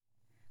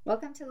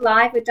Welcome to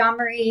Live with Dawn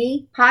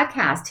Marie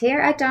podcast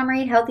here at Dawn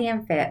Marie Healthy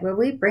and Fit, where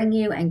we bring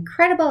you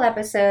incredible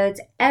episodes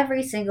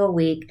every single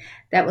week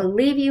that will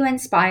leave you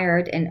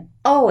inspired and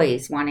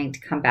always wanting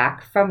to come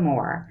back for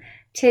more.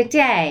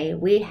 Today,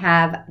 we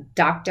have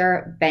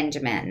Dr.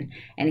 Benjamin,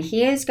 and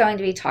he is going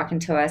to be talking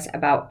to us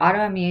about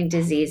autoimmune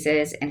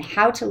diseases and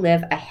how to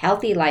live a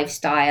healthy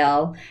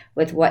lifestyle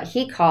with what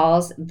he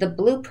calls the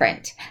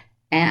blueprint,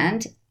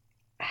 and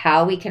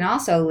how we can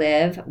also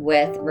live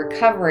with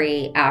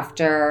recovery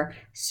after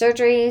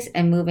surgeries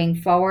and moving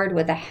forward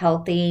with a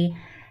healthy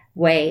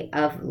way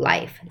of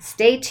life.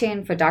 Stay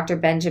tuned for Dr.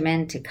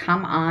 Benjamin to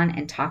come on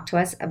and talk to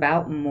us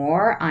about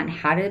more on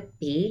how to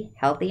be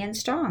healthy and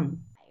strong.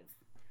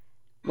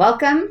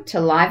 Welcome to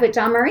Live with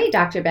Dawn Marie,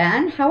 Dr.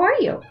 Ben. How are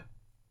you?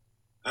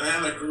 I'm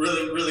having a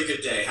really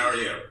good day. How are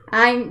you?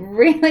 I'm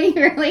really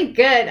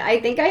good.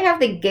 I think I have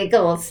the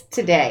giggles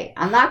today.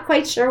 I'm not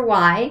quite sure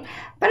why,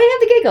 but I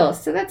have the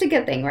giggles, so that's a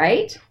good thing,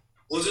 right?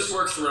 We'll just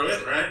work through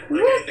it, right?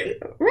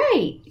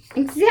 Right.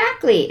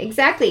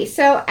 Exactly.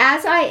 So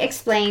as I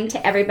explained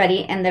to everybody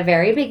in the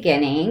very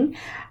beginning,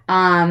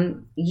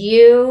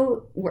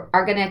 you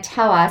are going to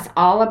tell us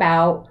all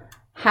about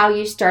how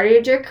you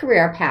started your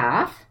career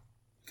path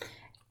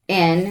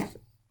in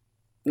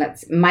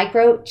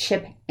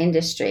microchip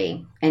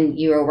industry, and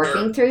you were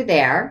working through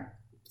there.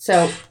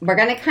 So we're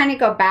going to kind of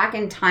go back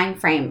in time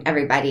frame,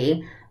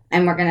 everybody,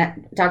 and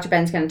Dr.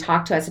 Ben's going to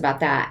talk to us about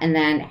that, and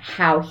then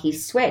how he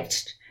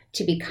switched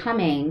to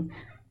becoming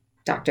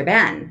Dr.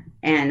 Ben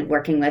and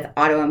working with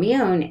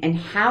autoimmune and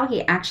how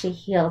he actually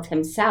healed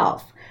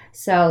himself.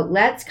 So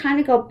let's kind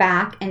of go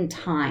back in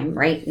time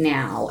right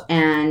now.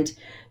 And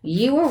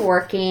you were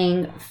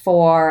working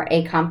for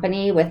a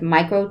company with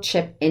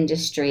microchip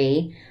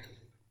industry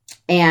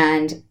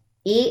and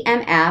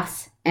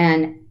EMFs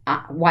and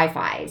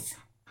Wi-Fi's.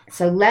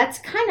 So let's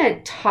kind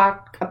of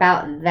talk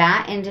about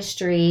that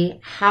industry,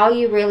 how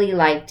you really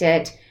liked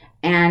it,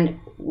 and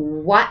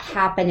what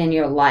happened in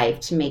your life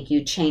to make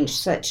you change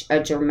such a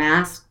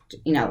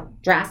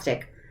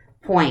drastic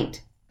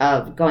point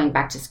of going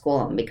back to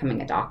school and becoming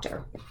a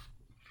doctor.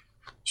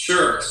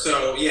 Sure.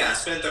 So I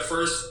spent the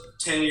first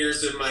 10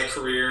 years of my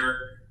career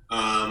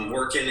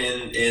working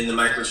in the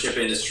microchip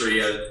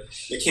industry, a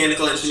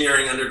mechanical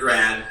engineering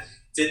undergrad.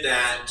 Did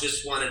that,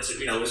 just wanted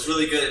to, was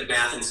really good at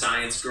math and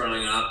science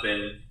growing up,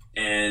 and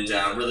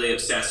really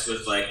obsessed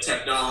with like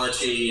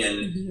technology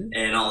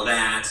and all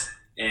that.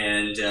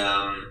 And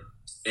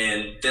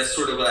that's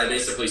sort of what I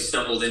basically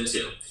stumbled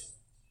into.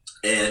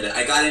 And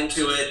I got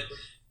into it,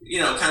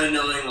 kind of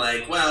knowing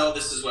like, well,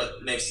 this is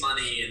what makes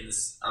money, and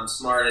I'm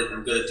smart and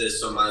I'm good at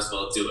this, so I might as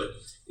well do it.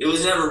 It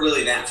was never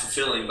really that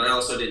fulfilling, but I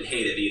also didn't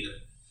hate it either.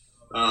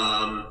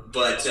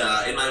 But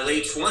in my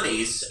late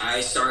 20s,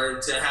 I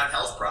started to have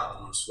health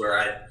problems where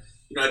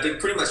I'd been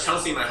pretty much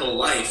healthy my whole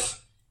life.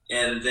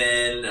 And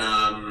then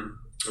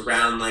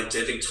around like,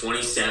 I think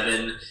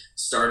 27,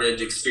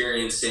 started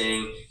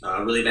experiencing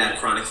really bad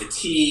chronic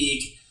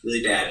fatigue,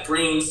 really bad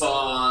brain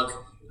fog.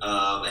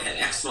 I had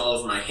eczema all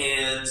over my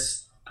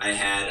hands. I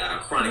had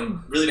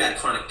really bad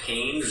chronic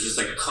pain. It was just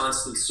like a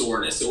constant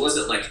soreness. It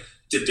wasn't like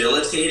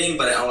debilitating,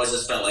 but I always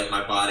just felt like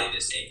my body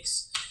just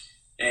aches.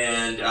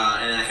 And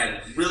I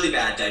had really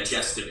bad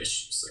digestive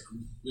issues. Like,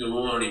 we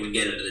won't even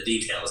get into the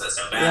details. That's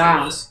how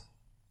bad it was.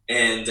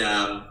 And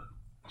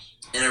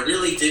I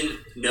really didn't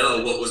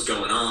know what was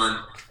going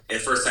on. At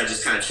first, I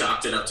just kind of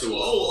chalked it up to,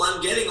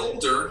 I'm getting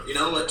older,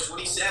 at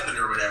 27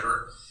 or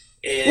whatever.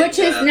 And, which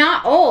is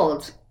not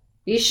old.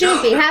 You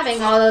shouldn't be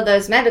having all of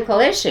those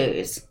medical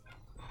issues.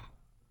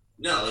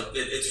 No,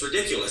 it's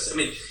ridiculous. I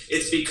mean,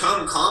 it's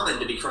become common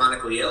to be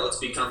chronically ill. It's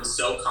become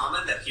so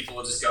common that people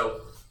will just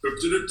go,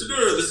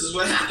 this is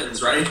what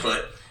happens, right?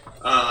 But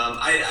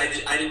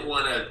I didn't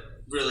want to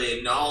really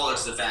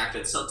acknowledge the fact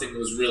that something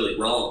was really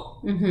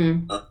wrong.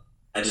 Mm-hmm.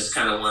 I just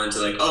kind of wanted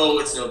to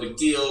it's no big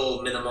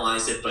deal,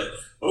 minimize it. But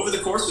over the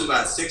course of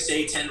about 6,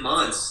 8, 10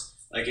 months,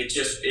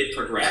 it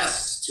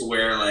progressed to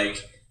where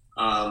it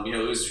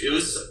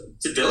was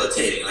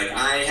debilitating. Like,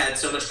 I had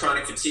so much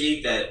chronic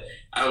fatigue that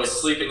I was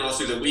sleeping all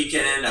through the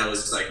weekend. I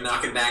was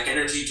knocking back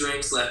energy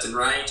drinks left and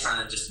right,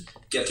 trying to just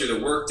get through the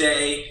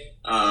workday.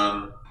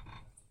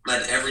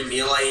 Every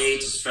meal I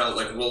ate just felt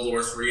like World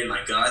War III in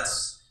my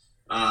guts.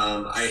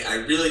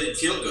 I really didn't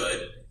feel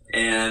good.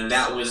 And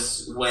that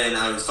was when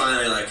I was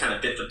finally kind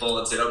of bit the bullet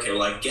and said, okay,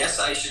 well, I guess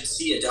I should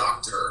see a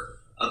doctor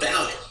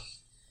about it.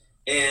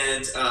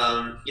 And,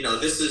 I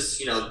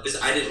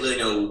didn't really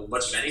know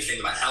much of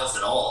anything about health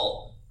at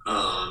all.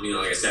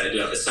 Like I said, I do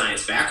have a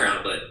science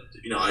background, but,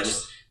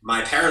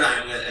 my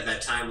paradigm at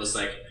that time was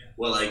I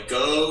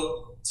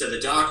go to the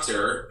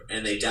doctor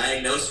and they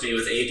diagnose me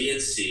with A, B,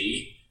 and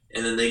C,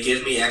 and then they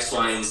give me X,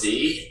 Y, and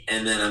Z,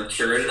 and then I'm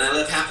cured and I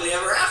live happily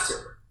ever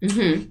after.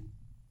 Mm-hmm.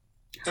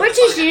 Which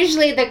is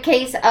usually the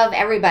case of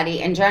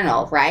everybody in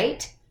general,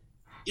 right?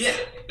 Yeah,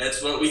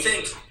 that's what we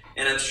think.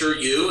 And I'm sure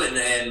you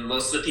and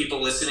most of the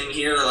people listening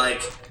here are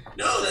like,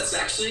 no, that's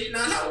actually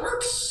not how it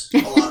works a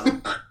lot of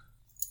the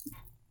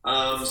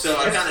time. So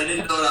I kind of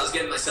didn't know what I was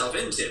getting myself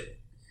into.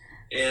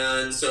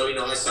 And so,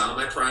 I saw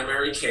my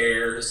primary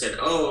care who said,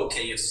 oh,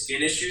 okay, you have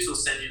skin issues, we'll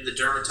send you to the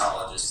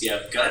dermatologist. You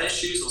have gut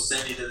issues, we'll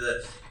send you to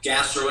the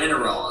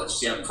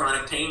gastroenterologist. You have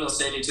chronic pain, we'll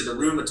send you to the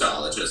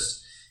rheumatologist.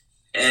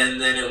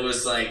 And then it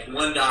was like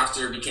one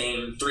doctor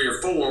became 3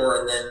 or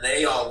 4, and then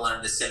they all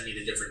wanted to send me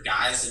to different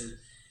guys. And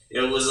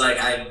it was like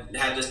I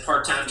had this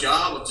part-time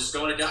job of just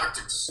going to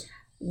doctors.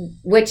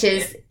 Which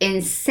is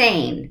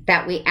insane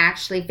that we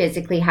actually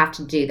physically have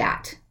to do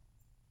that.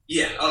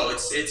 Yeah. Oh,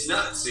 it's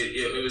nuts.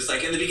 It was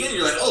like in the beginning,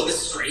 you're like, oh,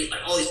 this is great. Like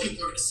all these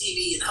people are going to see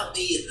me and help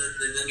me,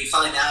 and then you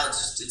find out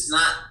it's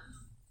not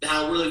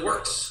how it really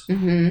works.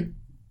 Mm-hmm.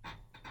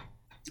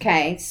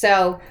 Okay,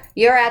 so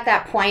you're at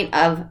that point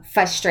of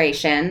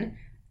frustration.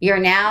 You're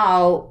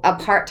now a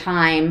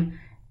part-time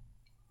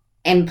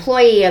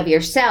employee of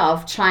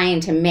yourself, trying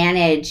to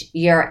manage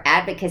your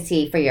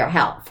advocacy for your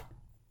health.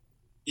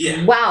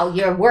 Yeah. While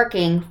you're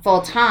working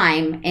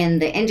full-time in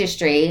the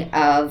industry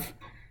of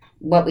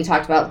what we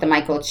talked about, the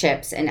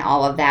microchips and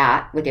all of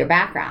that with your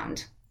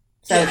background.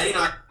 So yeah, I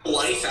have a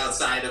life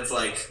outside of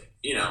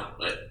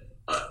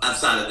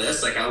outside of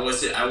this. Like I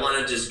want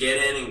to just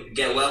get in and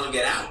get well and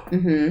get out.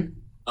 Mm-hmm.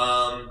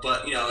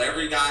 But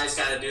every guy's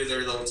got to do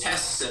their little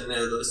tests and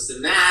their this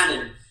and that,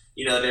 and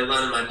they're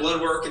running my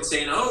blood work and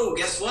saying, oh,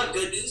 guess what?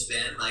 Good news,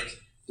 man. Like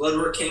blood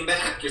work came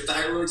back. Your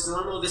thyroid's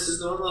normal. This is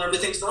normal.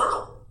 Everything's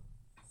normal.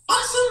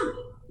 Awesome,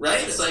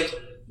 right? It's like,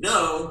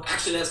 no,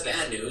 actually that's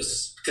bad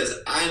news because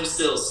I'm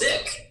still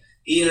sick,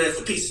 even if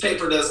the piece of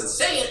paper doesn't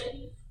say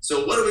it.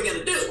 So what are we going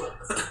to do?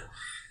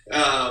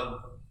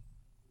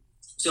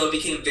 So it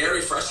became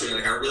very frustrating.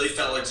 Like I really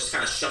felt like just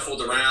kind of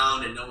shuffled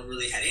around and no one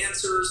really had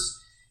answers.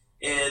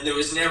 And there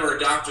was never a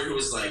doctor who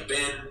was like,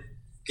 Ben,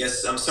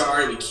 guess I'm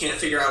sorry, we can't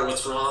figure out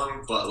what's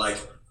wrong, but like,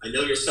 I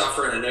know you're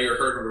suffering, I know you're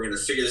hurting, we're going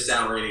to figure this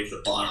out, we're going to get to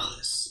the bottom of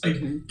this.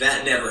 Like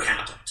that never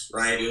happened,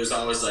 right? It was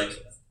always like,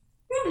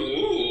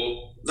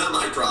 not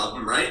my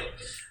problem, right?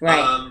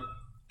 Right.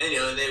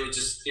 And they would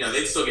just,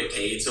 they'd still get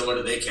paid, so what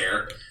do they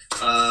care?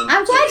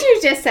 I'm glad you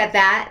just said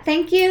that.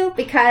 Thank you,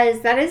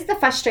 because that is the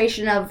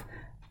frustration of,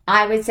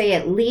 I would say,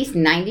 at least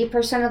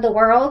 90% of the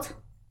world.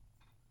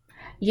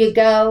 You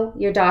go,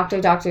 your doctor,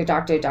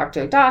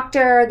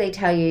 they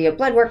tell you your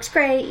blood work's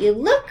great, you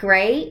look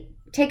great,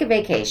 take a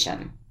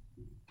vacation.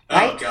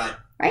 Right? Oh, God.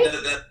 Right?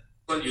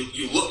 When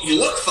you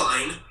look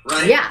fine,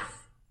 right? Yeah,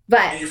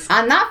 but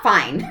I'm not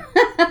fine.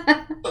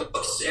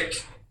 I'm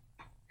sick.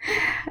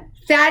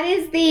 That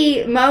is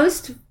the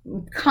most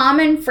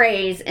common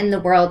phrase in the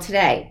world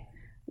today.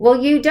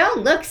 Well, you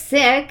don't look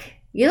sick.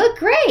 You look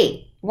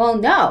great. Well,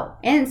 no.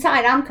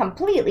 Inside, I'm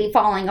completely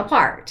falling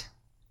apart.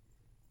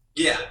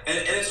 Yeah, and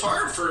it's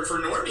hard for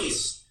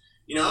normies,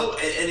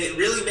 and it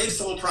really makes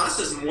the whole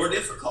process more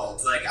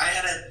difficult. Like I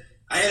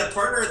had a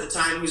partner at the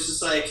time who was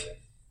just like,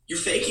 you're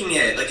faking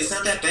it. Like, it's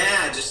not that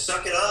bad. Just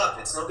suck it up.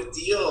 It's no big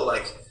deal.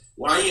 Like,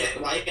 why are you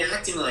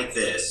acting like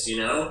this,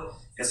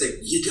 It's like,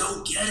 you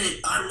don't get it.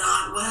 I'm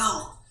not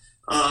well.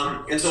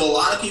 And so a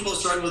lot of people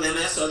struggle with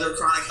MS, other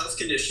chronic health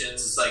conditions.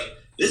 It's like,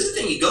 this is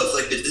the thing you go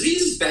through. Like, the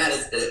disease is bad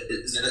as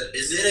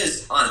it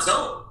is on its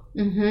own.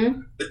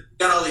 Mm-hmm. But you've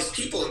got all these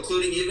people,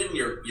 including even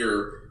your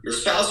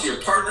spouse,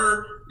 your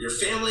partner, your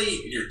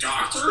family, your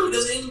doctor, who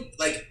doesn't even,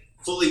 like,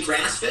 fully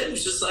grasp it.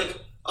 It's just like,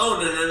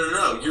 oh,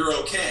 no, you're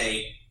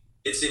okay.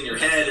 It's in your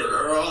head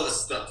or all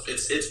this stuff.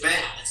 It's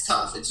bad. It's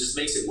tough. It just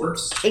makes it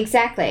worse.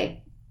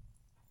 Exactly.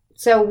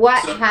 So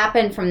what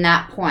happened from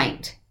that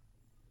point?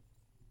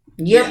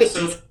 You're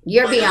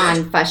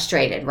beyond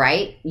frustrated,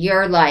 right?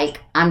 You're like,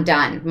 I'm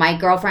done. My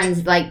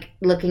girlfriend's like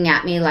looking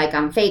at me like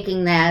I'm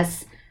faking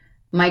this.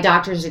 My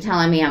doctors are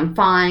telling me I'm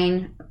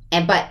fine,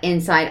 but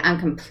inside I'm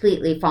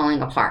completely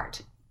falling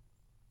apart.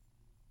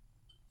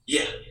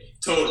 Yeah,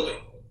 totally.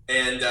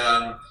 And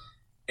then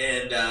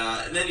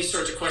you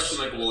start to question,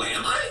 like, well,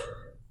 am I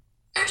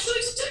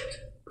actually sick?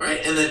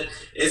 Right? And then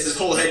it's this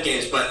whole head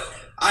games. But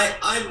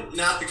I'm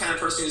not the kind of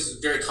person who's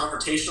very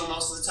confrontational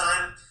most of the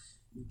time.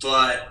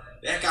 But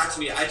that got to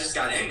me. I just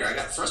got angry. I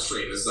got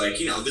frustrated. It was like,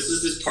 this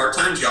is this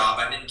part-time job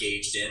I'm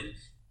engaged in,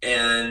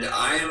 and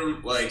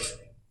I'm like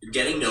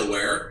getting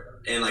nowhere.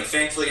 And like,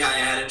 thankfully, I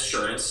had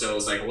insurance, so it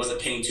was like I wasn't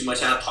paying too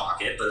much out of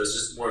pocket, but it was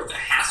just more of the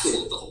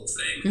hassle of the whole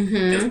thing.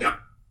 Mm-hmm.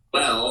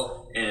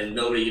 And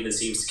nobody even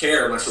seems to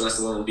care, much less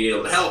alone be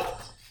able to help.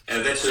 And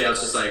eventually, I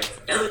was just like,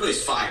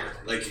 everybody's fired.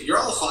 Like, you're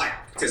all fired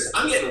because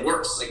I'm getting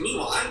worse. Like,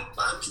 meanwhile,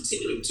 I'm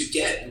continuing to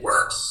get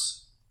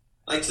worse.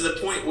 Like, to the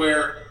point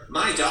where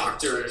my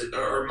doctor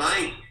or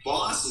my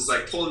boss is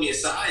like pulling me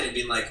aside and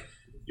being like,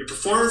 your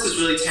performance has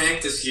really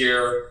tanked this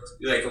year.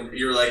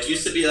 You're like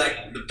used to be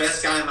like the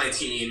best guy on my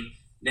team.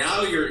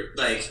 Now you're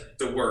like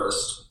the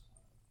worst.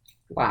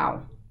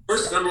 Wow.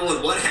 First, number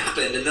one, what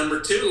happened? And number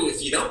two,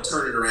 if you don't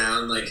turn it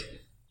around, like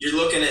you're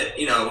looking at,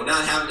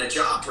 not having a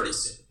job pretty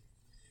soon.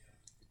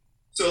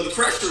 So the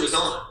pressure was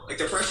on. Like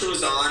the pressure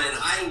was on, and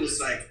I was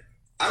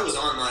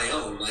on my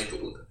own. Like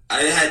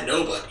I had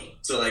nobody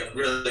to like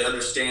really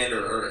understand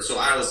or so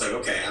I was like,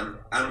 okay,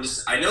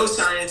 I know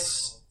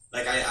science.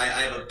 Like I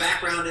have a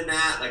background in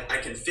that. Like I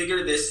can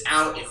figure this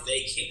out if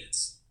they can't.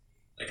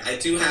 Like I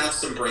do have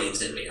some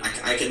brains in me. I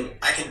can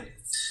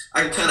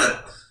kind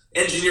of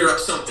engineer up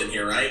something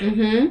here, right?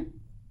 Mm-hmm.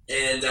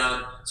 And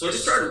so I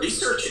just started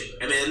researching.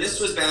 I mean, this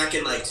was back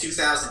in like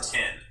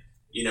 2010.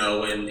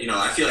 When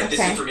I feel like this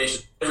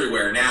information is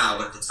everywhere now,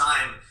 but at the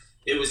time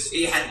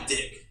it had to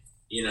dig.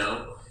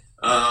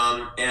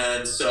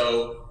 And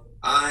so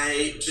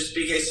I just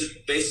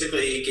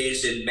basically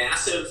engaged in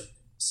massive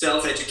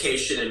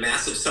self-education and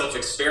massive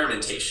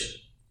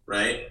self-experimentation,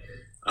 right?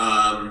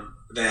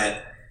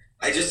 That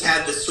I just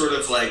had this sort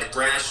of like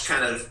brash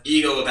kind of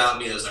ego about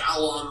me. I was like,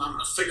 oh, well, I'm going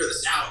to figure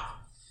this out.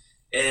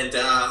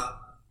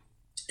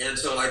 And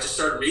so I just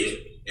started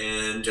reading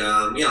and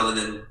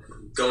then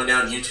going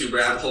down YouTube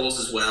rabbit holes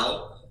as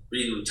well,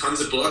 reading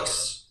tons of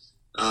books,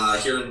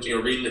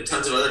 reading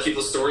tons of other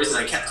people's stories.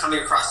 And I kept coming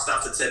across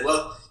stuff that said,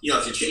 well,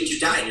 if you change your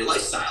diet and your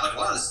lifestyle, like a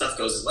lot of this stuff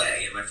goes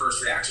away. And my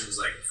first reaction was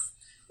like,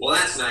 well,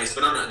 that's nice,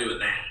 but I'm not doing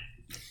that.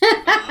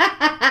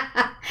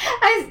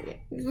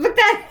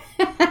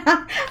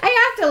 I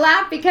have to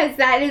laugh because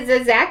that is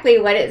exactly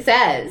what it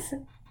says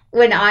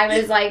when I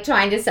was like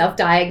trying to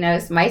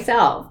self-diagnose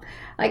myself.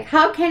 Like,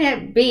 how can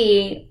it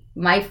be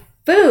my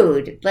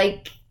food?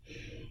 Like,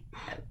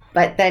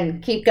 but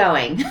then keep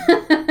going.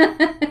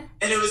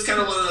 And it was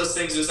kind of one of those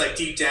things. It was like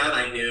deep down,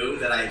 I knew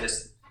that I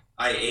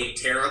ate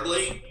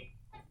terribly.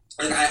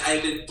 Like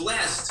I've been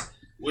blessed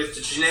with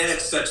the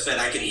genetics such that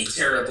I could eat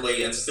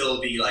terribly and still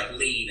be like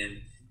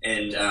lean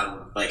and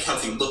like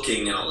healthy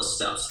looking and all this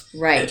stuff.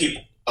 Right. And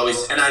people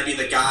and I'd be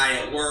the guy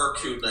at work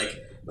who,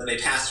 like, when they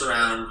passed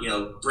around,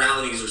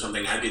 brownies or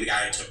something, I'd be the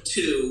guy who took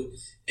 2,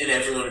 and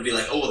everyone would be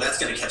like, oh, well, that's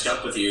going to catch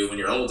up with you when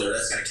you're older.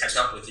 That's going to catch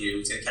up with you.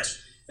 It's going to catch.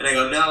 And I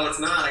go, no, it's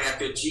not. I got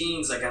good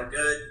genes. Like, I'm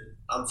good.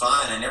 I'm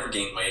fine. I never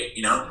gained weight,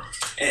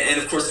 And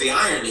of course, the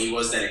irony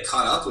was that it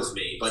caught up with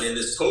me, but in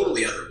this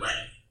totally other way,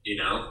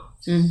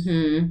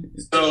 Mm-hmm.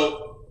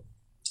 So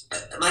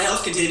my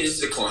health continues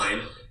to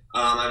decline.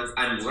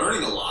 I'm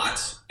learning a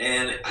lot,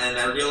 and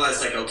I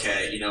realized, like,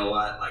 okay, you know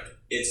what, like,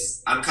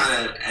 I'm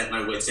kind of at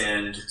my wit's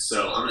end,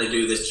 so I'm going to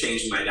do this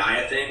changing my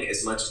diet thing.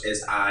 As much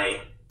as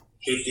I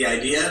hate the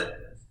idea,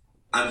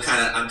 I'm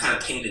kind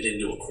of painted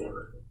into a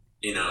corner,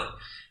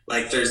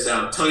 Like there's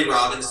Tony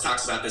Robbins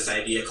talks about this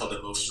idea called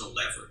emotional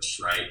leverage,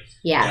 right?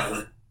 Yeah. That when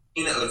the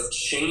pain of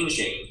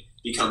changing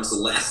becomes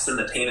less than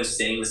the pain of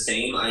staying the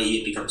same, i.e.,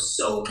 it becomes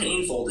so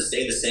painful to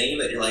stay the same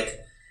that you're like,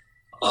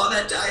 oh,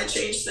 that diet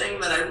change thing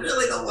that I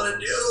really don't want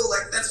to do,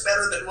 like, that's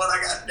better than what I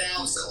got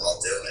now, so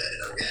I'll do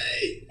it,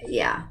 okay?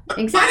 Yeah,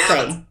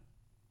 exactly.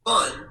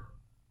 Fun,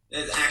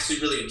 and actually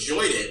really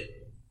enjoyed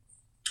it.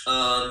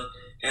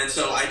 And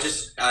so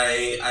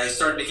I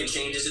started making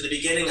changes at the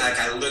beginning. Like,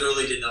 I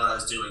literally didn't know what I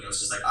was doing. I was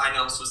just like, I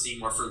know I'm supposed to eat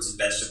more fruits and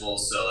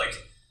vegetables, so,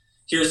 like,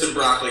 here's some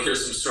broccoli,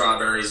 here's some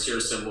strawberries,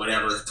 here's some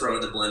whatever, throw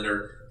it in the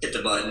blender, hit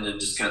the button, and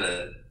just kind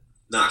of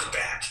knock it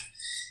back.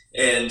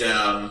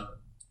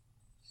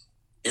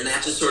 And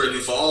that just sort of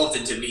evolved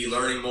into me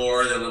learning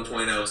more. Then at one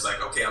point I was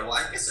like, okay, well,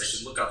 I guess I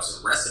should look up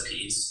some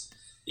recipes,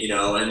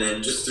 and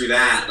then just through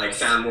that, like,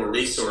 found more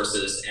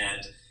resources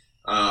and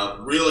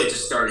really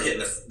just started hitting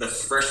the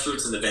fresh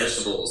fruits and the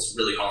vegetables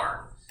really hard.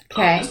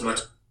 Okay. As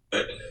much,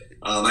 but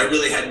I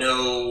really had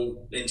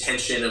no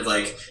intention of,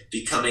 like,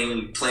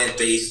 becoming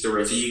plant-based or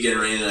a vegan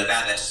or anything like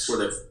that. That just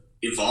sort of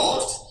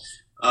evolved.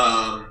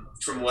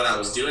 From what I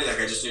was doing, like,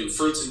 I just knew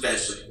fruits and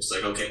vegetables.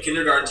 Like, okay,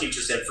 kindergarten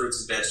teacher said fruits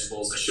and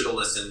vegetables. I should have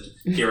listened.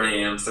 Here I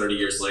am 30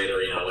 years later,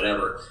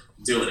 whatever,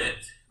 doing it.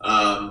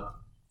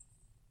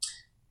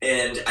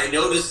 And I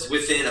noticed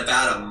within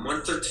about a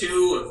month or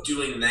two of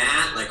doing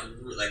that, like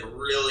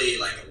really,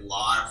 like, a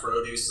lot of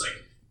produce, like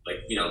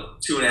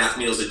 2.5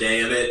 meals a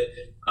day of it,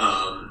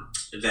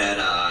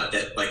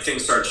 that like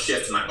things started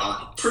shifting my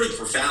body pretty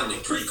profoundly,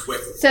 pretty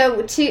quickly.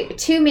 So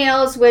two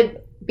meals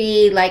would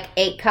be like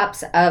 8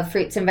 cups of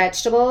fruits and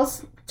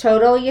vegetables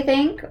total, you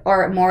think,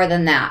 or more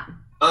than that?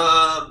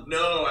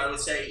 No, I would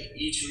say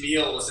each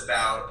meal was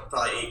about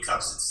probably 8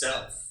 cups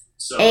itself.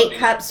 So 8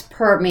 cups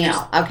per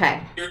meal.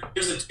 Okay.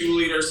 Here's a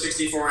 2-liter,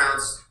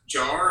 64-ounce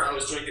jar. I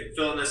was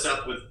filling this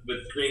up with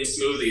green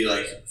smoothie,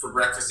 like, for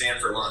breakfast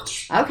and for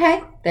lunch.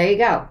 Okay, there you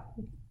go.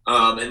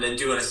 And then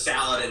doing a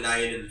salad at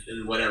night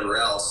and whatever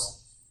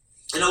else.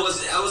 And I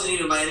wasn't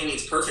even by any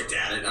means perfect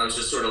at it. I was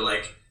just sort of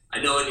like,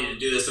 I know I need to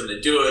do this, I'm going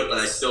to do it, but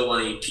I still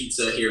want to eat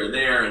pizza here and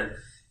there.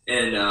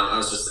 And I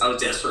was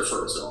desperate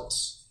for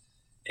results.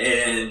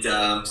 And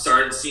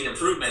started seeing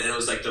improvement. And it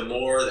was like, the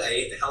more that I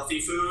ate the healthy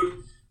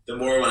food, the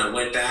more when I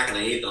went back and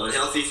I ate the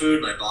unhealthy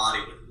food, my body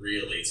would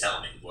really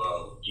tell me,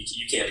 whoa,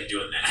 you can't be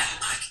doing that.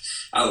 Like,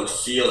 I would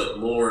feel it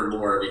more and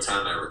more every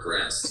time I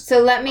regressed. So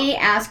let me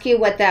ask you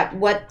what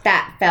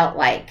that felt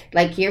like.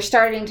 Like, you're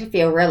starting to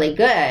feel really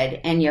good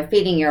and you're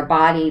feeding your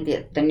body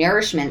the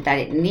nourishment that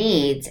it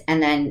needs,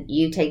 and then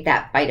you take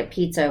that bite of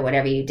pizza or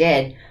whatever you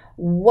did.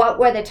 What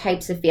were the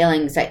types of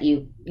feelings that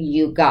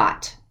you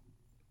got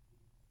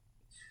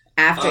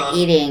after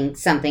eating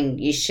something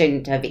you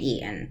shouldn't have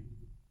eaten?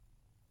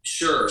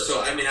 Sure.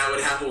 So, I mean, I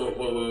would have what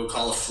we would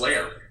call a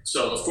flare.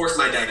 So, of course,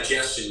 my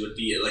digestion would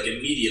be, like,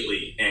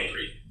 immediately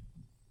angry.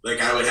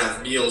 Like, I would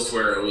have meals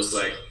where it was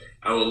like,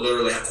 I would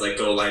literally have to like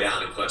go lie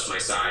down and clutch my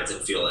sides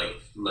and feel like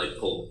my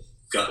whole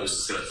gut was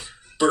just gonna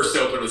burst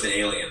open with an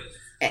alien.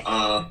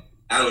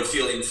 I would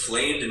feel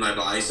inflamed in my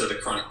body, so the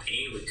chronic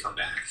pain would come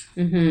back.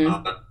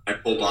 My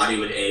whole body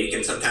would ache,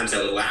 and sometimes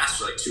that would last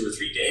for like 2 or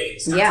 3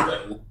 days.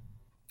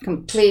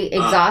 Complete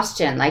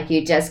exhaustion, like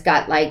you just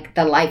got like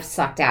the life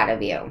sucked out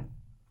of you.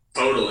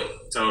 Totally.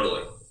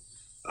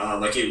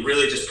 Like it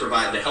really just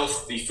provided, the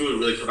healthy food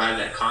really provided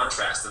that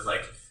contrast of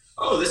like,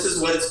 oh, this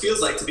is what it feels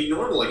like to be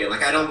normal again.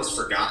 Like I'd almost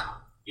forgotten,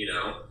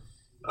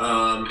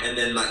 and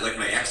then like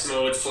my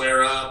eczema would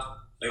flare up,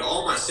 like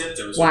all my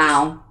symptoms.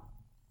 Wow.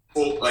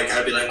 Like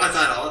I'd be like, I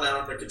thought all that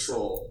under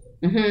control,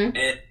 and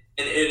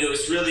it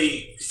was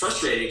really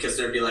frustrating because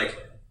there'd be like,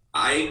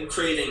 I'm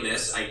craving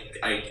this,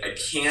 I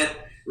can't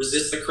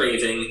resist the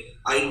craving.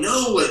 I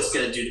know what it's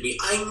going to do to me.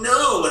 I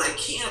know, and I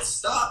can't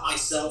stop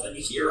myself. And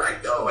here I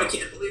go. I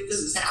can't believe this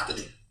is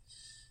happening.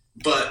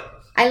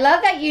 But I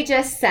love that you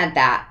just said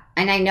that.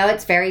 And I know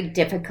it's very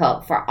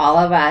difficult for all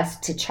of us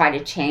to try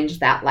to change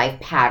that life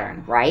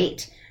pattern,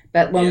 right?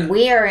 But when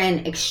we are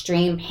in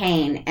extreme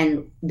pain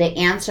and the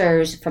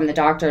answers from the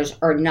doctors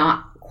are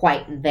not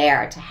quite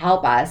there to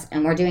help us,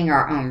 and we're doing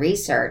our own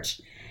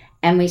research,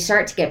 and we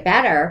start to get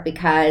better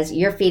because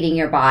you're feeding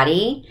your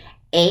body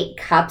 8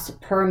 cups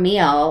per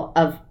meal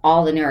of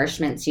all the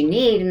nourishments you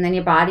need, and then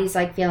your body's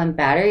like feeling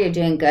better, you're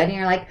doing good, and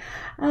you're like,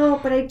 oh,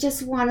 but I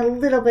just want a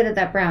little bit of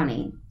that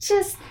brownie.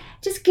 Just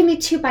give me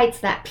 2 bites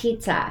of that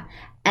pizza.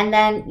 And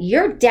then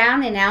you're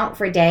down and out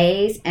for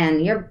days,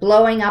 and you're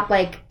blowing up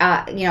like,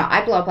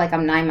 I blow up like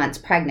I'm 9 months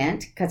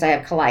pregnant because I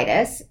have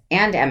colitis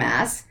and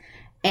MS.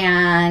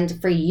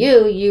 And for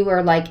you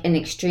were like in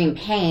extreme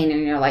pain,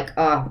 and you're like,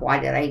 oh, why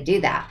did I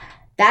do that?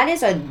 That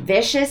is a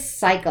vicious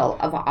cycle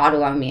of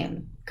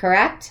autoimmune,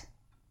 correct?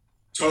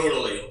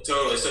 Totally.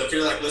 So if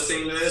you're like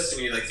listening to this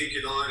and you like think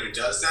you're the one who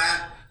does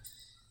that,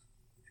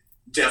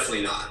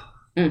 definitely not.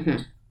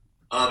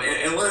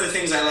 And one of the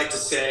things I like to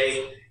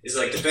say is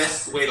like the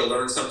best way to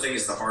learn something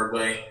is the hard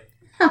way.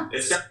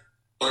 It's not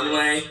a fun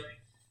way,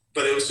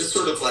 but it was just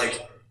sort of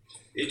like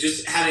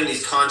just having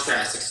these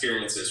contrast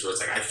experiences where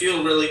it's like, I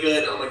feel really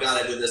good. Oh my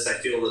God, I did this. I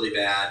feel really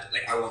bad.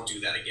 Like I won't do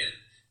that again.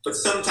 But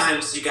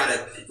sometimes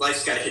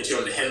life's gotta hit you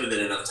on the head with it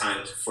enough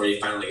times before you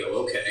finally go,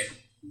 okay.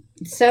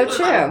 So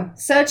true.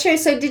 So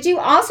did you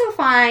also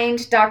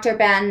find, Dr.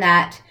 Ben,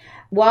 that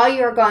while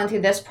you were going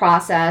through this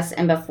process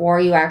and before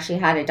you actually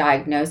had a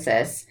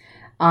diagnosis,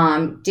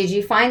 did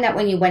you find that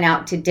when you went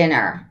out to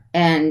dinner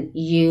and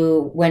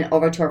you went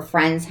over to a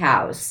friend's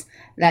house,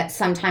 that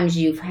sometimes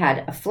you've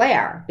had a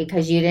flare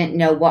because you didn't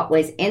know what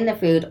was in the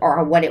food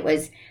or what it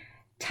was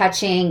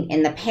touching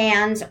in the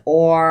pans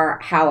or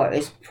how it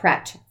was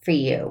prepped for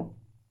you?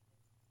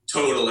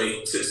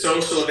 Totally. So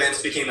social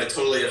events became a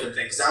totally different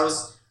thing because I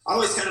was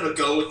always kind of a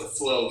go with the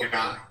flow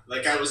guy.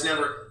 Like I would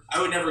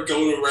never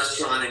go to a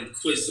restaurant and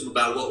quiz them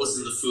about what was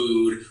in the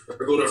food,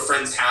 or go to a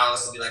friend's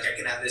house and be like, I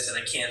can have this and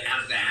I can't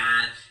have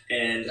that.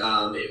 And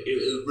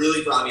it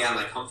really brought me out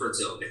of my comfort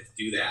zone to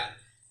do that.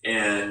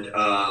 And,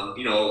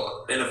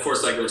 and of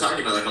course, like we were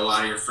talking about, like a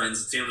lot of your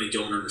friends and family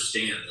don't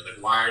understand. They're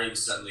like, why are you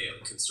suddenly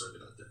concerned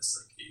about this?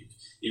 Like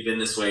you've been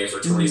this way for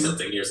 20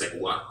 something years.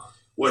 Like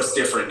what's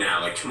different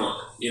now? Like, come on,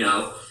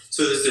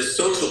 So there's this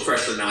social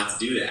pressure not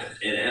to do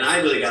that. And I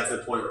really got to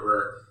the point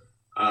where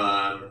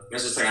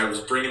it's just like I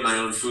was bringing my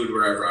own food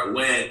wherever I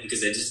went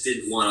because I just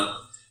didn't want to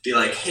be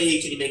like, hey,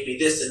 can you make me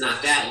this and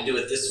not that and do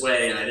it this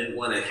way? And I didn't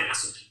want to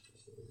hassle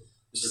people.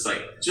 It's just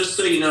like, just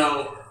so you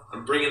know,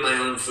 I'm bringing my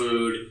own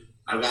food.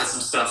 I've got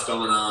some stuff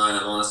going on.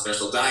 I'm on a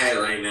special diet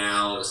right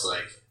now. It's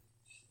like,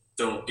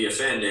 don't be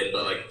offended,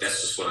 but like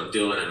that's just what I'm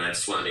doing, and I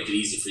just want to make it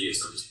easy for you,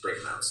 so I'm just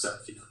bringing my own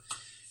stuff.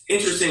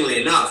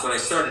 Interestingly enough, when I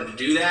started to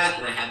do that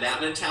and I had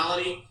that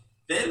mentality,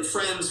 then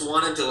friends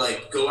wanted to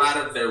like go out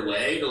of their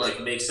way to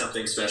like make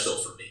something special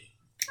for me.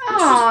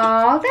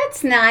 Oh,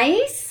 that's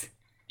nice.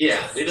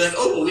 Yeah, they'd be like,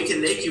 "Oh, well, we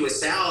can make you a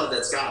salad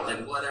that's got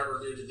like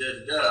whatever."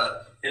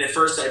 And at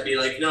first, I'd be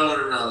like,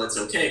 "No, that's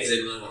okay," because I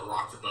didn't really want to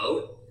rock the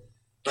boat.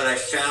 But I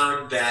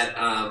found that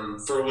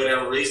for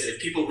whatever reason,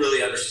 if people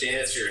really understand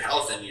it's for your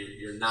health and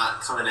you're not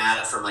coming at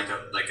it from like a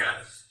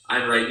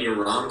I'm right and you're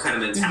wrong kind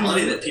of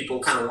mentality, that people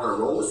kind of want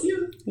to roll with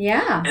you.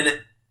 Yeah. And then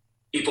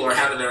people are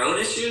having their own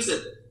issues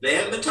that they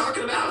haven't been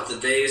talking about,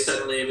 that they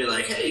suddenly be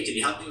like, hey, can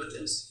you help me with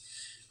this?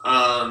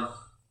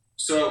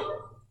 So,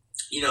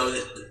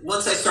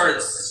 once I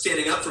started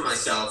standing up for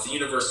myself, the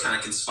universe kind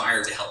of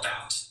conspired to help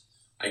out,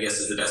 I guess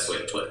is the best way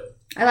to put it.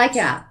 I like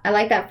that. I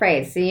like that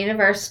phrase. The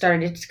universe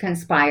started to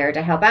conspire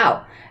to help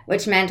out,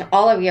 which meant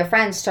all of your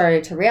friends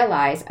started to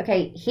realize,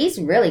 okay, he's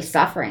really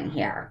suffering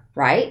here,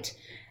 right?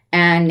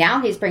 And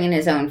now he's bringing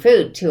his own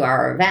food to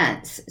our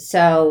events.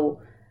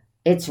 So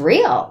it's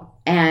real,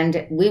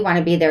 and we want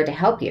to be there to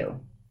help you.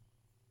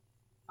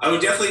 I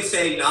would definitely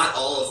say not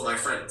all of my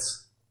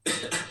friends.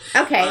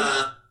 Okay.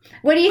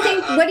 What do you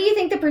think? What do you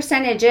think the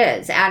percentage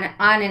is on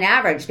an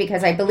average?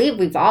 Because I believe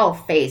we've all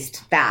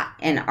faced that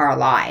in our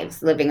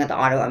lives, living with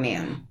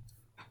autoimmune.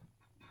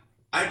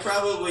 I'd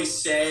probably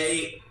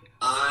say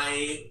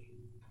I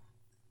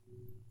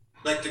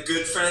like the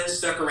good friends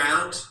stuck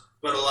around,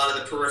 but a lot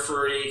of the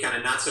periphery, kind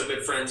of not so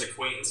good friends,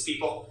 acquaintance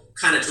people,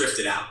 kind of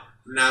drifted out.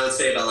 And I would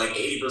say about like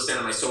 80%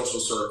 of my social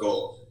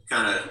circle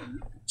kind of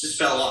just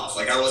fell off.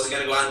 Like I wasn't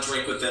going to go out and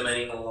drink with them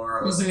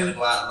anymore. I wasn't going to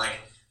go out and like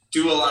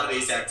do a lot of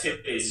these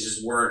activities. That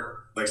just weren't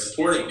like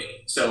supporting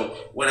me. So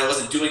when I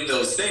wasn't doing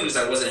those things,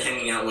 I wasn't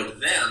hanging out with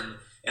them.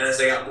 And as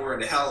I got more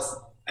into health,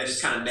 I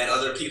just kind of met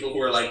other people who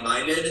were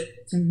like-minded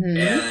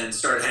and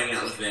started hanging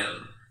out with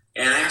them.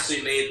 And I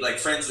actually made like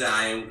friends that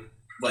I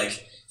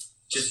like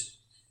just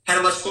had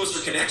a much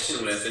closer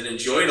connection with and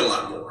enjoyed a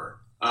lot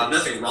more.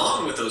 Nothing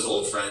wrong with those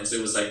old friends.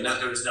 It was like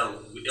there was no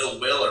ill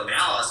will or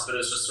malice, but it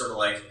was just sort of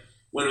like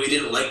when we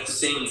didn't like the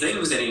same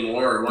things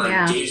anymore or want to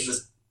engage in the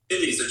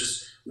activities, there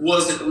just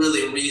wasn't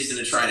really a reason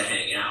to try to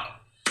hang out.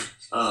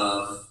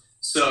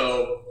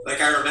 So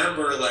like I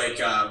remember like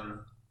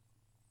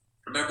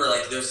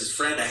there was this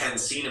friend I hadn't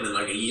seen him in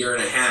like a year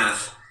and a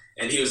half,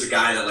 and he was a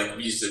guy that like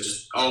we used to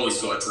just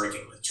always go out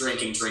drinking with.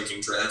 Drinking.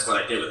 That's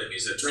what I did with him. He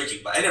said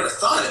drinking, but I never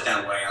thought it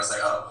that way. I was like,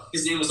 oh,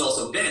 his name was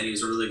also Ben. He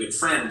was a really good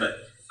friend,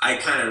 but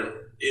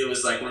it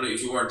was like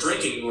if you weren't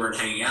drinking, you weren't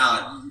hanging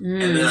out.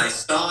 And then I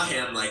saw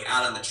him like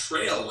out on the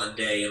trail one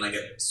day in like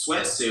a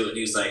sweatsuit, and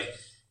he was like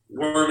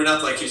warming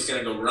up like he was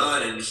gonna go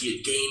run, and he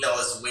had gained all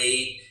this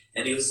weight,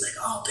 and he was like,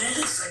 oh Ben,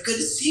 it's like good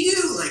to see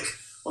you. Like,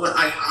 well,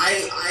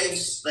 I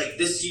just like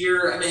this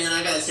year, man,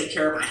 I gotta take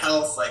care of my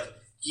health. Like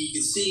you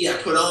can see, I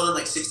put on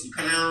like 60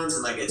 pounds,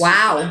 and like it's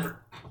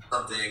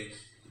something.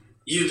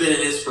 You've been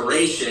an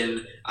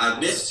inspiration.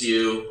 I've missed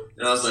you,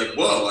 and I was like,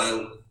 whoa,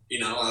 I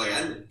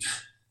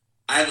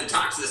haven't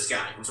talked to this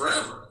guy in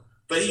forever.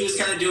 But he was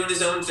kind of doing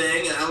his own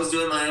thing, and I was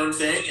doing my own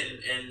thing,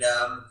 and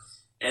then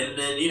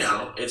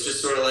it's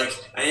just sort of like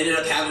I ended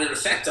up having an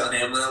effect on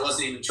him when I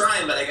wasn't even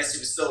trying, but I guess he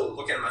was still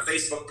looking at my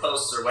Facebook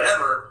posts or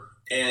whatever,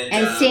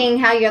 and seeing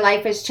how your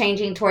life is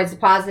changing towards the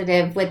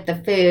positive with the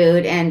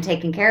food and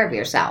taking care of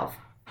yourself.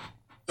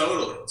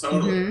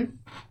 Totally.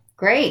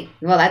 Great.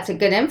 Well, that's a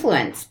good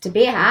influence to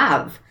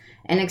have.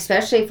 And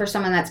especially for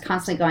someone that's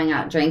constantly going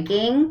out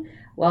drinking.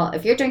 Well,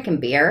 if you're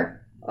drinking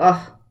beer,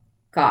 oh,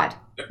 God,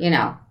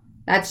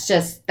 that's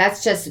just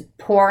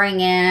pouring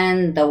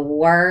in the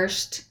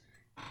worst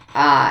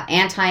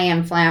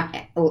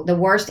the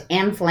worst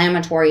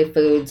inflammatory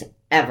foods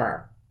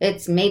ever.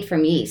 It's made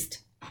from yeast.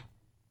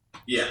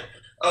 Yeah.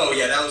 Oh,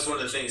 yeah, that was one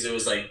of the things. It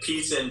was like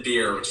pizza and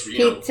beer, and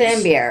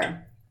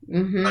beer.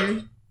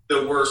 Like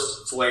the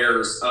worst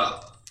flares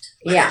up.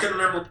 Like, I can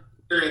remember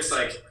experience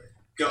like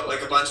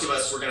a bunch of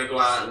us were gonna go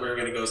out and we were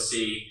gonna go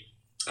see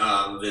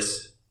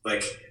this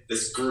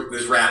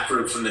rap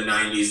group from the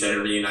 '90s that had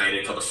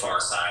reunited called The Far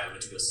Side. I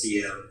went to go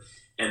see them,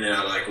 and then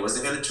I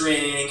wasn't gonna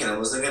drink, and I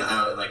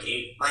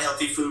ate my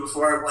healthy food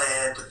before I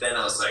went. But then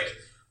I was like,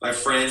 my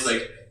friends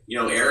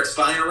Eric's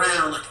buying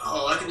around like,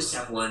 oh, I can just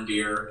have one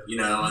beer,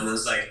 and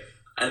it's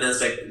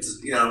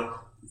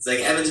like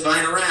Evan's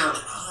buying around,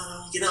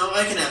 oh,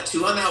 I can have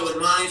two. I'm out with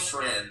my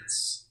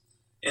friends.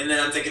 And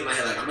then I'm thinking in my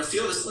head, like, I'm going to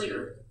feel this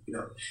later,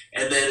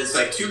 And then it's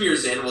like 2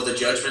 beers in, the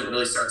judgment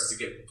really starts to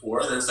get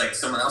poor. And then it's like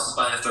someone else is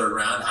buying a third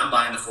round. I'm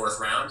buying the fourth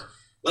round.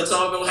 Let's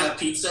all go have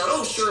pizza.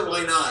 Oh, sure,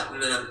 why not?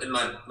 And then in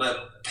my back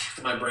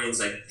of my brain's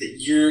like,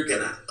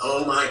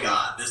 oh my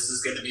God, this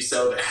is going to be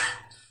so bad.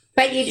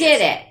 But you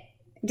did it.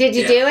 Did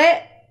you do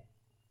it?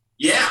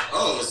 Yeah.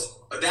 Oh,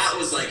 that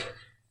was like,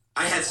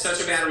 I had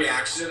such a bad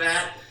reaction to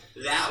that.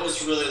 That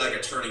was really like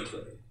a turning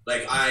point.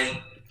 Like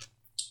I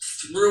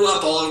threw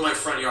up all over my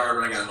front yard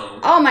when I got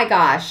home. Oh my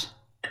gosh.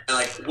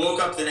 I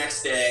woke up the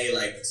next day,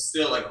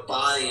 still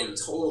body in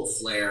total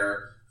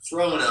flare,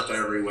 throwing up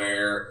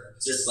everywhere,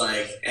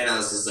 and I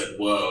was just like,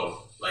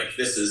 whoa,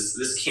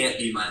 this can't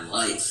be my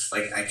life.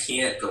 I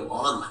can't go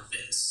on like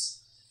this.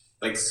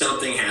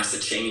 Something has to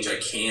change. I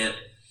can't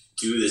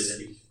do this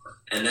anymore.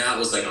 And that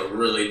was a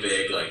really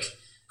big,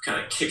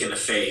 kind of kick in the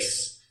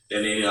face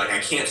that made me I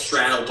can't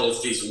straddle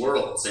both these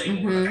worlds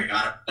anymore. I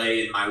gotta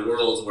play in my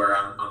world where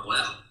I'm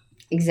well.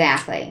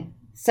 Exactly.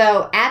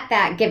 So at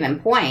that given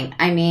point,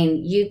 I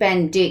mean, you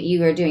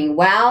were doing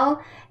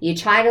well. You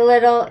tried a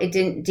little. It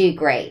didn't do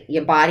great.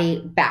 Your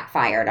body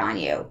backfired on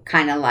you.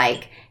 Kind of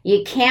like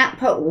you can't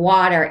put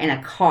water in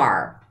a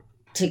car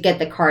to get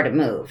the car to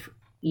move.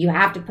 You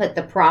have to put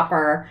the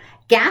proper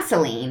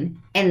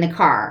gasoline in the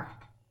car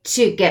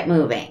to get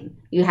moving.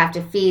 You have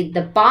to feed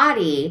the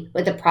body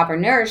with the proper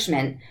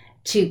nourishment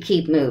to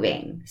keep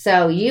moving.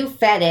 So you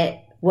fed it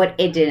what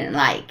it didn't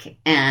like.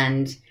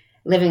 And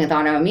living with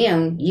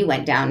autoimmune, you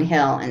went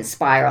downhill and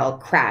spiral,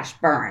 crash,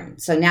 burn.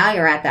 So now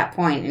you're at that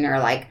point and you're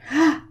like,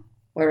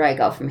 where do I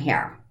go from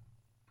here?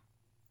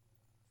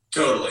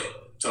 Totally.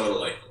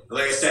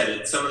 Like I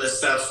said, some of this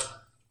stuff,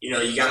 you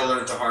got to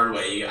learn it the hard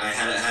way. I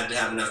had to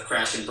have enough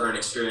crash and burn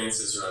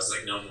experiences where I was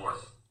like, no more.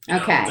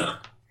 Okay.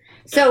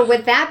 So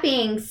with that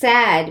being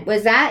said,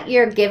 was that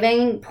your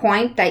giving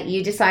point that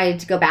you decided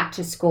to go back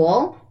to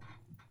school?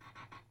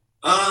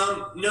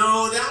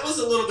 No, that was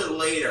a little bit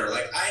later.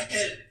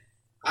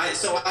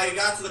 So I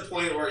got to the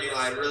point where,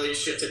 I really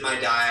shifted my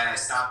diet. I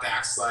stopped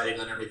backsliding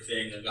on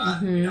everything and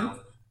got,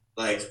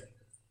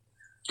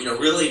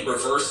 really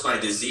reversed my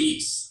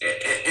disease.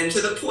 And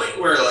to the point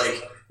where,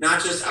 like,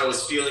 not just I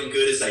was feeling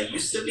good as I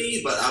used to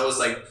be, but I was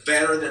like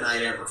better than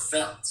I'd ever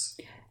felt.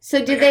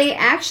 So did they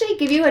actually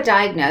give you a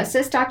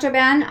diagnosis, Dr.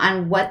 Ben,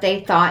 on what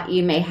they thought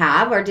you may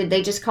have, or did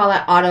they just call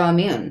it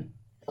autoimmune?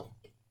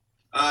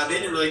 They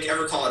didn't really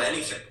ever call it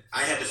anything.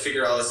 I had to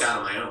figure all this out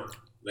on my own.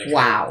 Like,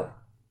 wow.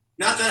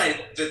 Not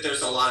that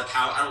there's a lot of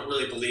power. I don't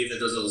really believe that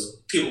there's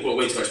those people put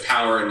way too much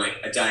power in like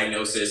a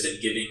diagnosis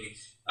and giving,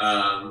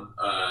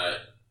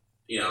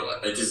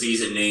 a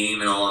disease a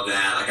name and all of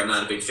that. Like, I'm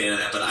not a big fan of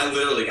that. But I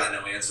literally got no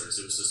answers.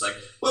 It was just like,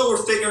 well,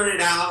 we're figuring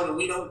it out, and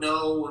we don't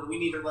know, and we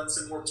need to run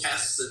some more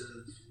tests,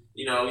 and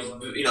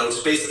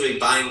just basically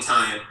buying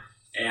time.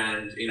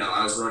 And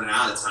I was running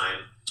out of time.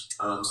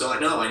 So I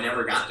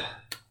never got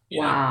that.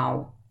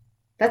 Wow,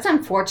 that's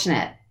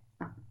unfortunate.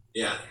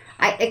 Yeah.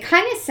 It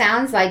kind of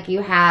sounds like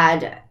you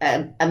had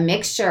a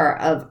mixture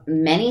of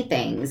many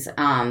things.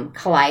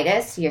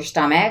 Colitis, your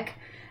stomach,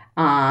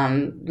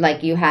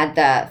 like you had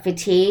the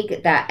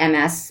fatigue that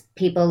MS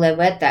people live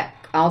with that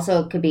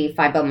also could be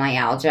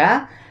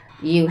fibromyalgia.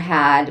 You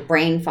had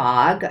brain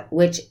fog,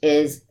 which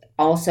is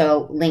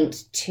also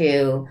linked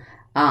to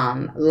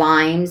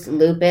Lyme's,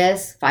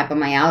 lupus,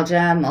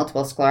 fibromyalgia,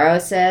 multiple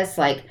sclerosis,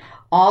 like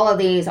all of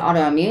these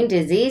autoimmune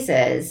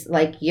diseases.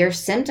 Like your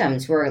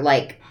symptoms were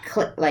like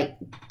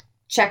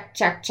check,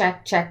 check,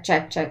 check, check,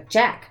 check, check,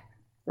 check,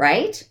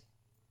 right?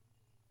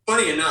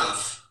 Funny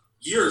enough,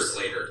 years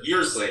later,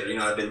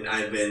 I've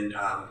been,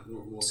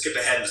 we'll skip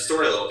ahead in the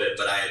story a little bit,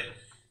 but I had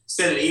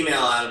sent an email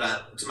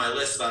out to my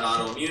list about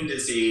autoimmune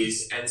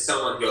disease, and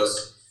someone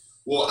goes,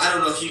 well, I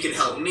don't know if you can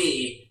help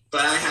me,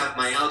 but I have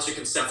myalgic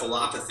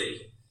encephalopathy.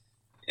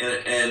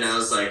 And I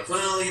was like,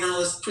 well,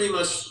 it's pretty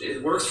much,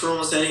 it works for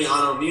almost any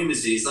autoimmune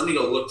disease. Let me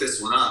go look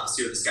this one up,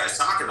 see what this guy's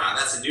talking about.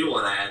 That's a new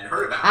one I hadn't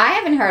heard about. I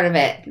haven't heard of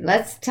it.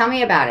 Tell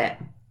me about it.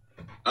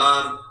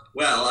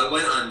 Well, I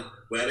went on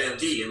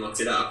WebMD and looked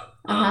it up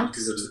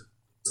because I was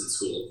in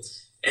school,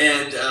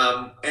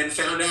 and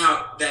found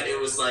out that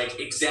it was like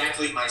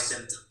exactly my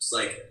symptoms,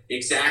 like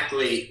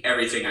exactly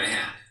everything I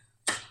had.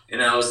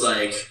 And I was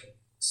like,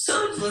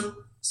 son of a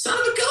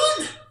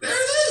gun, there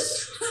it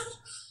is.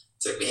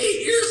 Took me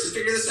 8 years to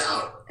figure this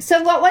out.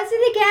 So what was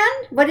it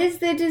again? What is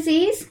the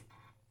disease?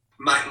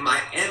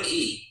 My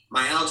ME,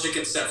 myalgic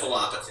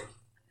encephalopathy.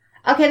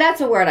 Okay, that's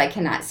a word I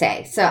cannot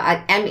say. So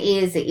ME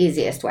is the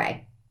easiest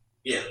way.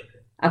 Yeah.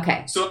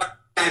 Okay. So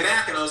I came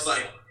back and I was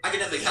like, I can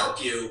definitely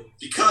help you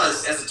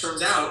because, as it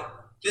turns out,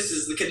 this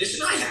is the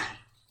condition I had.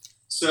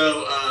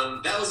 So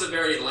that was a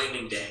very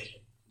enlightening day,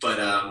 but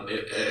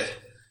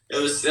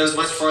it was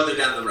much farther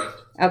down the road.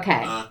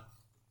 Okay.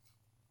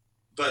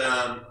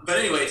 But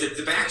anyway,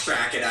 to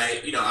backtrack it,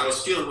 I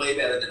was feeling way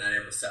better than I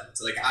ever felt.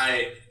 Like,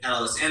 I had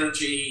all this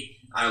energy.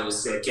 I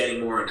was getting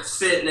more into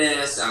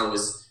fitness. I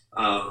was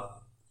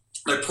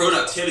my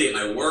productivity at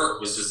my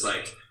work was just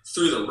like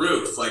through the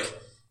roof. Like,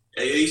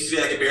 it used to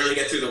be I could barely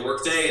get through the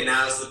workday, and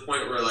now it's the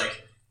point where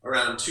like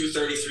around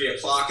 2:30, 3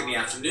 o'clock in the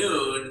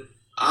afternoon,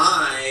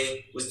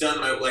 I was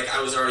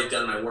already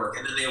done my work,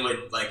 and then they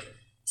would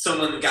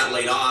someone got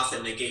laid off,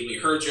 and they gave me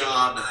her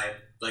job, and I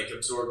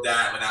absorbed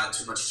that without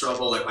too much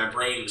trouble. Like, my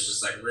brain was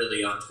just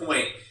really on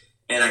point,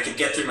 and I could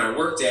get through my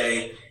work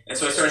day. And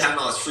so I started having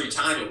all this free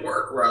time at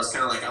work where I was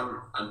kind of like,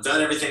 I'm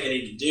done everything I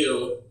need to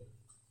do.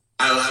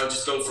 I would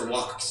just go for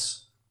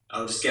walks. I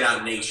would just get out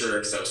in nature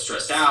because I was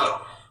stressed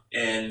out.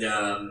 And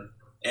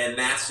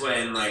that's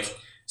when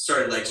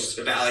started just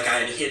about I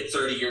had hit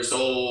 30 years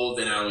old,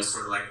 and I was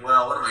sort of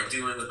well, what am I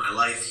doing with my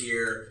life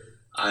here?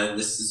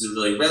 This doesn't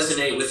really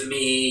resonate with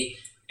me.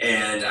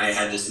 And I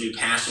had this new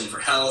passion for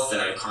health that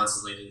I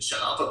constantly didn't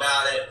shut up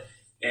about it.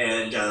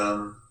 And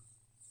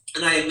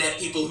I had met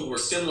people who were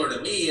similar to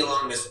me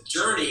along this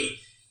journey.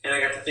 And I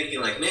got to thinking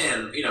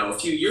man, a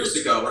few years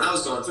ago when I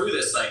was going through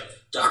this,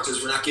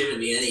 doctors were not giving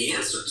me any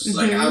answers.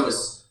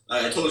 Mm-hmm.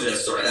 I told you that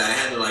story that I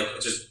had to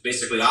just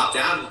basically opt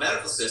out of the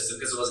medical system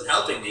because it wasn't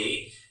helping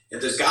me.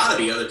 And there's got to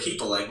be other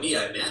people like me.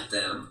 I met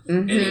them.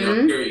 Mm-hmm.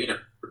 And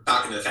we're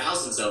talking to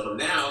thousands of them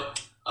now.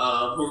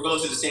 Who are going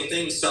through the same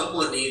thing.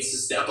 Someone needs to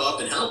step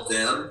up and help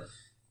them.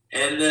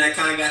 And then I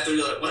kind of got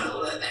through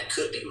well, that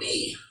could be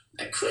me.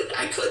 I could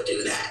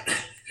do that.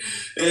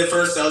 And at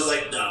first I was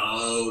like, no.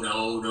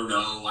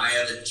 I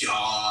have a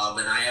job,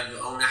 and I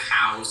own a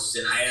house,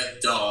 and I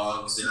have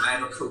dogs, and I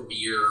have a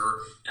career,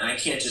 and I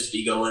can't just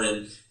be going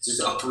and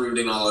just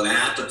uprooting all of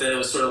that. But then it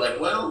was sort of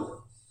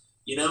well,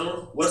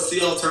 what's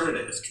the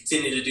alternative?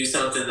 Continue to do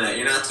something that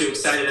you're not too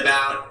excited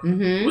about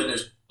mm-hmm. when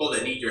there's people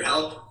that need your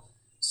help.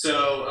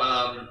 So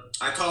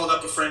I called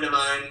up a friend of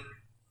mine.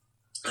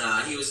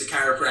 He was a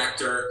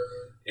chiropractor,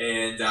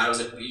 and I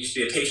used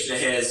to be a patient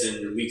of his,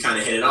 and we kind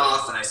of hit it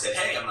off. And I said,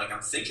 "Hey,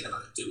 I'm thinking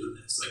about doing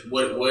this.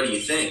 What do you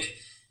think?"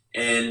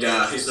 And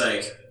he's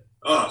like,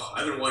 "Oh,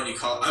 I've been wanting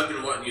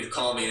you to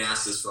call me and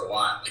ask this for a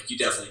while. You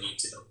definitely need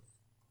to."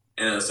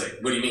 And I was like,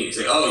 "What do you mean?" He's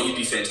like, "Oh, you'd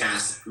be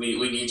fantastic. We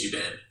need you,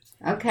 Ben."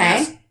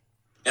 Okay.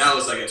 And I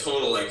was a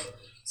total it's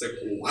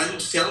well, why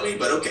didn't you tell me?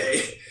 But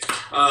okay.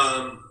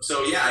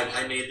 So yeah,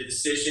 I made the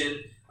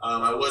decision.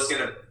 I was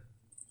gonna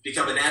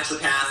become a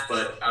naturopath,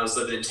 but I was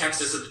living in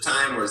Texas at the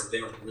time where they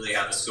don't really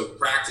have a scope of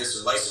practice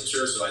or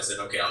licensure. So I said,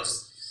 okay, I'll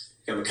just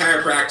become a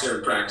chiropractor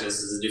and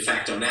practice as a de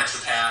facto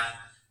naturopath.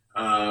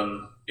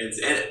 And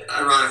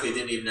ironically,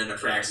 didn't even end up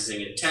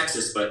practicing in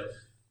Texas, but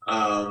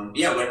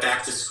went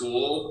back to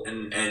school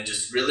and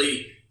just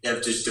really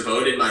have just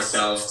devoted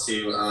myself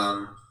to,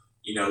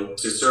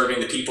 to serving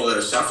the people that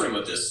are suffering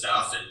with this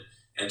stuff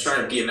and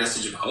trying to be a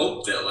message of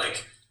hope that,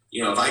 like,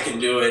 if I can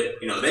do it,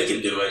 they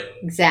can do it.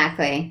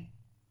 Exactly.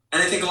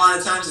 And I think a lot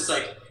of times it's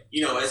like,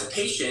 as a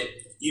patient,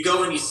 you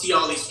go and you see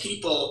all these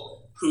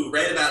people who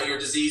read about your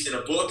disease in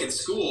a book in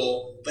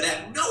school, but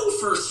have no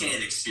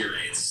firsthand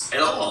experience at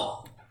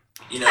all.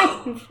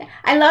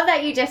 I love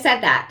that you just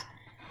said that.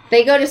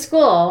 They go to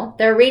school,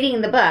 they're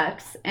reading the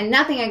books, and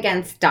nothing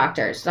against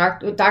doctors.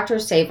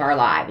 Doctors save our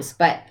lives,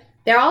 but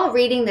they're all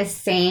reading the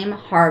same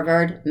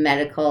Harvard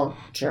Medical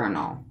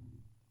Journal.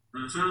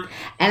 Mm-hmm.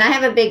 And I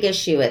have a big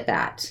issue with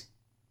that.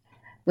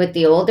 With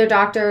the older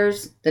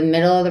doctors, the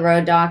middle of the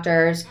road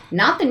doctors,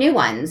 not the new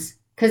ones,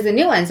 because the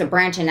new ones are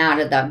branching out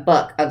of the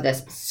book of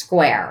this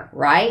square,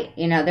 right?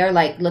 They're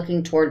like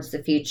looking towards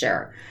the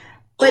future.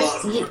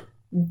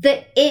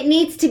 But it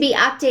needs to be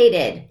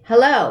updated.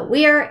 Hello,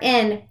 we are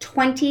in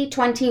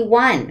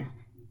 2021.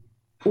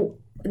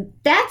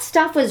 That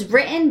stuff was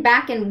written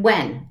back in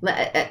when?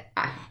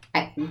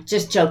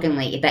 Just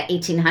jokingly, the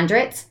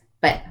 1800s,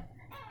 but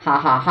ha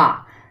ha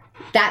ha.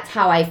 That's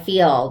how I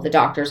feel the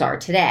doctors are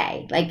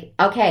today. Like,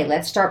 okay,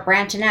 let's start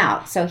branching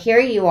out. So here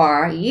you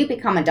are, you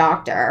become a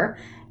doctor,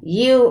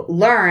 you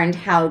learned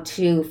how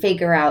to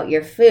figure out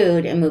your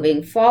food and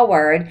moving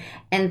forward.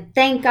 And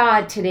thank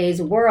God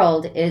today's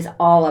world is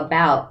all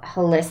about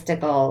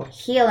holistical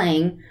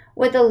healing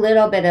with a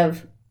little bit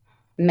of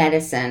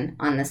medicine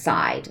on the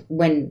side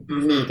when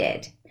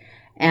needed.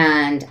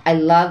 And I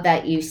love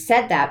that you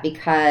said that,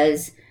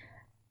 because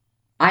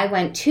I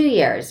went 2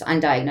 years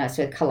undiagnosed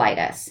with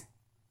colitis,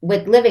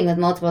 with living with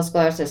multiple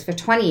sclerosis for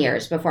 20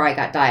 years before I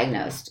got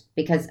diagnosed,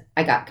 because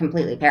I got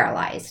completely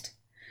paralyzed.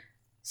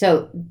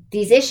 So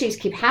these issues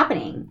keep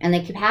happening and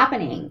they keep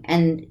happening.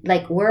 And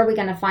like, where are we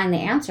going to find the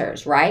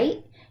answers,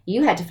 right?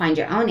 You had to find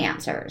your own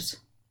answers.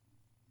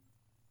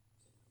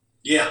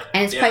 Yeah.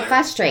 And it's quite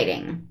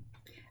frustrating.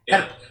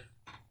 Yeah. But,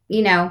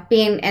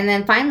 and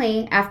then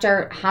finally,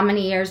 after how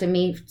many years of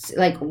me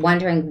like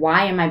wondering,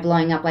 why am I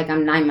blowing up like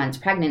I'm 9 months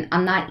pregnant?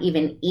 I'm not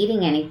even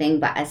eating anything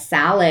but a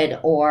salad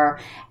or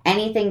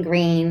anything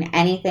green,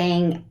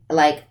 anything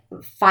like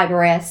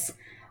fibrous.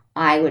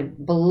 I would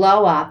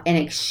blow up in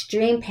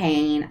extreme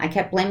pain. I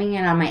kept blaming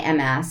it on my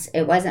MS.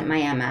 It wasn't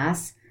my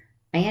MS.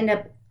 I ended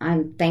up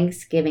on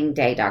Thanksgiving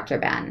Day, Dr.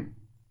 Ben,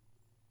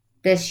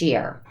 this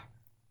year,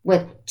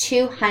 with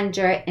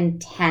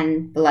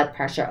 210 blood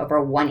pressure over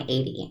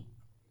 180.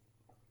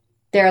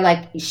 They're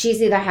like,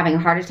 she's either having a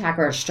heart attack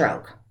or a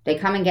stroke. They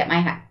come and get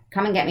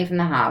me from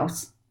the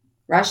house,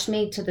 rush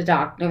me to the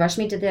doctor, rush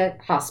me to the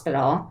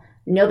hospital.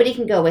 Nobody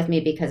can go with me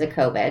because of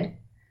COVID.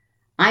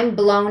 I'm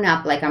blown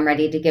up like I'm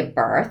ready to give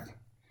birth.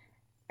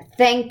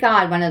 Thank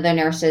God one of the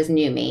nurses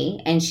knew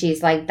me, and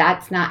she's like,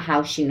 that's not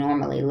how she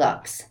normally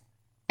looks.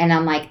 And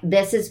I'm like,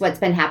 this is what's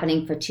been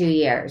happening for 2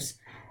 years.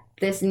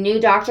 This new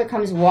doctor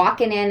comes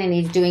walking in and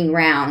he's doing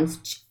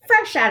rounds,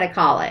 fresh out of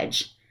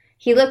college.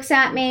 He looks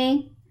at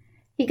me.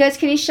 He goes,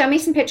 can you show me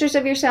some pictures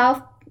of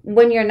yourself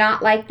when you're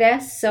not like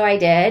this? So I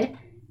did.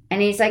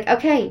 And he's like,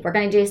 okay, we're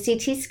going to do a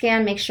CT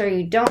scan. Make sure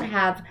you don't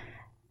have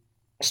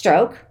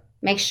stroke.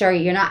 Make sure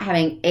you're not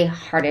having a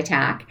heart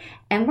attack.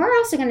 And we're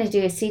also going to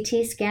do a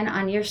CT scan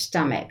on your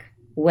stomach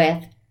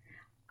with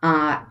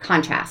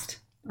contrast.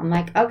 I'm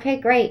like,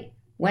 okay, great.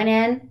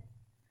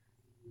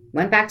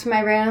 Went back to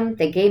my room.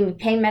 They gave me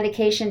pain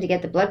medication to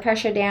get the blood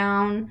pressure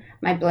down.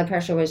 My blood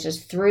pressure was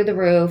just through the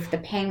roof. The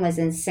pain was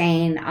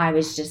insane. I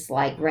was just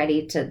like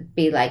ready to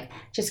be like,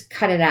 just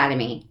cut it out of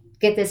me.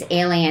 Get this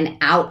alien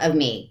out of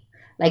me.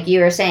 Like you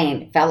were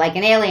saying, felt like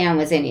an alien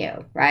was in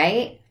you,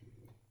 right?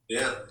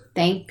 Yeah.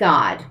 Thank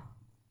God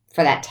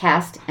for that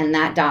test and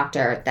that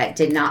doctor that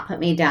did not put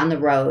me down the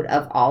road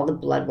of all the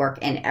blood work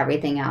and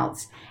everything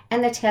else.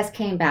 And the test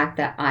came back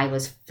that I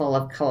was full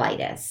of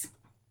colitis.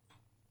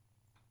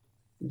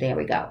 There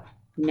we go.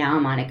 Now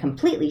I'm on a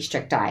completely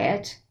strict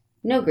diet.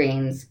 No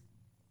greens,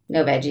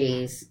 no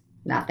veggies,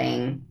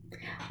 nothing.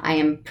 I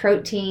am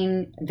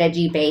protein,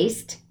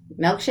 veggie-based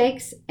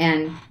milkshakes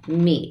and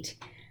meat.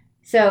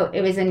 So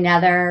it was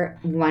another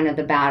one of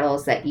the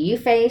battles that you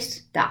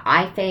faced, that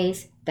I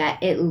faced,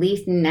 that at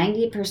least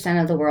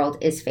 90% of the world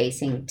is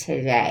facing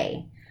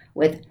today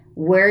with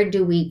where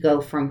do we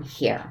go from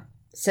here?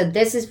 So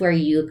this is where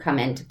you come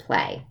into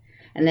play.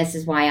 And this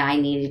is why I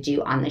needed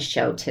you on the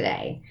show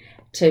today,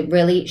 to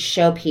really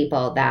show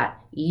people that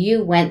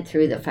you went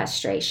through the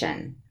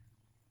frustration.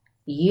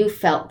 You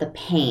felt the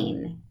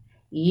pain.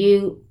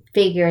 You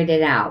figured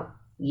it out.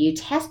 You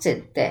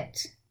tested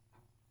it.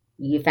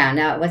 You found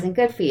out it wasn't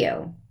good for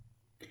you.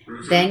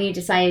 Then you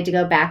decided to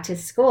go back to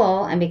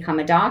school and become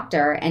a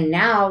doctor. And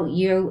now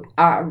you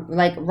are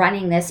like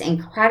running this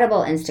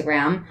incredible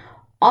Instagram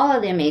all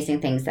of the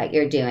amazing things that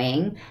you're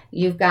doing.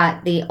 You've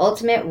got the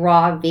Ultimate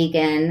Raw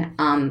Vegan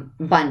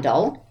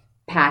bundle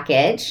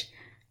package,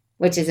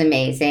 which is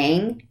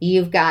amazing.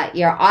 You've got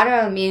your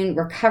Autoimmune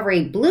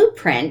Recovery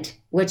Blueprint,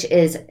 which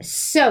is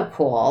so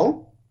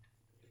cool.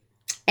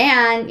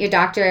 And your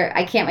doctor,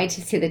 I can't wait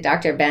to see the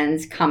Dr.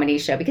 Ben's comedy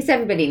show because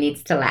everybody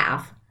needs to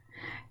laugh.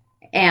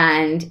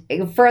 And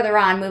further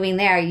on, moving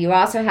there, you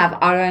also have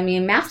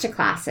autoimmune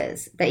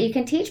masterclasses that you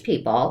can teach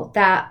people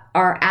that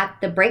are at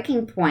the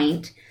breaking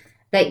point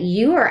that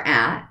you are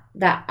at,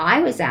 that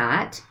I was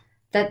at,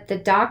 that the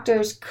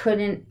doctors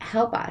couldn't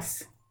help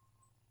us.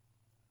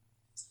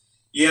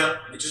 Yeah,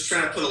 we're just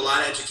trying to put a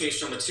lot of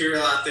educational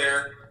material out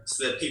there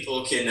so that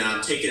people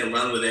can take it and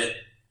run with it.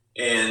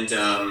 And,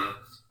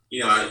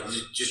 I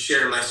just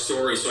sharing my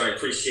story, so I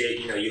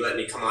appreciate, you let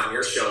me come on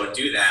your show and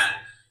do that.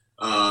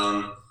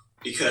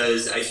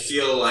 Because I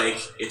feel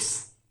like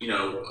it's,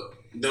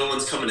 no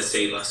one's coming to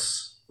save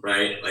us,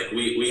 right? Like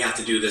we have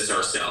to do this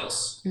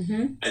ourselves.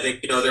 Mm-hmm. I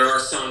think, there are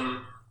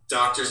some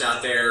doctors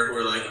out there who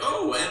are like,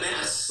 oh,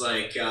 MS,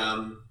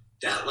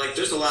 that,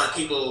 there's a lot of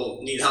people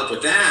need help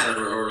with that,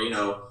 or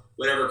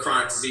whatever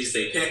chronic disease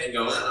they pick and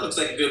go, well, that looks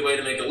like a good way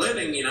to make a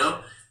living,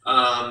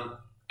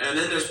 and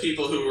then there's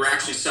people who are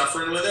actually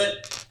suffering with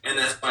it, and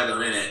that's why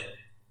they're in it.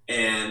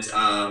 And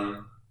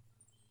I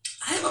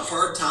have a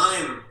hard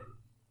time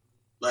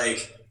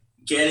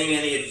getting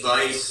any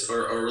advice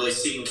or really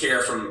seeking care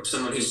from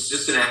someone who's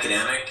just an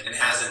academic and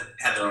hasn't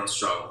had their own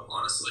struggle,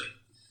 honestly.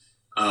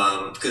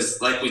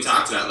 Because like we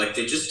talked about,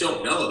 they just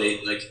don't know.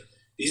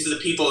 These are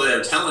the people that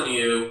are telling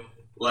you,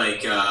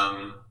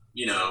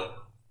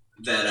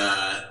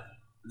 that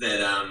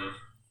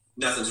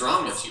nothing's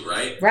wrong with you,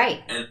 right?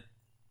 Right.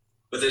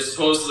 But they're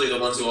supposedly the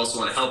ones who also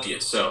want to help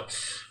you. So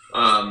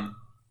I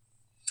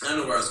don't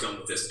know where I was going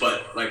with this,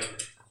 but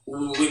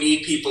we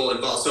need people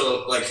involved.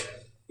 So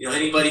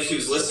anybody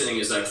who's listening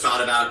is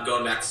thought about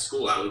going back to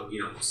school, I would,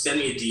 send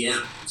me a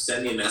DM,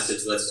 send me a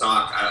message, let's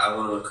talk. I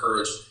want to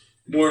encourage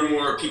more and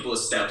more people to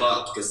step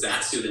up, because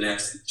that's who the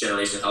next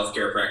generation of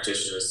healthcare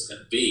practitioners is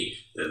going to be.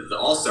 The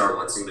all-star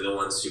ones are going to be the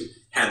ones who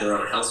had their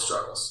own health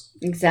struggles.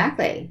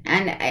 Exactly.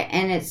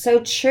 And it's so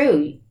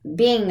true.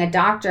 Being a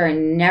doctor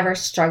and never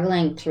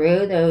struggling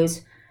through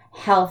those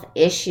health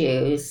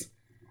issues,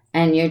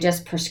 and you're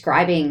just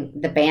prescribing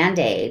the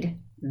Band-Aid,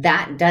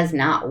 that does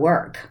not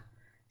work.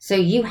 So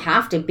you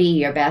have to be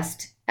your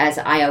best, as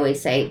I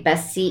always say,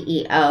 best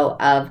CEO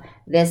of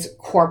this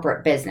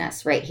corporate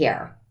business right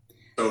here.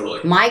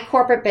 Totally. My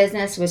corporate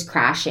business was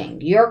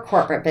crashing. Your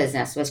corporate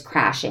business was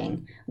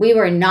crashing. We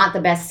were not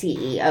the best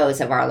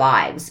CEOs of our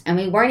lives. And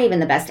we weren't even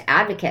the best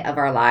advocate of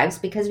our lives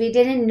because we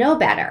didn't know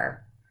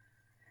better.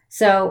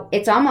 So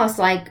it's almost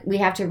like we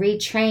have to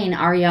retrain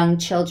our young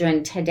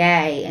children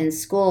today in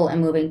school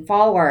and moving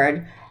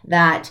forward,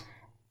 that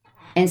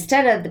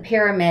instead of the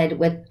pyramid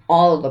with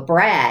all of the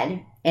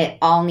bread, it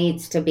all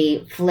needs to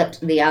be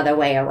flipped the other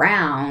way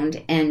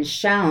around and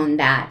shown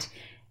that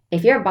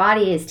if your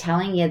body is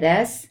telling you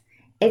this,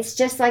 it's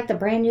just like the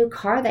brand new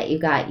car that you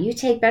got. You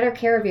take better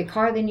care of your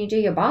car than you do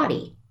your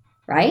body,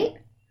 right?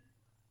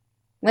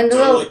 When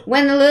the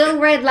little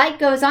red light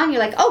goes on,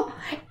 you're like, oh,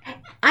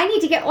 I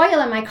need to get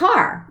oil in my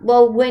car.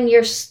 Well, when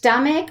your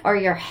stomach or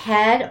your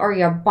head or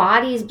your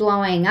body's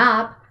blowing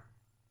up,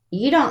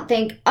 you don't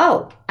think,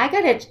 oh,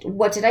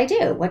 what did I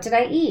do? What did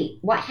I eat?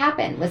 What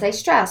happened? Was I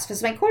stressed?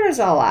 Was my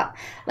cortisol up?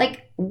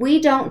 We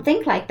don't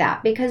think like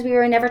that because we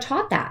were never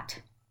taught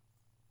that.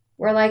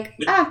 We're like,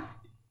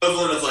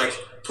 equivalent of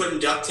putting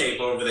duct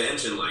tape over the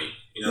engine light,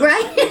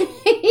 Right?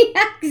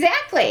 Yeah,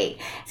 exactly.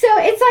 So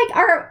it's like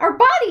our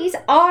bodies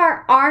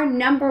are our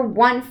number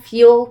one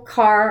fuel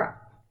car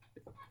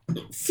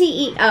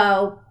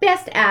CEO,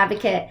 best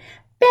advocate,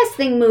 best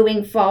thing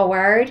moving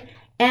forward.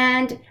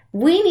 And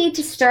we need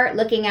to start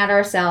looking at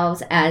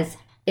ourselves as,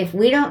 if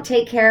we don't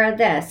take care of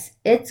this,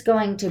 it's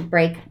going to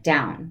break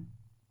down.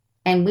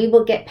 And we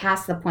will get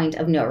past the point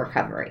of no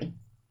recovery,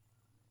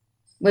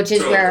 which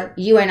is where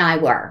you and I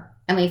were.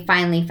 And we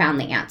finally found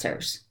the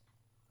answers.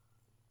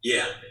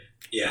 Yeah.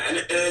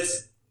 And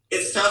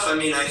it's tough. I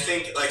mean, I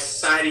think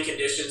society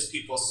conditions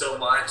people so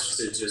much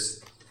to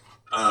just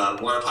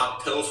want to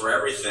pop a pill for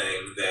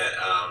everything that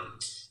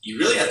you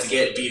really have to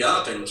get beat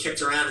up and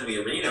kicked around in the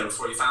arena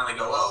before you finally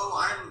go,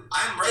 oh,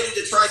 I'm ready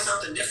to try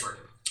something different.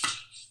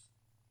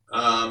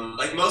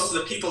 Most of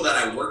the people that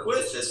I work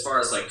with, as far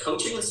as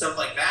coaching and stuff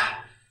like that,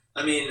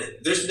 I mean,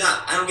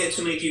 I don't get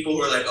too many people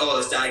who are like, oh, I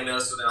was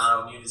diagnosed with an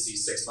autoimmune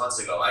disease 6 months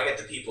ago. I get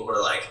the people who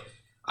are like,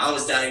 I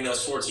was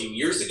diagnosed 14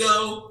 years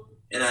ago,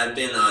 and I've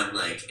been on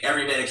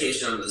every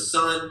medication under the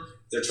sun.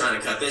 They're trying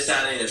to cut this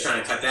out of me. They're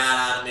trying to cut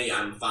that out of me.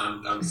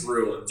 I'm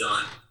through. I'm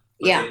done.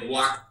 Yeah. They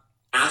walk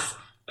path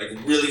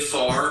really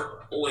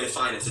far, only to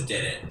find it's a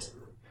dead end.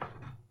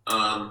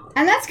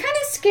 And that's kind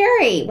of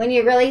scary when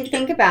you really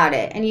think about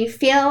it, and you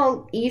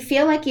feel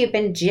like you've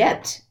been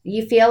gypped.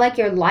 You feel like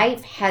your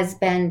life has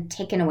been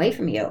taken away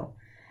from you,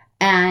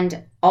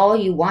 and all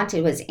you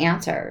wanted was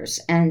answers.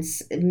 And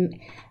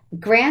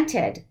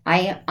granted,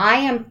 I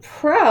am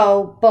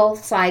pro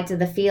both sides of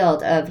the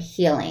field of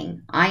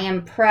healing. I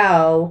am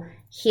pro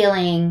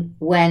healing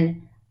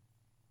when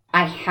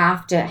I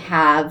have to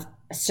have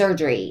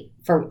surgery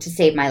to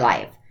save my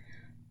life.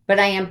 But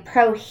I am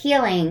pro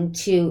healing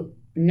to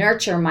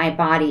nurture my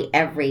body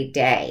every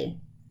day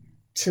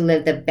to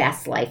live the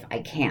best life I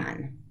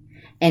can.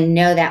 And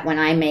know that when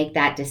I make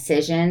that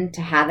decision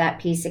to have that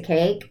piece of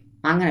cake,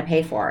 I'm going to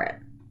pay for it.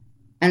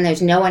 And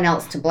there's no one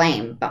else to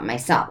blame but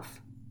myself.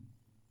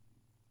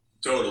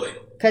 Totally.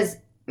 Because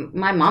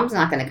my mom's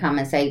not going to come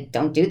and say,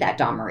 don't do that,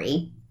 Dawn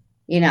Marie.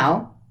 You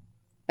know?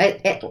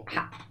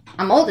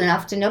 I'm old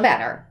enough to know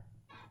better.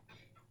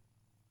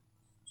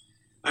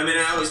 I mean,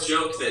 I always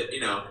joke that,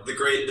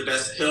 the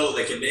best pill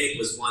they could make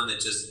was one that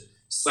just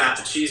slapped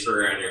a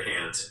cheeseburger on your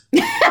hand.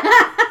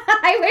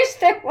 I wish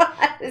there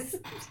was.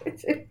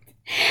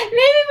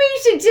 Maybe we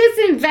should just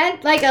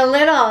invent like a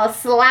little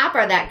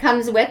slapper that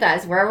comes with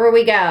us wherever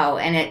we go,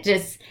 and it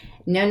just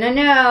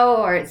no,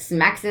 or it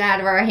smacks it out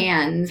of our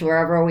hands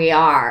wherever we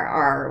are,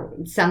 or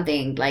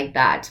something like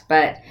that.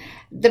 But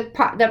the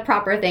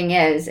proper thing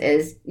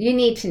is you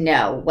need to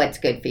know what's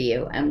good for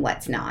you and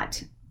what's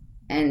not,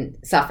 and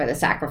suffer the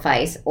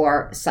sacrifice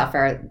or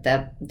suffer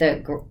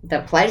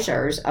the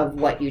pleasures of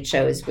what you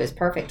chose was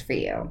perfect for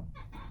you.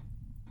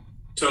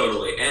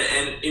 Totally.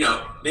 And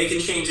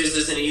making changes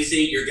isn't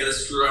easy. You're going to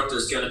screw up.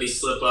 There's going to be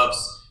slip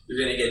ups. You're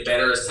going to get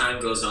better as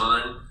time goes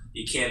on.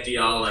 You can't be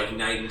all like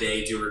night and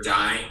day, do or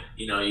die.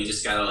 You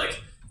just got to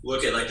like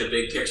look at like the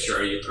big picture.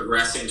 Are you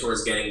progressing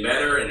towards getting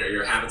better, and are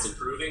your habits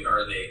improving? Or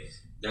are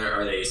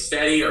they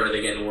steady, or are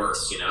they getting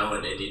worse?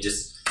 And you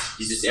just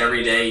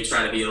every day you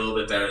try to be a little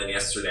bit better than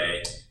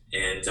yesterday.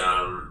 And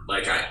that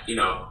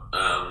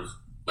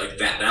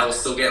will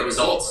still get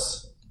results.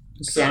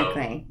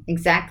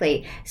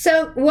 Exactly.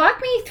 So walk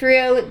me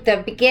through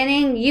the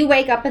beginning. You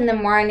wake up in the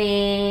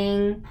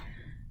morning,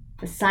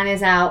 the sun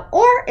is out,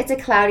 or it's a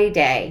cloudy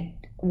day.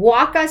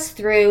 Walk us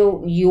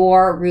through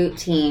your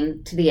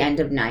routine to the end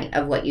of night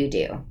of what you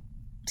do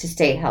to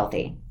stay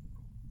healthy.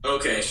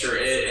 Okay, sure.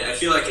 I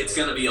feel like it's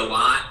going to be a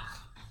lot.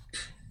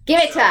 Give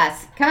it to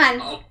us. Come on.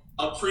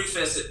 I'll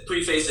preface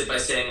it by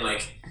saying,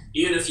 like,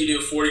 even if you do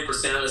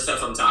 40% of the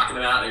stuff I'm talking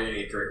about, you're going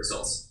to get great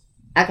results.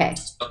 Okay.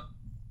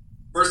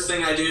 First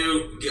thing I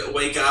do,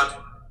 wake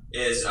up,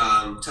 is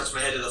touch my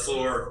head to the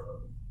floor,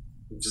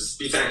 just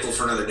be thankful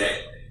for another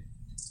day.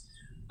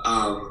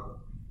 I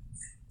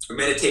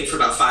meditate for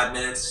about 5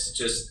 minutes,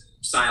 just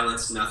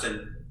silence,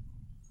 nothing.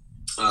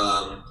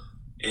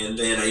 And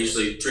then I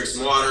usually drink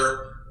some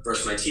water,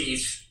 brush my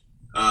teeth.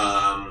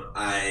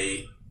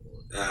 I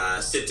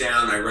sit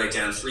down, I write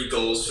down three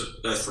goals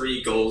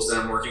that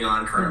I'm working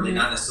on currently,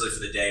 not necessarily for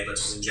the day, but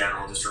just in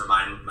general, just to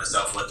remind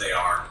myself what they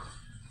are.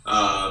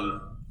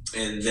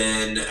 And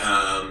then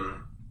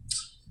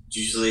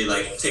usually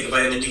like take a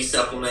vitamin D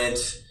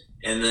supplement,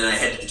 and then I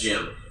head to the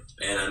gym.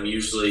 And I'm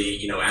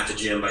usually, at the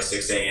gym by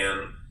 6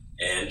 a.m.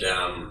 and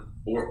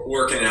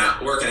working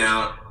out,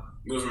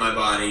 moving my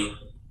body.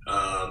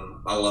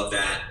 I love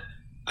that.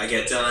 I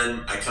get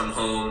done, I come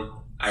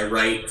home, I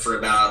write for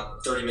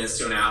about 30 minutes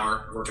to an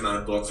hour, working on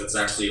a book that's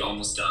actually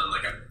almost done.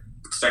 Like I'm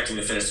expecting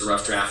to finish the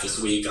rough draft this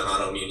week on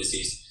autoimmune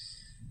disease.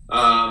 Then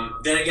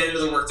I get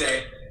into the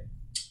workday.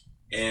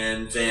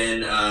 And then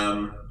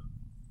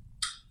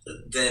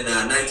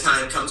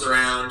nighttime comes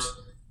around.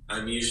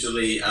 I'm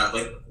usually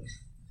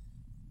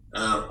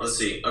let's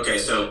see. Okay,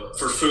 so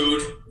for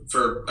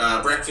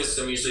breakfast,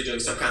 I'm usually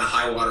doing some kind of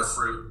high water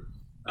fruit.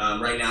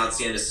 Right now it's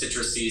the end of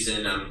citrus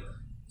season. I'm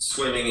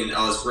swimming in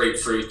all this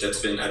grapefruit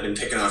I've been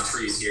picking off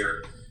trees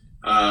here.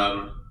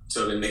 So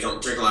I've been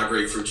drink a lot of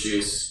grapefruit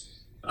juice.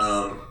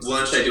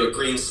 Lunch, I do a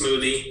green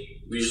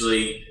smoothie,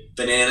 usually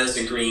bananas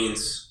and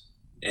greens.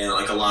 And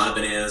like a lot of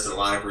bananas and a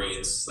lot of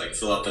greens, like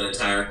fill up an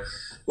entire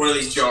one of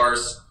these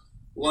jars.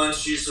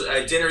 Lunch,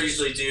 dinner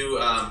usually do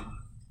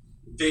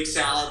big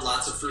salad,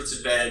 lots of fruits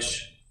and veg.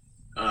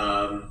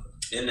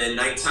 And then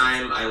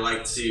nighttime, I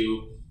like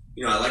to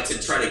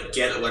try to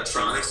get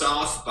electronics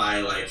off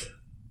by like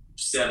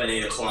 7,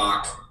 8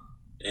 o'clock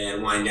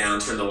and wind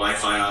down, turn the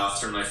Wi-Fi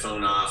off, turn my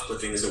phone off, put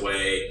things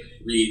away,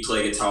 read,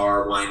 play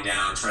guitar, wind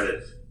down, try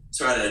to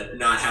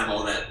not have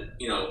all that,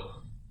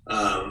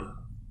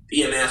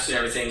 EMFs and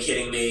everything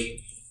hitting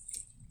me.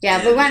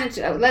 Yeah, we're going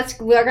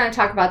to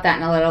talk about that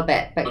in a little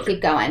bit, but okay.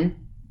 Keep going.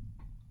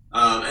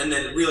 And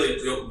then really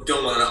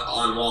don't want it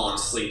on while I'm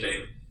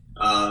sleeping.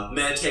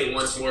 Meditate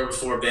once more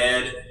before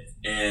bed,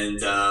 and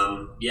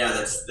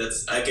that's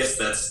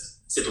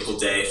typical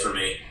day for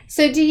me.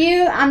 So do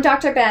you,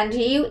 Dr. Ben, do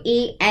you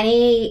eat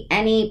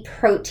any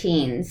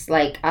proteins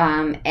like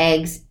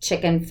eggs,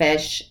 chicken,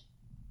 fish,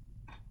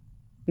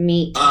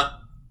 meat?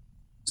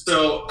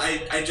 So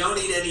I don't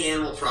eat any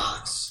animal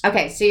products.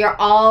 Okay, so you're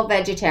all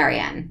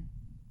vegetarian.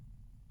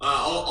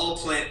 All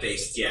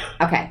plant-based, yeah.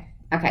 Okay.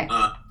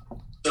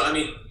 So I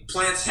mean,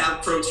 plants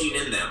have protein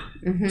in them.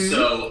 Mm-hmm.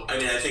 So I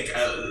mean, I think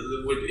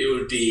it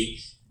would be.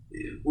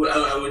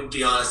 I wouldn't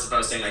be honest if I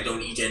was saying I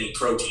don't eat any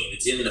protein.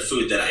 It's in the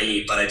food that I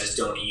eat, but I just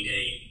don't eat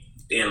any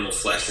animal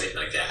flesh or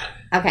anything like that.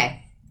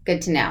 Okay,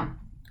 good to know.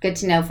 Good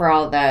to know for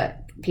all the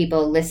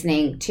people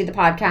listening to the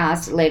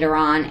podcast later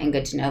on, and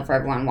good to know for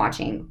everyone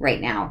watching right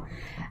now.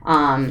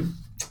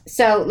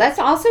 So let's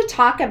also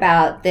talk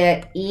about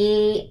the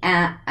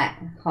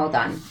hold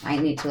on, I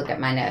need to look at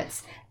my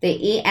notes.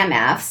 The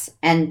EMFs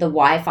and the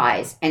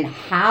Wi-Fis and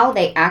how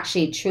they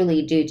actually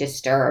truly do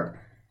disturb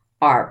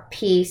our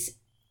peace,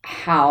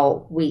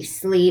 how we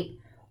sleep,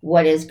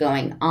 what is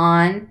going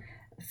on.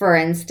 For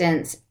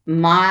instance,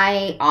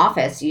 my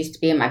office used to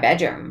be in my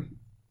bedroom,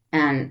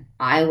 and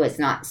I was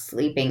not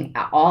sleeping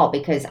at all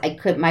because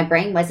my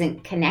brain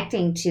wasn't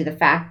connecting to the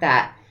fact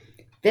that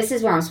this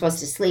is where I'm supposed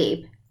to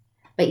sleep,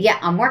 but yet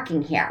I'm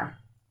working here.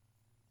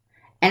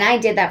 And I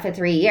did that for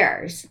 3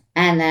 years.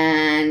 And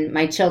then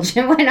my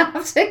children went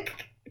off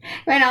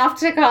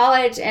to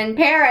college in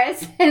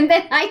Paris, and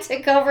then I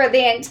took over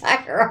the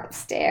entire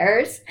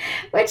upstairs,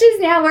 which is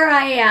now where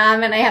I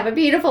am, and I have a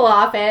beautiful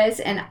office.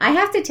 And I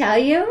have to tell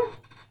you,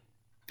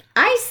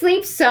 I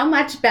sleep so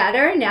much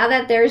better now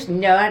that there's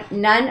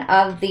none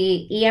of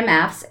the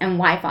EMFs and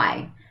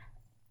Wi-Fi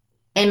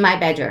in my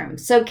bedroom.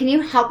 So can you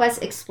help us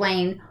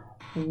explain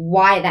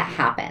why that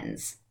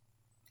happens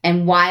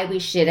and why we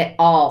should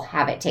all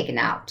have it taken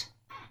out?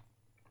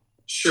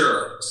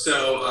 Sure.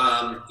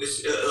 So,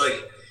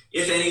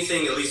 if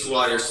anything, at least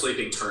while you're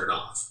sleeping, turn it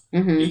off,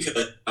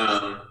 because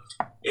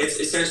it's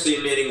essentially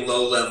emitting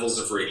low levels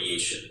of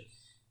radiation,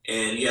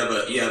 and you have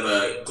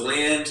a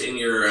gland in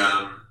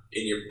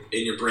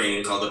your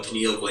brain called the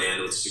pineal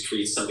gland, which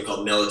secretes something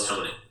called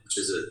melatonin, which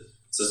is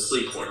a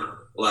sleep hormone.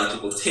 A lot of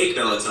people take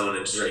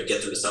melatonin to try to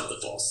get themselves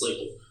to fall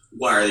asleep.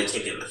 Why are they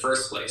taking it in the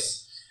first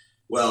place?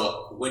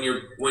 Well, when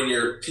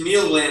your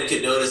pineal gland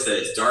can notice that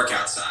it's dark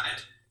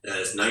outside, that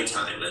it's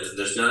nighttime, and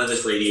there's none of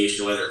this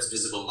radiation, whether it's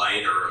visible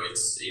light or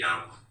it's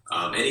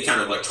any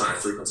kind of electronic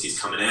frequencies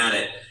coming at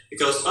it, it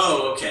goes,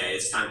 oh, okay,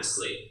 it's time to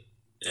sleep.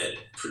 It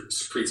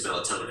secretes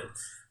melatonin.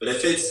 But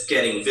if it's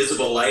getting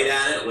visible light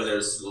at it, whether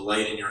it's the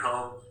light in your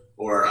home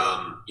or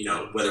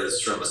whether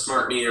it's from a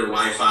smart meter,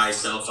 Wi-Fi,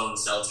 cell phone,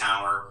 cell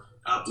tower,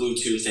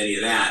 Bluetooth, any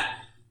of that,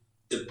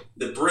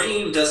 the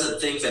brain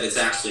doesn't think that it's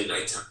actually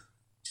nighttime.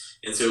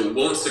 And so it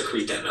won't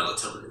secrete that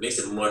melatonin. It makes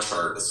it much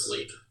harder to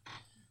sleep.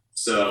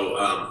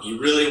 So you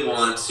really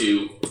want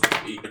to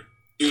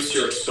reduce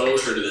your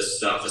exposure to this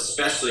stuff,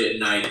 especially at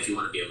night if you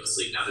want to be able to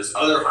sleep. Now, there's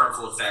other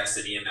harmful effects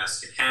that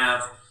EMFs can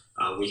have.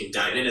 We can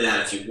dive into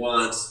that if you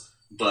want.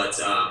 But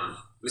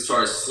as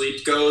far as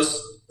sleep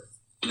goes,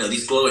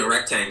 these glowing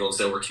rectangles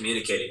that we're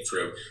communicating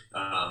through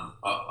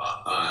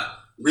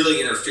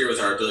really interfere with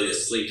our ability to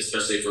sleep,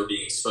 especially if we're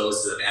being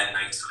exposed to them at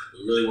nighttime.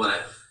 We really want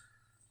to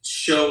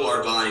show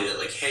our body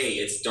that, hey,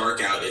 it's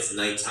dark out, it's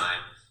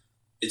nighttime,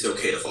 it's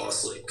okay to fall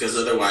asleep. Because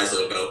otherwise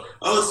it'll go,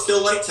 oh, it's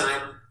still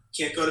nighttime,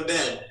 can't go to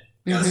bed,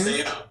 gotta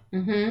stay up.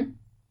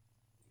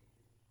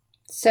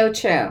 So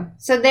true.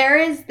 So there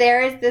is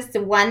this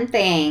one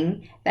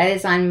thing that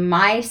is on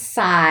my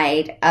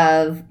side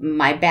of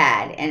my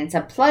bed, and it's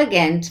a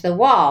plug-in to the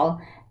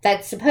wall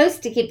that's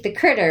supposed to keep the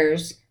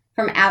critters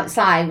from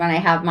outside when I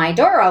have my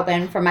door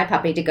open for my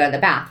puppy to go to the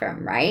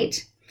bathroom,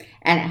 right?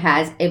 And it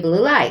has a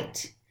blue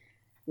light.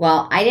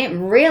 Well, I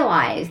didn't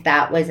realize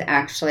that was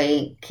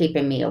actually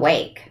keeping me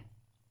awake.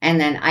 And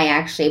then I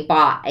actually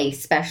bought a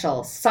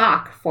special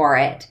sock for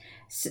it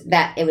so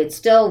that it would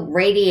still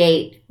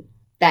radiate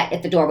that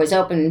if the door was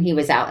open and he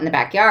was out in the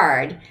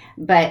backyard.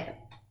 But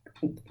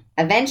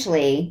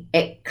eventually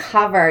it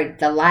covered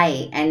the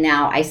light, and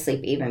now I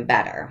sleep even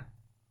better.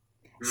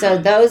 So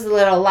those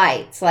little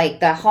lights, like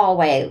the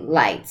hallway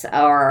lights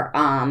or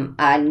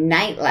a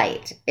night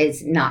light,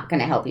 is not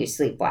going to help you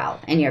sleep well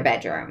in your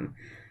bedroom.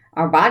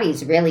 Our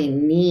bodies really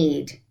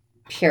need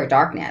pure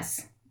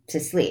darkness to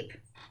sleep.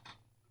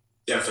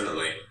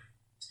 Definitely.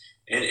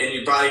 And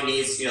your body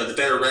needs, the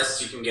better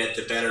rest you can get,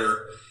 the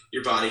better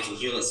your body can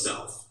heal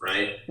itself,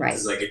 right? Right.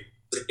 It's to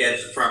get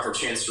the proper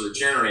chance to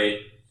regenerate,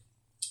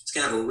 it's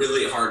going to have a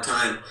really hard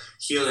time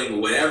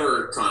healing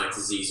whatever chronic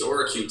disease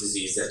or acute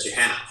disease that you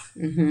have.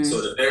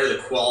 So the better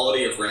the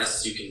quality of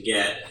rest you can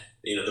get,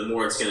 the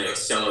more it's going to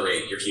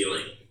accelerate your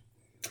healing.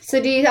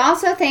 So do you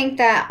also think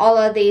that all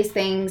of these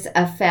things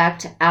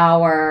affect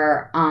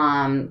our,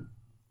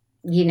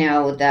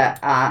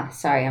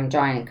 sorry, I'm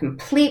drawing a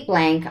complete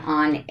blank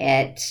on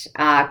it,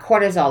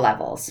 cortisol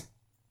levels?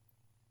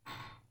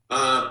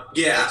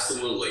 Yeah,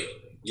 absolutely.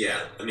 Yeah.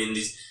 I mean,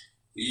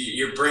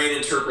 your brain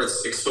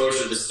interprets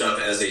exposure to stuff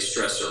as a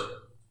stressor.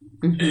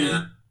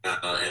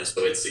 And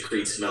so it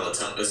secretes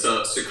melatonin,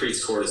 so it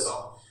secretes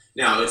cortisol.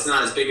 Now, it's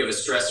not as big of a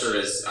stressor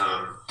as,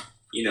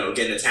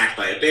 getting attacked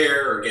by a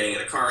bear or getting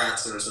in a car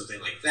accident or something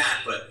like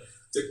that, but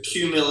the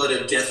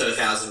cumulative death of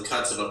 1,000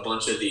 cuts of a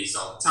bunch of these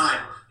all the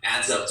time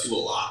adds up to a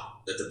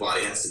lot that the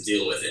body has to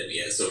deal with. And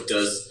so it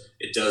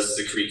does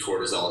secrete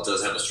cortisol. It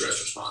does have a stress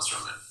response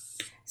from it.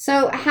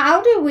 So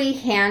how do we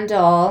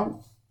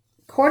handle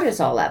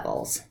cortisol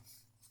levels?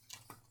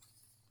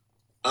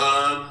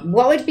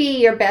 What would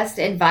be your best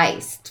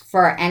advice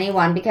for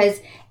anyone? Because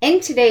in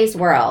today's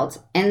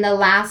world, in the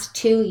last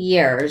 2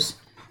 years,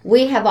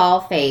 we have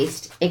all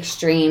faced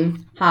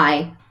extreme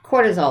high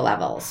cortisol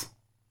levels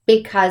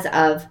because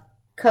of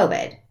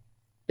COVID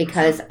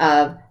because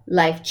of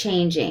life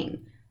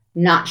changing,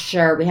 not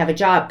sure we have a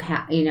job,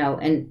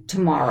 and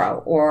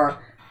tomorrow,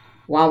 or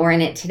while we're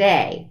in it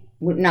today,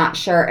 we're not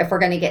sure if we're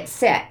going to get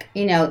sick.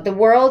 The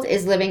world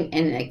is living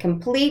in a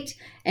complete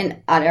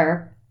and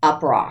utter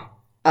uproar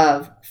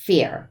of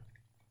fear,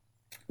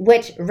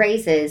 which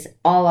raises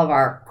all of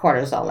our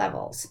cortisol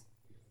levels.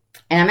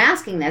 And I'm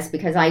asking this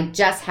because I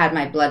just had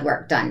my blood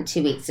work done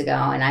 2 weeks ago,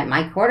 and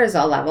my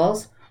cortisol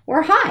levels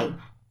were high.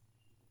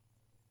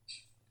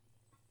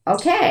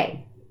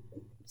 Okay.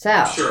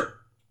 So. Sure.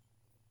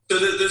 So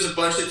there's a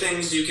bunch of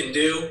things you can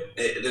do.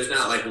 There's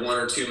not like one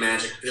or two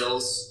magic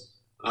pills.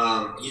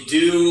 You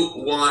do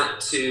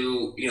want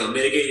to,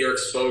 mitigate your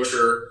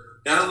exposure,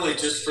 not only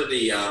just for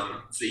the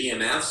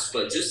EMFs,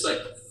 but just like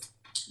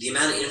the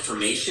amount of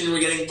information we're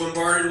getting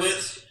bombarded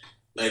with.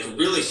 Like,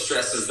 really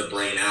stresses the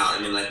brain out.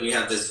 I mean, like, we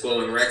have this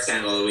glowing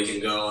rectangle that we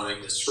can go and we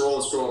can just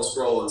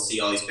scroll and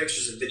see all these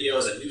pictures and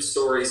videos and news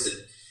stories,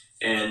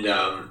 and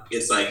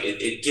it's like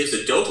it gives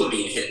a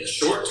dopamine hit in the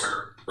short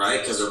term, right?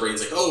 Because our brain's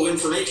like, oh,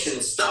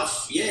 information,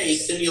 stuff, yay,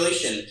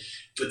 stimulation.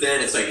 But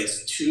then it's like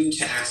it's too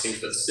taxing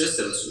for the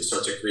system, so we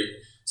start to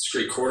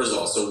secrete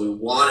cortisol. So we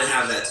want to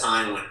have that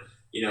time when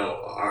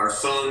our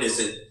phone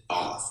isn't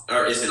off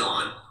or isn't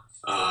on,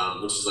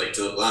 which is like,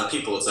 to a lot of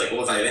people, it's like,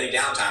 well, if I have any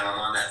downtime, I'm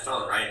on that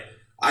phone, right?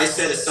 I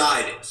set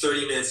aside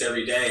 30 minutes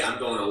every day. I'm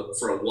going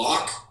for a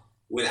walk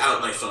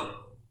without my phone.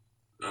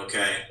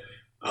 Okay,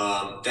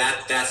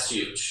 that's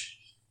huge.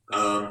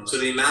 So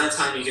the amount of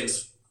time you can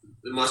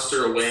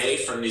muster away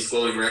from these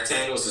glowing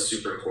rectangles is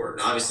super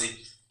important. Obviously,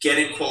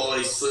 getting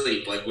quality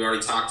sleep, like we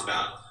already talked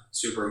about,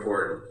 super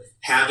important.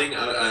 Having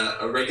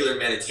a regular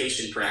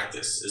meditation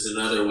practice is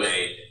another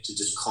way to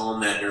just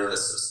calm that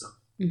nervous system.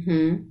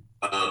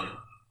 Mm-hmm.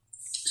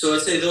 So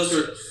I'd say those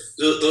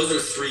are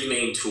three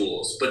main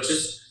tools, but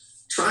just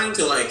trying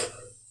to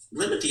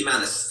limit the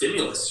amount of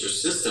stimulus your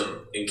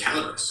system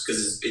encounters,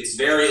 because it's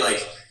very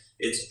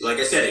it's like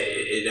I said,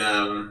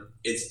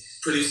 it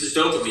produces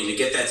dopamine to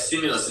get that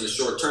stimulus in the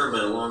short term,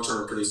 but in the long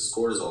term it produces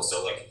cortisol.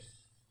 So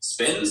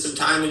spend some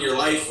time in your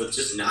life with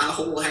just not a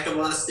whole heck of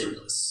a lot of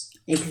stimulus.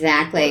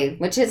 Exactly,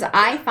 which is,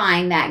 I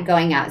find that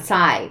going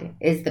outside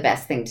is the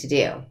best thing to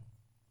do.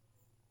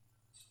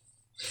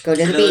 Go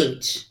to the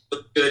beach.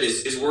 Good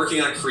is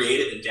working on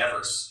creative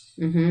endeavors.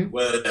 Mm-hmm.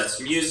 Whether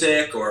that's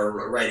music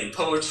or writing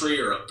poetry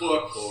or a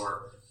book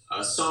or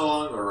a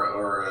song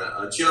or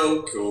a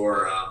joke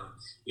or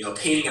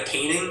painting a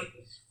painting,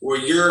 where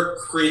you're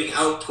creating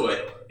output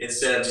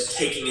instead of just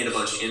taking in a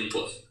bunch of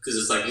input. Because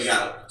it's like we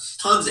got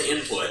tons of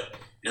input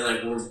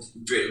and we're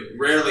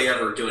rarely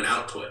ever doing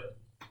output.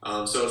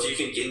 So if you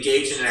can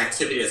engage in an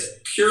activity that's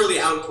purely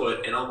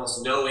output and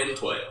almost no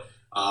input,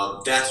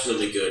 that's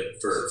really good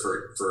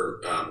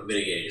for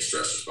mitigating your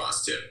stress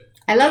response too.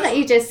 I love that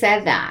you just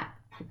said that.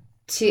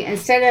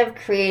 Instead of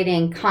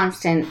creating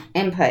constant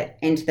input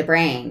into the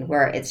brain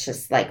where it's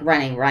just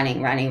running,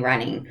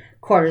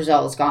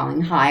 cortisol is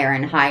going higher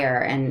and higher,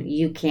 and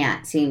you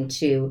can't seem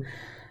to,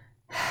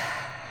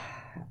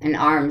 and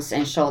arms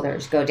and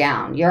shoulders go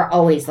down. You're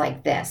always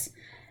like this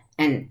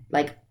and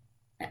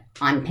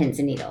on pins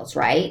and needles,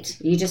 right?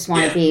 You just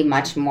want to be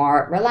much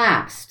more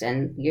relaxed,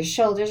 and your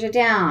shoulders are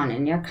down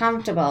and you're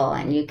comfortable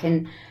and you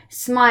can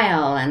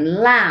smile and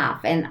laugh.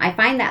 And I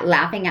find that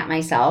laughing at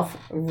myself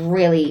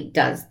really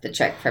does the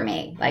trick for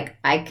me.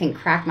 I can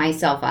crack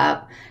myself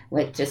up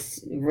with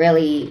just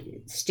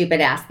really stupid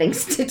ass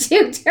things to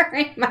do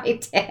during my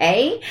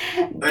day.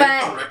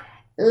 But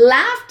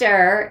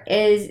laughter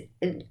is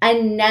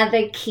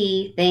another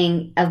key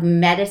thing of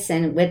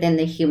medicine within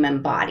the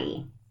human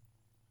body.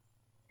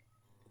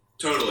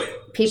 Totally.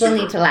 People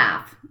need to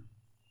laugh.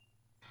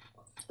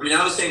 I mean,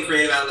 I was saying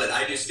creative outlet.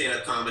 I do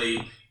stand-up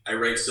comedy. I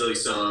write silly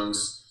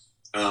songs.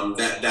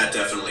 That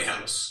definitely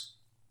helps.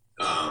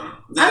 Okay,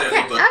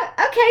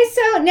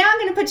 so now I'm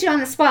going to put you on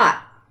the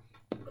spot.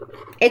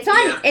 It's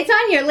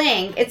on your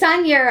link. It's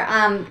on your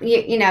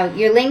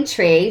your link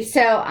tree.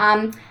 So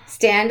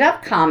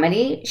stand-up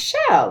comedy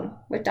show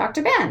with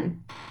Dr.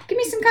 Ben. Give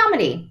me some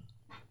comedy.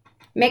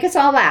 Make us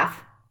all laugh.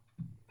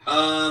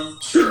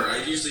 Sure.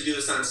 I usually do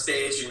this on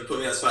stage. You can put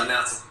me on the spot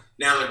now.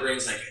 Now my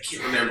brain's I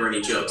can't remember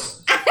any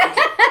jokes.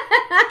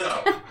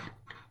 Okay.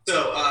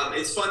 So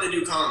it's fun to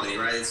do comedy,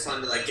 right? It's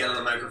fun to get on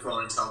the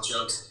microphone and tell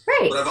jokes.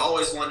 Right. What I've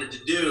always wanted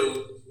to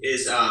do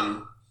is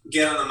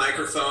get on the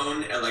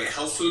microphone at a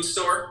health food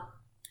store.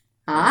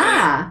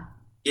 Ah. Okay?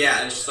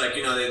 Yeah, and just they have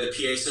the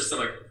PA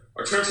system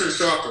attention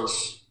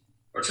shoppers,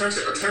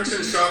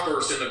 attention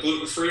shoppers in the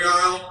gluten-free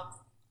aisle.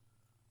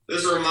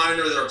 There's a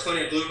reminder there are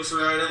plenty of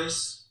gluten-free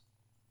items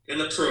in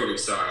the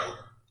produce aisle.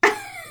 I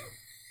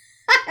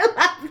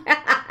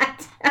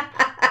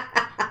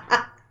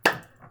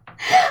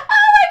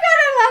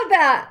love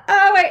that.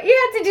 Oh, wait,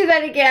 you have to do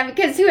that again,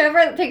 because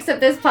whoever picks up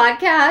this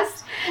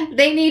podcast,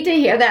 they need to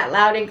hear that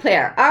loud and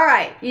clear. All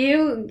right,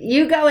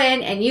 you go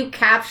in and you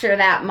capture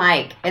that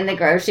mic in the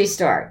grocery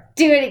store.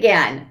 Do it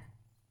again.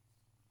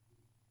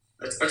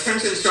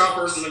 Attention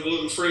shoppers in the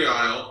gluten-free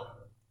aisle.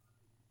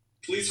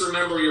 Please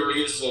remember your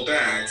reusable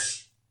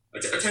bags.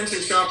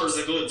 Attention shoppers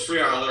in the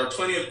gluten-free aisle. There are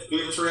plenty of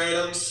gluten-free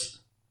items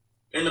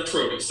in the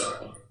produce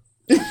aisle.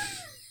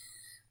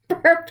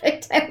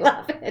 Perfect. I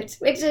love it.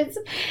 Which is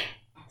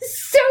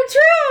so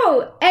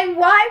true. And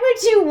why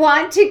would you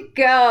want to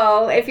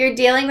go, if you're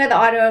dealing with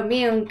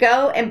autoimmune,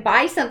 go and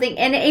buy something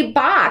in a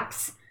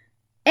box?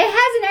 It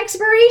has an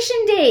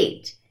expiration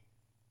date.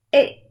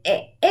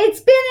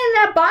 It's been in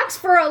that box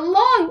for a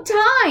long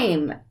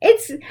time.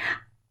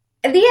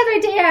 The other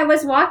day I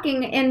was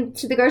walking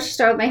into the grocery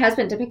store with my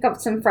husband to pick up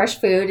some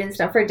fresh food and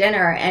stuff for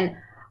dinner, and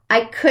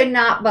I could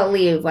not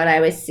believe what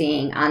I was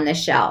seeing on the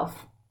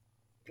shelf.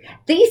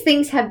 These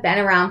things have been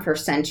around for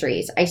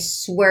centuries. I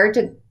swear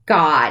to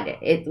God,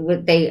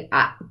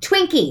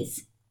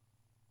 Twinkies.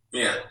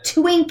 Yeah.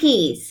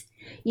 Twinkies.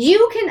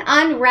 You can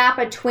unwrap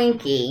a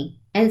Twinkie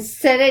and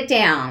set it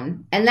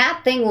down, and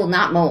that thing will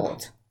not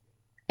mold.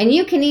 And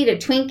you can eat a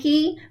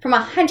Twinkie from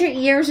 100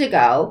 years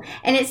ago,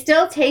 and it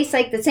still tastes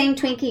like the same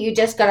Twinkie you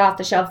just got off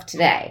the shelf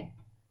today.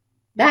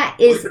 That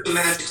is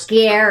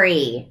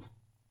scary.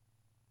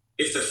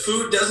 If the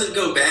food doesn't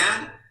go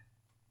bad,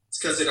 it's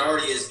because it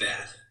already is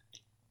bad.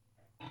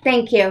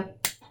 Thank you.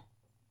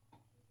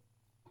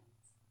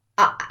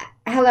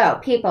 Hello,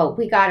 people.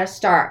 We got to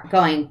start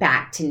going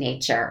back to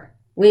nature.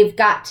 We've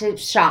got to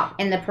shop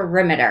in the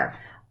perimeter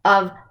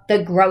of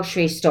the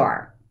grocery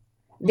store.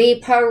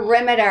 The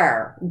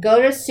perimeter.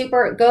 Go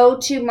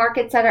to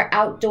markets that are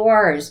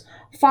outdoors,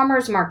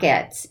 farmers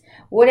markets,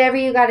 whatever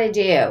you got to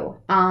do.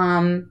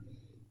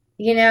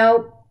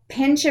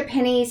 Pinch your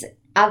pennies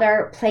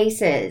other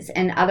places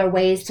and other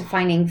ways to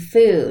finding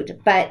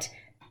food. But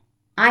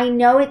I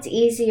know it's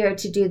easier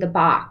to do the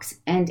box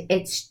and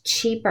it's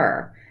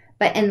cheaper.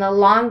 But in the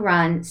long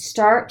run,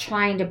 start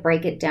trying to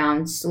break it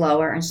down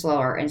slower and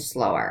slower and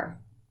slower.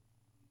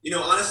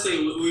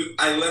 Honestly,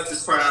 I left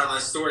this part out of my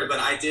story, but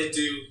I did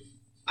do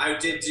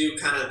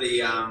kind of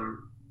the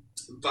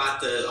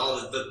bought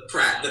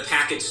the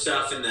packaged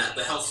stuff in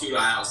the health food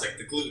aisles, like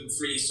the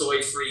gluten-free,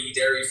 soy-free,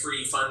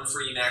 dairy-free,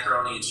 fun-free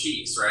macaroni and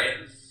cheese, right?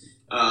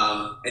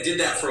 I did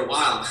that for a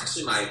while.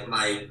 Actually,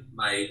 my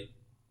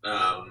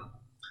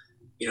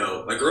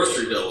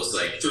grocery bill was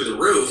like through the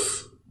roof.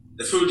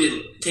 The food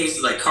didn't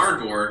taste like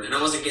cardboard, and I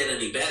wasn't getting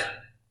any better.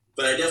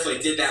 But I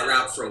definitely did that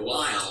route for a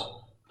while.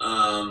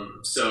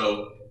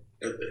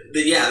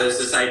 There's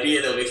this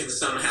idea that we can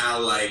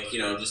somehow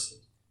just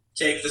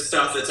take the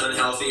stuff that's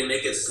unhealthy and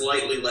make it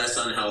slightly less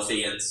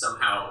unhealthy and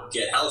somehow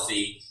get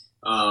healthy.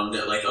 Can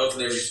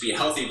there just be a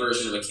healthy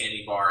version of a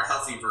candy bar, a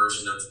healthy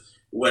version of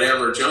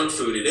whatever junk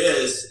food it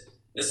is?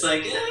 It's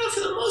like, for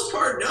the most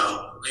part,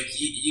 no. Like,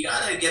 you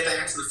gotta get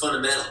back to the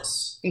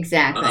fundamentals.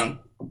 Exactly.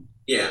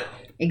 Yeah.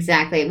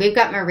 Exactly. We've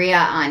got Maria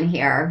on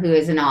here, who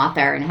is an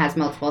author and has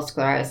multiple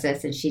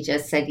sclerosis, and she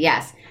just said,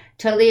 yes,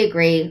 totally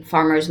agree,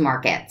 farmers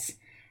markets.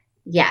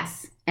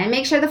 Yes. And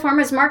make sure the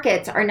farmers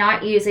markets are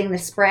not using the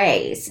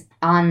sprays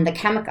on the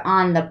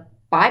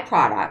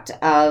byproduct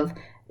of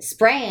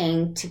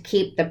spraying to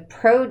keep the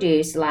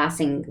produce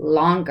lasting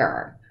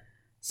longer.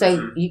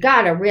 So you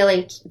got to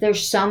really,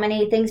 there's so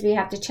many things we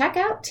have to check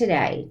out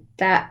today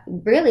that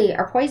really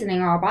are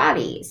poisoning our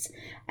bodies.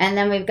 And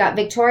then we've got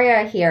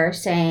Victoria here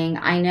saying,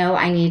 I know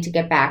I need to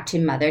get back to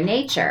Mother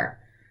Nature.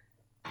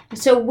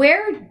 So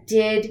where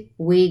did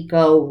we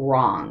go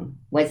wrong?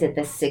 Was it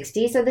the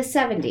 60s or the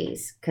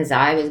 70s? Because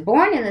I was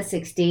born in the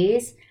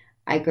 60s.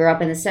 I grew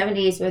up in the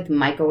 70s with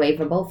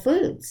microwavable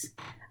foods.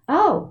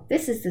 Oh,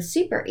 this is the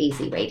super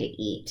easy way to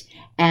eat.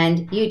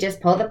 And you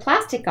just pull the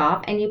plastic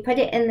off and you put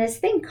it in this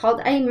thing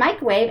called a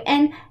microwave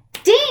and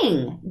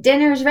ding,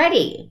 dinner's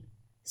ready.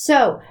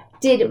 So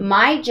did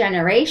my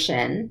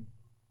generation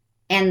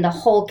and the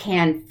whole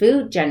canned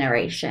food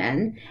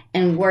generation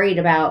and worried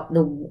about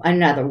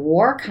another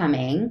war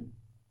coming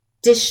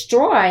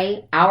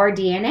destroy our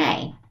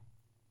DNA?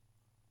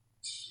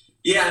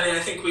 Yeah, I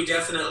think we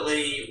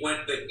definitely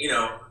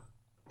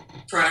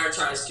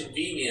prioritized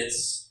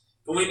convenience,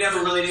 but we never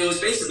really knew it was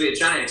basically a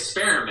giant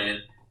experiment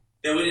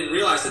that we didn't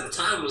realize at the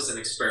time was an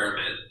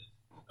experiment.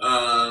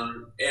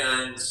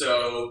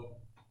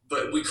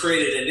 But we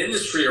created an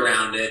industry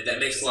around it that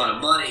makes a lot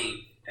of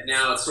money, and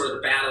now it's sort of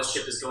the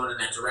battleship is going in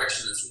that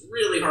direction. It's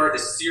really hard to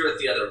steer it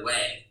the other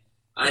way.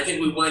 I think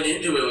we went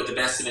into it with the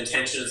best of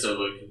intentions of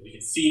we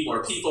can feed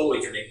more people,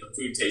 we can make the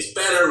food taste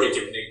better, we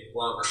can make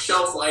longer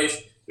shelf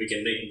life, we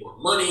can make more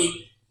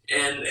money,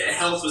 and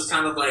health was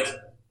kind of like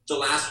the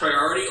last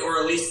priority, or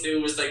at least it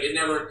was like it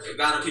never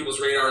got on people's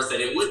radars that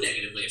it would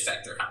negatively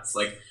affect their health.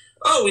 Like,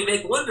 oh, we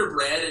make Wonder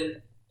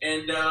Bread,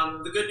 and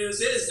the good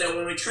news is that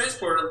when we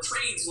transport it on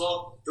trains,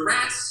 well, the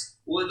rats,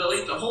 they'll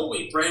eat the whole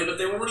wheat bread, but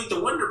they won't eat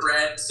the Wonder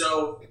Bread,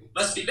 so it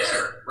must be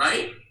better,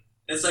 right?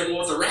 And it's like,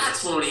 well, if the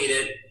rats won't eat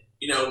it,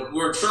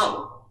 we're in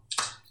trouble.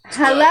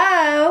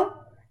 Hello?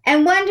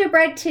 And Wonder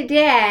Bread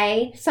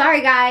today,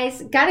 sorry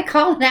guys, gotta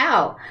call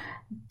now.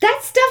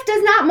 That stuff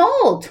does not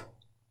mold.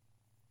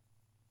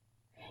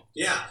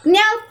 Yeah.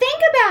 Now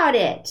think about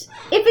it.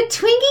 If a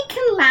Twinkie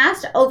can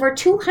last over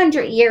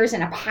 200 years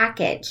in a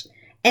package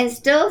and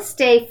still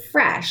stay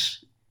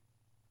fresh,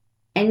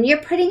 and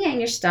you're putting it in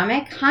your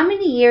stomach, how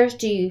many years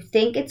do you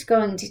think it's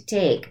going to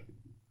take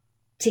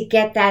to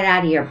get that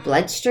out of your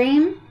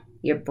bloodstream,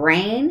 your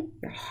brain,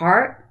 your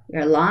heart,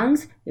 your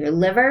lungs, your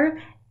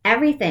liver,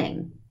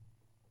 everything?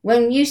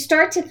 When you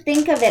start to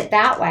think of it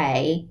that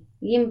way,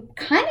 you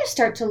kind of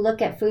start to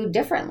look at food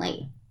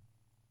differently.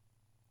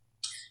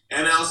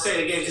 And I'll say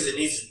it again because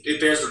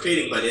it bears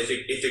repeating, but if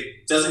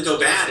it doesn't go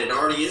bad, it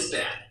already is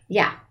bad.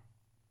 Yeah.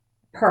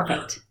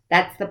 Perfect.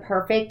 That's the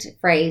perfect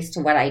phrase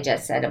to what I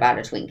just said about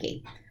a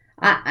Twinkie.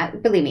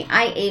 Believe me,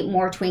 I ate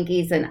more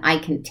Twinkies than I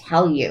can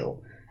tell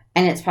you.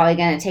 And it's probably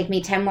going to take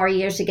me 10 more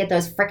years to get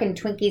those frickin'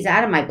 Twinkies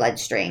out of my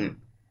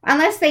bloodstream.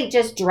 Unless they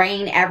just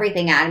drain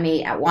everything out of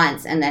me at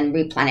once and then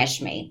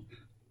replenish me.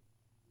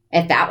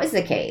 If that was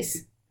the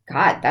case,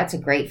 God, that's a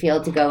great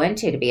field to go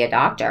into to be a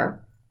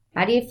doctor.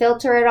 How do you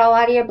filter it all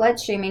out of your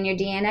bloodstream and your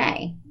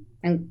DNA?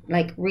 And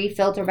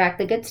refilter back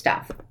the good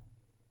stuff?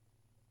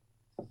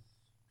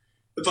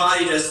 The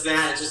body does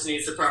that. It just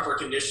needs the proper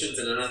conditions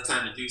and enough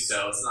time to do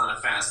so. It's not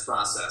a fast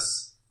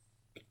process.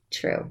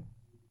 True.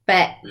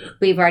 But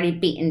we've already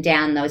beaten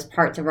down those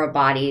parts of our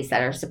bodies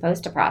that are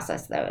supposed to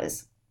process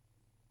those.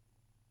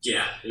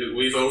 Yeah,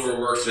 we've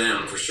overworked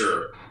them for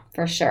sure.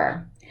 For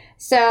sure.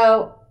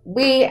 So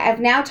we have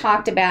now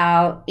talked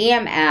about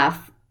EMF,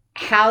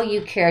 how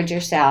you cured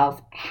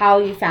yourself, how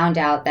you found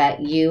out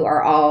that you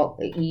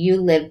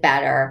live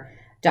better,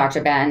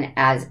 Dr. Ben,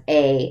 as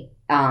a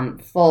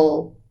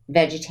full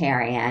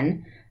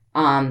vegetarian,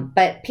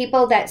 but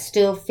people that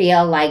still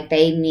feel like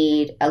they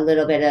need a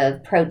little bit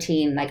of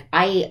protein, like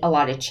I eat a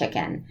lot of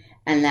chicken,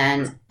 and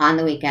then on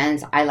the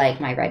weekends I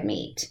like my red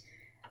meat,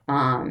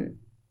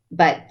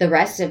 but the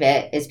rest of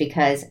it is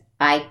because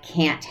I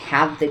can't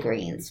have the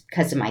greens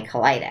because of my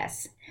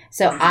colitis.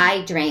 So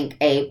I drink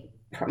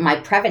my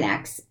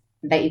Previnex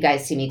that you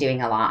guys see me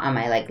doing a lot on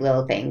my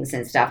little things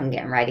and stuff and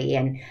getting ready,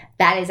 and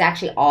that is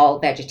actually all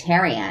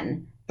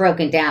vegetarian,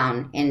 broken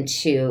down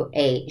into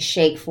a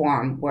shake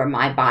form where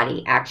my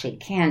body actually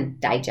can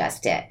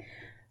digest it.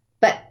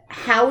 But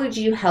how would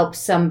you help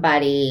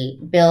somebody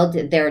build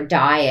their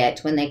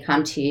diet when they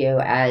come to you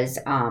as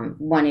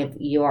one of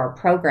your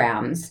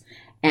programs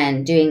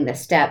and doing the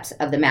steps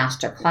of the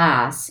master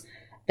class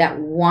that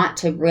want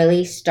to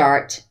really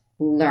start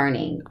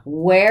learning?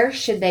 Where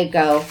should they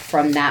go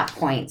from that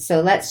point?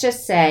 So let's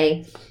just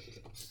say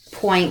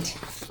point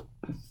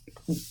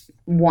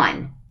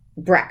 1,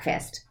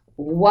 breakfast.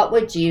 What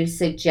would you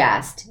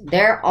suggest?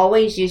 They're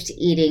always used to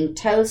eating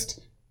toast,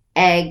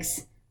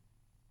 eggs,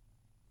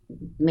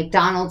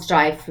 McDonald's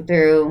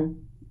drive-through,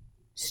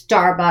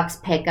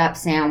 Starbucks pickup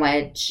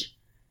sandwich.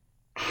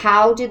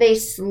 How do they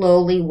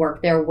slowly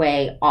work their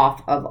way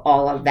off of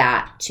all of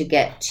that to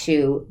get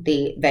to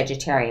the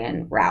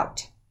vegetarian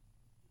route?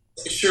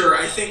 Sure.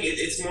 I think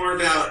it's more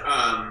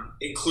about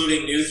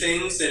including new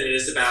things than it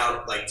is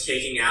about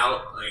taking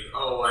out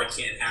I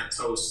can't have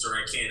toast or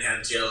I can't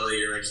have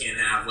jelly or I can't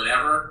have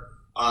whatever.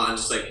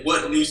 Just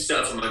what new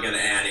stuff am I going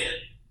to add in?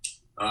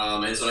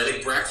 And so I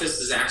think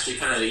breakfast is actually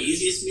kind of the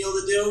easiest meal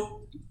to do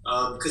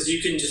because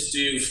you can just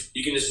do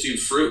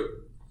fruit.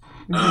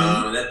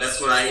 That's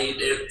what I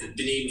eat. I've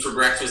been eating for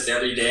breakfast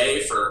every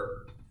day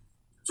for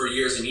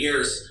years and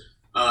years.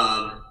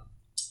 And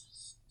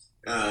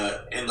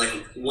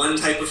one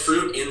type of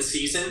fruit in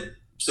season.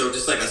 So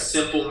just a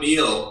simple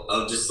meal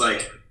of just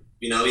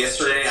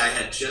yesterday I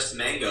had just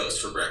mangoes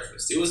for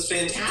breakfast. It was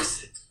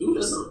fantastic. Who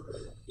doesn't,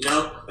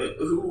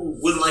 who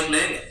wouldn't like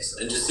mangoes?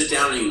 And just sit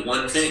down and eat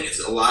one thing.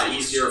 It's a lot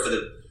easier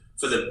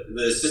for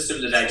the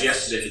system to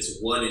digest it if it's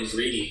one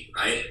ingredient,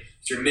 right?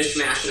 If you're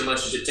mishmashing a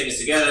bunch of things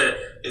together,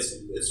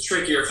 it's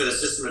trickier for the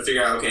system to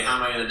figure out, okay, how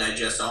am I going to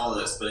digest all of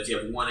this? But if you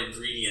have one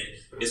ingredient,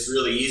 it's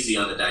really easy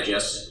on the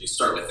digestion. You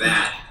start with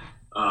that.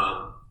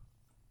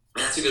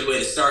 That's a good way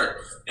to start.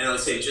 And I would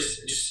say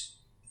just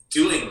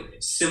doing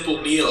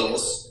simple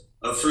meals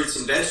of fruits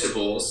and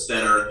vegetables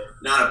that are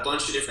not a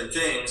bunch of different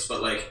things,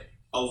 but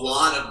a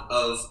lot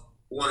of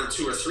 1 or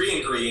 2 or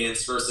 3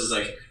 ingredients versus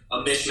a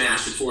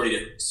mishmash of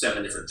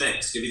 47 different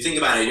things. If you think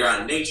about it, you're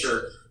out in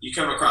nature, you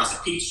come across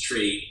a peach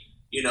tree,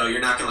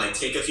 you're not going to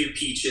take a few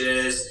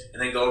peaches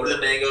and then go over to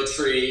the mango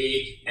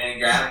tree and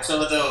grab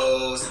some of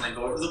those and then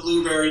go over to the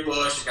blueberry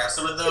bush and grab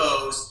some of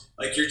those.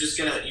 You're just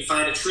you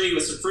find a tree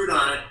with some fruit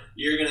on it,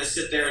 you're going to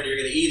sit there and you're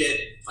going to eat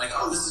it,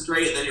 oh, this is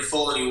great, and then you're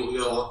full and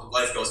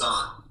life goes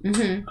on.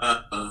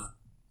 Mm-hmm.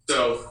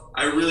 So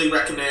I really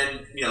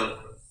recommend,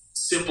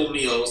 simple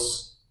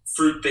meals,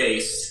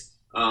 fruit-based.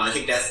 I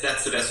think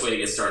that's the best way to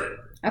get started.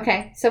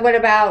 Okay. So what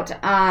about,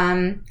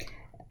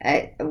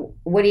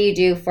 what do you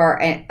do for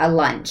a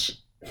lunch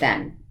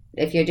then?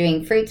 If you're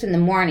doing fruits in the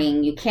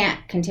morning, you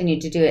can't continue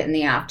to do it in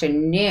the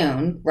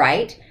afternoon,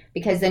 right?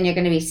 Because then you're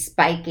going to be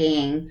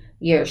spiking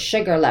your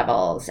sugar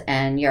levels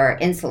and your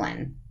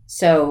insulin.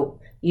 So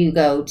you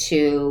go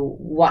to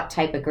what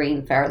type of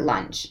green for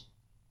lunch?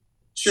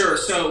 Sure.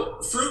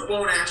 So fruit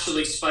won't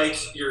actually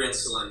spike your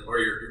insulin or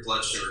your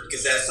blood sugar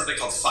because that's something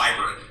called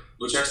fibrin,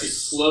 which actually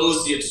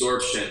slows the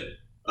absorption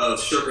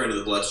of sugar into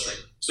the bloodstream.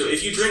 So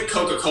if you drink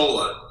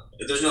Coca-Cola,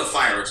 there's no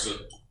fiber, so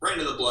right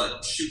into the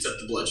blood, shoots up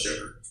the blood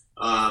sugar.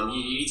 You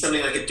eat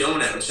something like a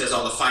donut, which has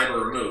all the fiber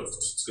removed,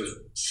 because it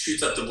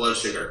shoots up the blood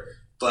sugar.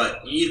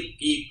 But you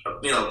eat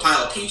a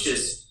pile of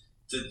peaches,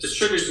 the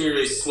sugar's moving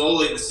really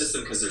slowly in the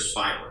system because there's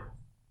fiber.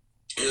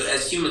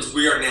 As humans,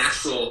 we are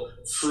natural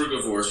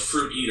frugivores,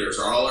 fruit eaters.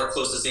 All our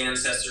closest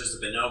ancestors,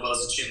 the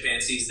bonobos, the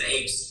chimpanzees, the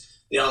apes,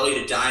 they all eat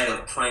a diet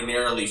of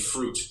primarily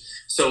fruit.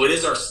 So it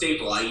is our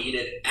staple. I eat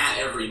it at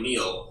every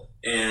meal,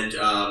 and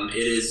it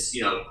is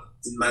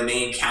my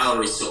main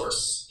calorie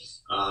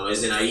source.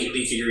 As in, I eat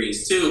leafy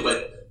greens too,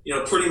 but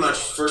pretty much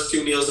first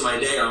 2 meals of my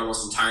day are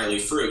almost entirely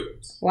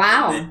fruit.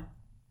 Wow.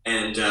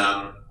 And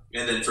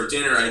then for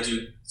dinner, I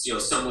do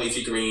some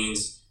leafy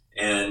greens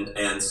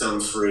and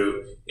some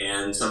fruit,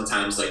 and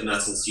sometimes like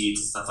nuts and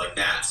seeds and stuff like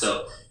that.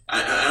 So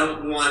I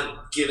don't want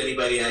to give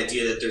anybody the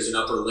idea that there's an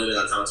upper limit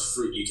on how much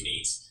fruit you can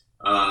eat.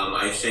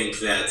 I think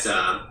that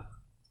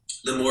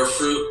the more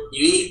fruit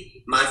you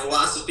eat, my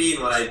philosophy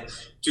and what I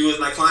do with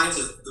my clients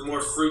is the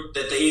more fruit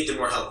that they eat, the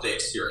more health they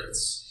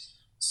experience.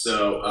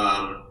 So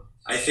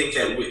I think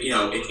that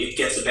it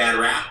gets a bad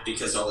rap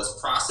because all this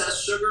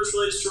processed sugar is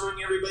really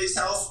destroying everybody's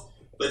health.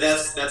 But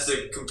that's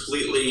a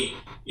completely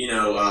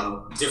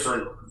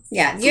different.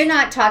 Yeah, you're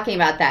not talking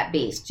about that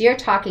beast. You're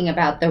talking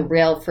about the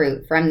real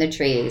fruit from the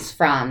trees,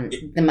 from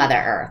the Mother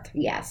Earth.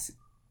 Yes.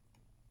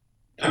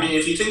 I mean,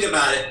 if you think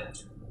about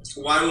it,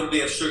 why would we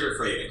have sugar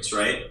cravings,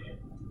 right?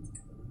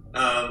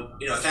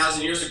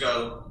 1,000 years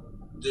ago,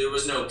 there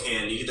was no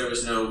candy, there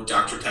was no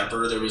Dr.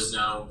 Pepper, there was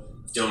no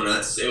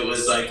donuts. It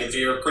was like if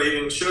you were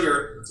craving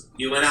sugar,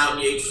 you went out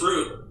and you ate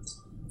fruit,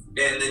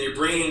 and then your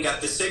brain got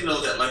the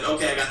signal that like,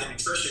 okay, I got the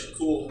nutrition,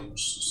 cool,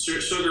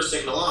 sugar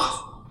signal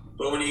off.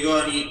 But when you go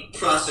out and eat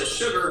processed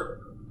sugar,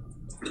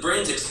 the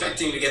brain's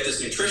expecting to get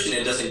this nutrition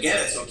and doesn't get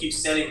it, so it keeps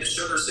sending the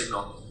sugar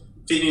signal.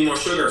 Feed me more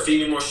sugar,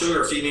 feed me more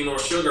sugar, feed me more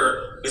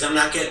sugar, because I'm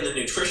not getting the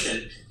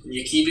nutrition. And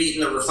you keep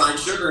eating the refined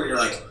sugar and you're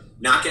like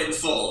not getting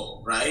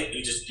full, right?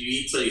 You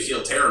eat till you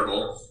feel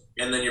terrible,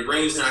 and then your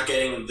brain's not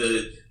getting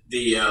the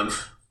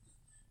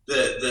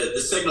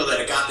signal that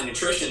it got the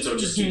nutrition, so it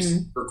just keeps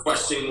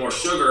requesting more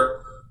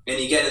sugar, and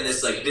you get in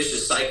this like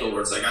vicious cycle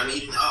where it's like, I'm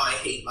eating, I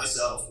hate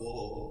myself.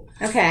 Whoa.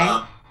 Okay.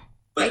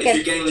 But if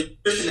you're getting the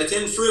nutrition that's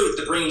in fruit,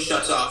 the brain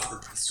shuts off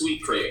the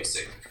sweet craving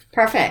signal.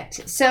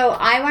 Perfect. So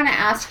I want to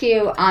ask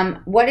you,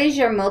 what does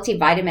your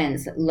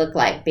multivitamins look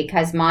like?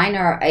 Because mine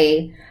are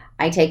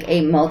I take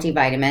a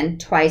multivitamin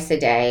twice a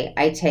day.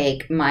 I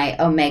take my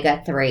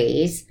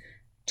omega-3s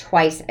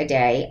twice a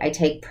day. I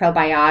take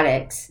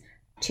probiotics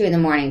 2 in the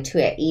morning, 2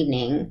 at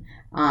evening.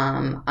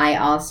 I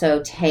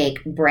also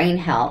take brain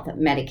health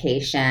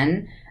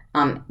medication,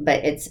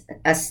 but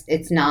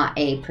it's not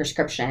a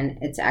prescription.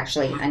 It's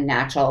actually a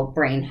natural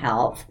brain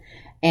health.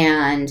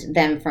 And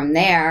then from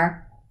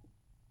there,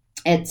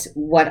 it's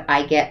what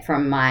I get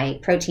from my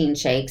protein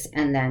shakes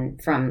and then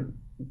from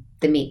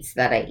the meats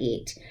that I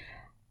eat.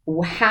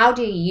 How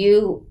do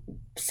you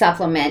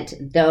supplement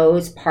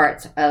those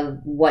parts of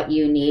what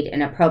you need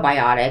in a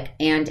probiotic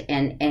and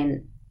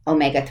in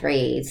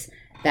omega-3s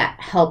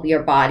that help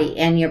your body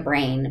and your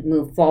brain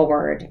move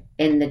forward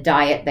in the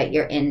diet that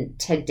you're in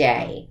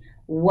today?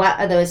 What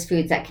are those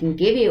foods that can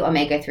give you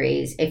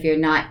omega-3s if you're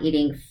not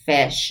eating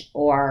fish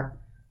or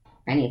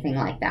anything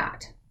like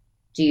that?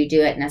 Do you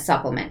do it in a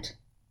supplement?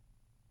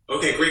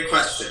 Okay, great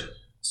question.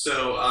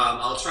 So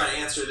I'll try to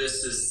answer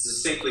this as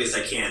succinctly as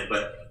I can,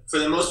 but for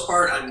the most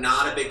part, I'm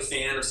not a big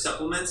fan of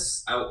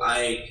supplements.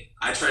 I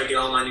try to get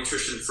all my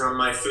nutrition from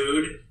my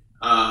food.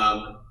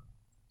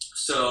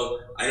 So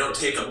I don't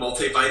take a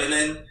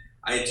multivitamin.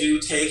 I do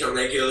take a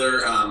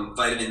regular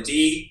vitamin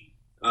D.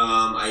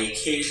 I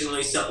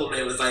occasionally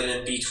supplement with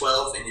vitamin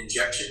B12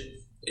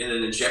 in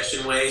an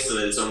injection way, so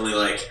that it's only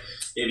like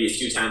maybe a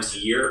few times a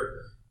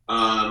year.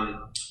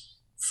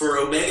 For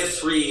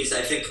omega-3s,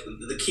 I think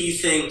the key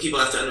thing people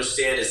have to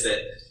understand is that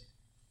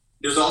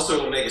there's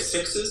also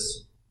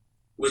omega-6s,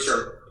 which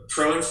are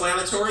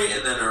pro-inflammatory,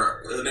 and then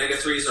our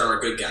omega-3s are our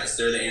good guys.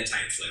 They're the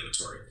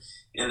anti-inflammatory.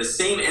 And the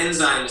same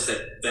enzymes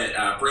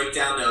that break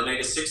down the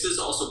omega-6s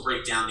also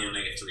break down the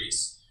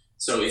omega-3s.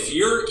 So if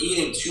you're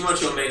eating too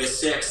much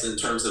omega-6 in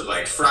terms of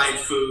like fried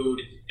food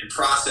and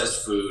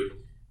processed food,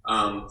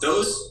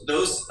 those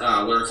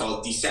what are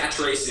called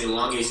desaturase and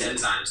elongase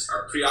enzymes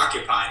are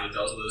preoccupied with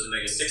those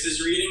omega-6s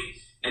you're eating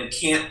and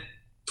can't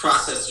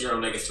process your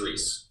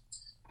omega-3s.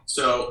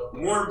 So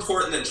more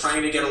important than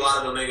trying to get a lot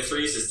of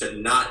omega-3s is to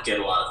not get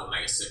a lot of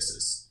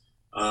omega-6s.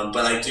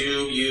 But I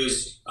do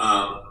use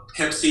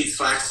hemp seeds,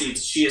 flax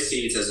seeds, chia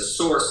seeds as a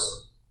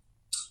source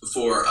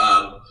for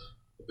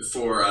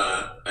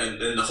and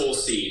the whole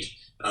seed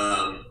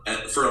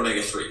for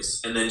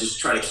omega-3s, and then just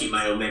try to keep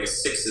my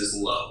omega-6s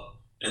low.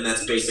 And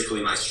that's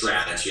basically my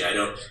strategy. I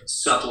don't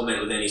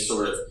supplement with any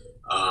sort of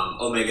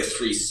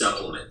omega-3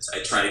 supplement.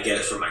 I try to get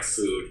it from my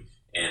food,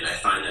 and I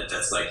find that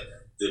that's like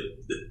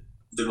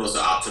the most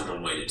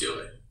optimum way to do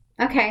it.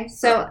 Okay,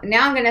 so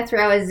now I'm going to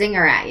throw a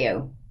zinger at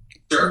you.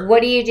 Sure.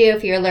 What do you do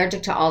if you're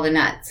allergic to all the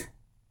nuts?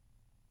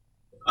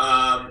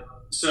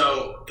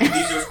 So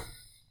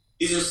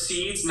these are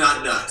seeds,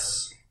 not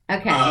nuts.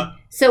 Okay.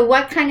 So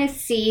what kind of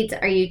seeds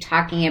are you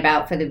talking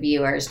about for the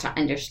viewers to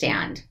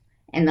understand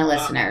and the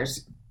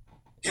listeners?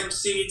 Hemp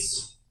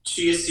seeds,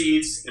 chia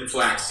seeds, and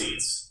flax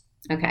seeds.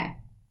 Okay.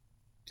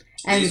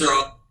 And these are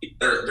all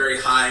very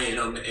high in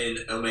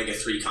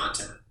omega-3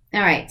 content.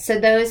 All right. So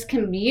those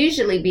can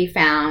usually be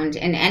found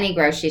in any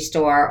grocery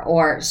store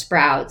or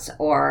Sprouts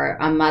or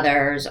a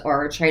Mother's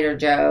or Trader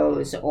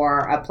Joe's or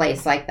a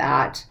place like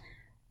that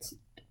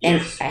in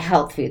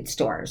health food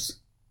stores.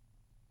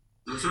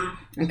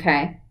 Mm-hmm.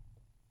 Okay.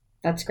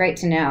 That's great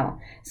to know.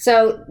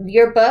 So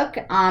your book,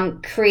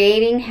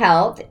 Creating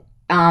Health,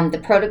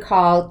 the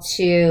protocol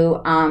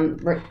to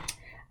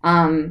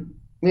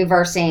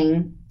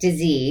reversing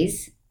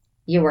disease,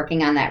 you're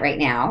working on that right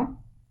now.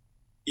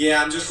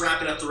 Yeah, I'm just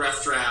wrapping up the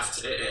rough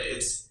draft.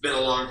 It's been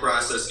a long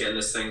process getting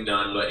this thing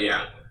done, but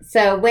yeah.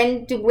 So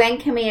when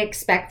can we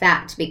expect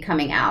that to be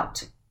coming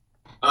out?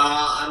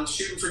 I'm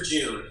shooting for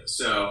June,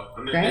 so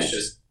I'm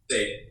ambitious.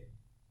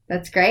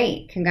 That's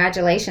great.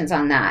 Congratulations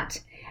on that.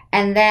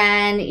 And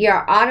then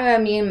your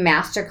autoimmune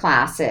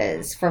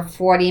masterclasses for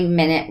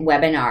 40-minute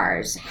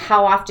webinars.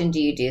 How often do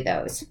you do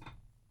those?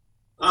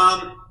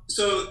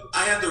 So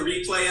I have the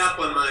replay up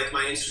on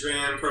my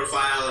Instagram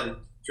profile, and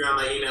if you're on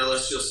my email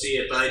list, you'll see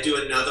it. But I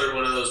do another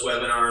one of those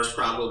webinars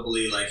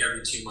probably like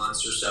every 2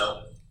 months or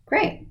so.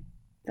 Great.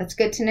 That's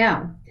good to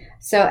know.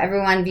 So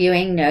everyone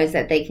viewing knows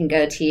that they can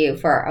go to you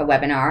for a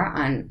webinar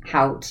on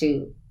how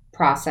to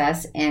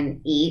process and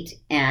eat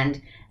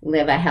and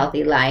live a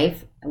healthy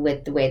life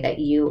with the way that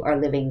you are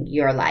living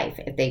your life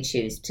if they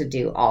choose to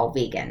do all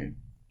vegan.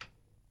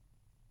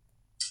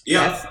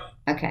 Yeah. Yes?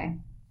 Okay.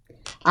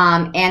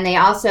 And they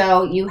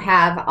also, you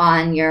have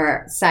on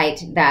your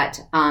site that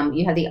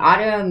you have the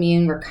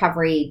Autoimmune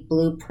Recovery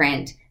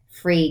Blueprint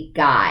free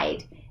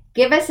guide.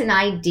 Give us an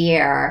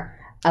idea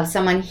of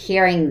someone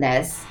hearing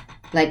this.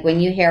 Like when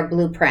you hear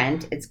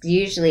blueprint, it's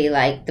usually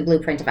like the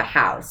blueprint of a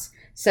house.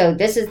 So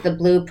this is the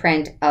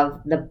blueprint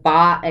of the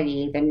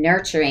body, the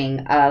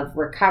nurturing of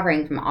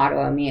recovering from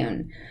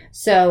autoimmune.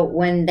 So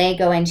when they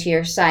go into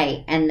your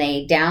site and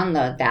they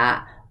download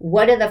that,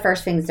 what are the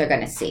first things they're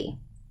going to see?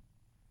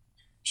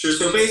 Sure.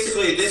 So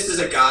basically, this is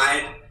a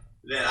guide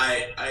that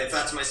I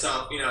thought to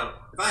myself,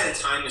 if I had a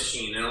time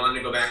machine and I wanted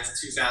to go back to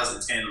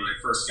 2010 when I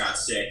first got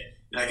sick,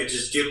 and I could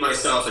just give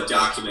myself a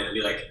document and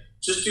be like,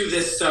 just do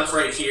this stuff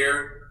right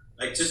here.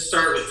 Like, just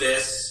start with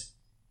this,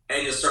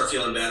 and you'll start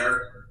feeling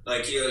better.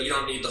 Like, you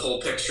don't need the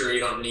whole picture. You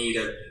don't need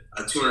a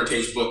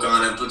 200-page book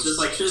on it. But just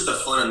like, here's the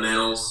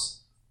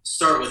fundamentals.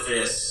 Start with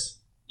this.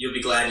 You'll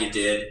be glad you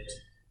did.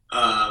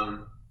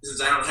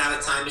 Since I don't have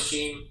a time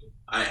machine,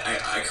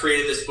 I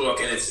created this book,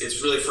 and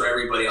it's really for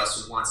everybody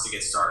else who wants to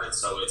get started.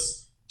 So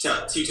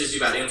it teaches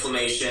you about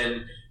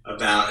inflammation,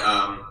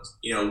 about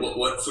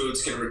what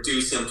foods can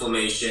reduce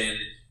inflammation,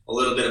 a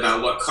little bit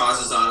about what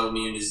causes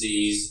autoimmune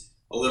disease,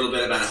 a little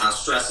bit about how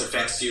stress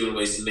affects you and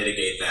ways to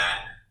mitigate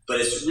that. But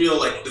it's real,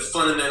 like the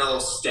fundamental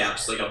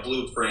steps, like a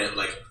blueprint.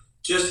 Like,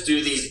 just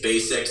do these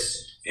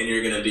basics, and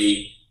you're going to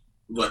be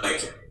like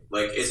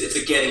it's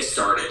a getting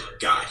started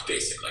guide,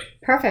 basically.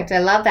 Perfect. I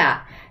love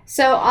that.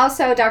 So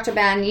also, Dr.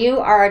 Ben, you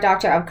are a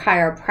doctor of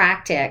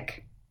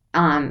chiropractic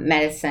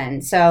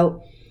medicine.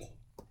 So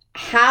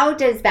how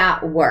does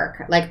that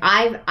work? Like,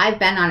 I've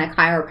been on a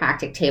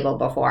chiropractic table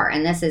before,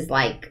 and this is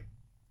like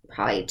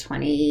probably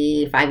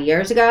 25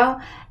 years ago.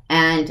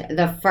 And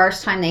the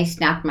first time they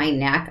snapped my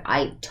neck,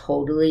 I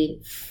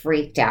totally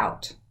freaked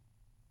out.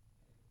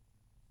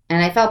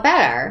 And I felt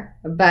better,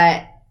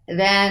 but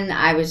then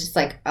I was just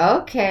like,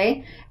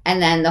 okay.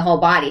 And then the whole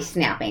body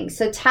snapping.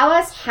 So tell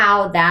us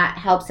how that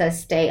helps us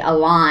stay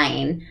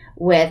aligned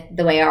with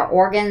the way our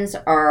organs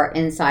are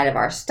inside of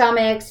our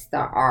stomachs,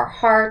 our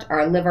heart,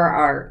 our liver,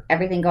 our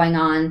everything going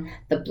on,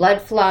 the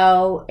blood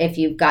flow, if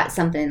you've got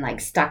something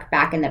like stuck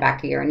back in the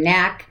back of your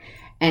neck,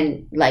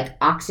 and like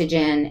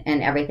oxygen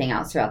and everything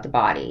else throughout the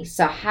body.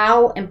 So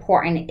how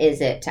important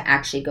is it to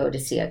actually go to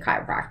see a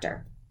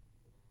chiropractor?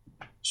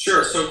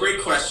 Sure. So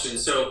great question.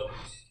 So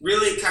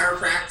really,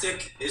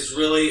 chiropractic is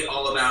really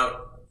all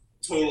about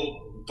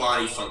total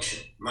body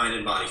function, mind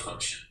and body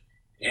function.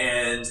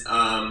 And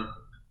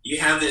you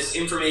have this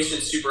information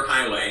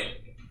superhighway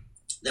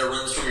that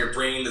runs from your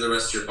brain to the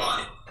rest of your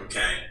body.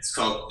 Okay. It's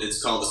called the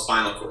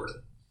spinal cord.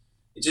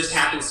 It just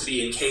happens to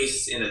be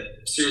encased in a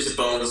series of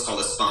bones called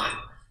the spine.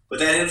 But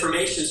that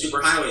information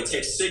superhighway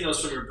takes signals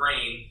from your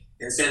brain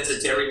and sends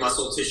it to every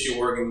muscle, tissue,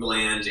 organ,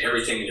 gland,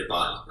 everything in your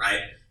body,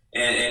 right?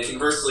 And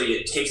conversely,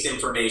 it takes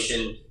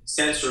information,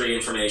 sensory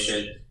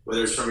information,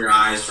 whether it's from your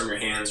eyes, from your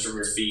hands, from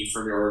your feet,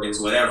 from your organs,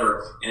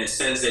 whatever, and it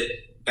sends it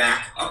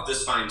back up the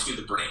spine to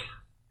the brain.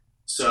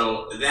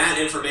 So that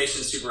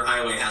information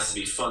superhighway has to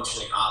be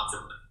functioning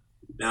optimally.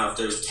 Now, if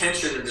there's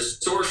tension or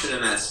distortion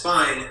in that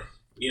spine,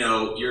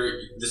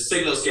 the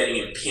signal's getting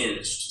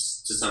impinged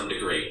to some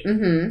degree.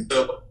 Mm-hmm.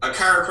 So a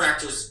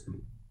chiropractor's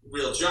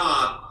real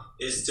job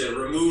is to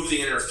remove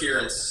the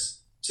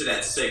interference to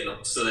that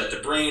signal so that the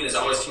brain is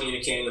always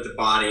communicating with the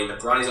body and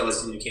the body's always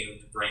communicating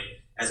with the brain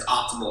as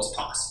optimal as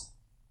possible.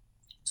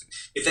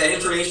 If that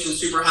information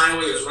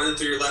superhighway was running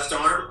through your left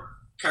arm,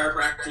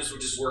 chiropractors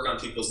would just work on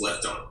people's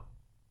left arm,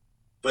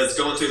 but it's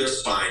going through their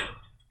spine,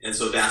 and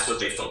so that's what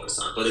they focus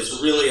on. But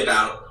it's really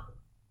about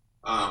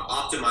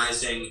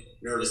optimizing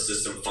nervous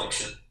system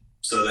function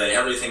so that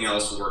everything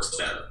else works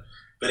better.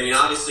 But I mean,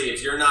 obviously,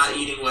 if you're not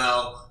eating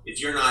well,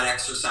 if you're not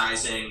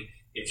exercising,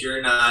 if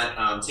you're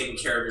not taking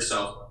care of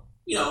yourself,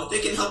 they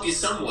can help you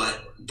somewhat,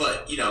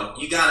 but you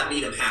got to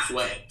meet them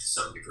halfway to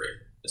some degree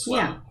as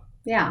well.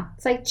 Yeah.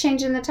 It's like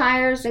changing the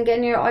tires and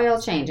getting your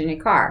oil change in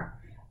your car.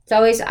 It's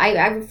always,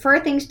 I refer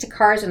things to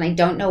cars and I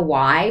don't know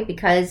why,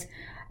 because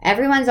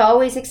everyone's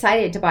always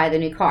excited to buy the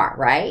new car,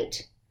 right?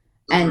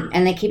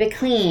 And they keep it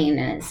clean,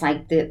 and it's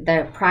like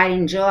the pride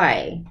and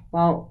joy.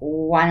 Well,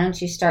 why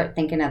don't you start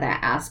thinking of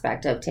that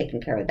aspect of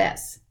taking care of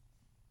this?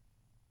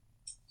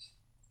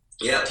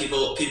 Yeah,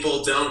 people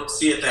don't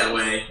see it that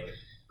way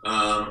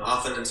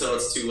often until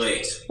it's too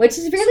late. Which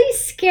is really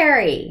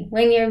scary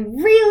when you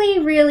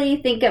really,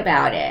 really think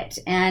about it.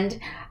 And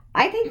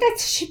I think that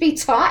should be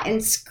taught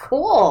in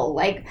school,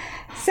 like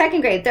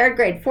 2nd grade, 3rd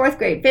grade, 4th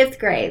grade, 5th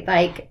grade.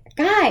 Like,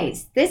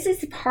 guys, this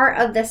is part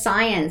of the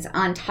science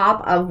on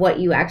top of what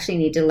you actually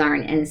need to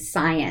learn in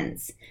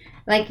science.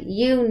 Like,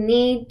 you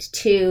need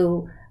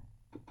to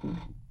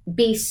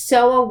be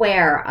so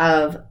aware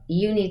of,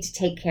 you need to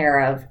take care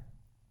of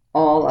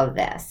all of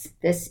this.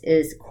 This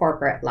is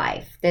corporate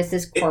life. This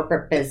is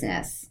corporate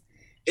business.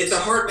 It's a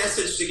hard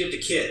message to give to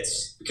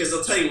kids, because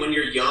they'll tell you when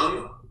you're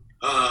young,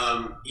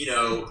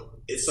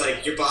 it's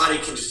like your body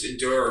can just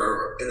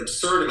endure an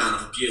absurd amount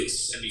of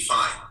abuse and be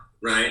fine,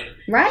 right?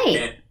 Right.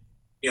 And,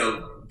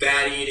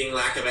 bad eating,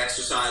 lack of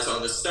exercise, all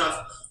this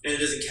stuff, and it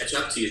doesn't catch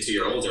up to you till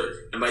you're older.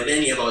 And by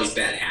then you have all these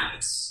bad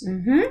habits.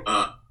 Mm-hmm.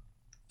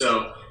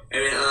 So, I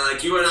mean,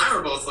 like you and I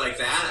were both like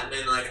that. And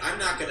then, like, I'm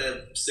not going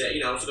to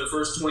say, for the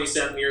first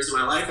 27 years of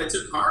my life, I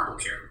took horrible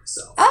care of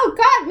myself. Oh,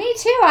 God, me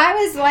too.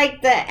 I was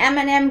like the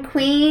M&M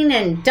queen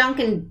and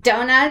Dunkin'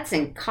 Donuts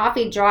and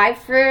coffee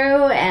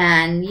drive-thru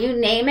and you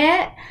name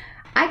it.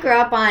 I grew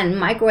up on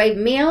microwave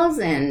meals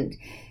and,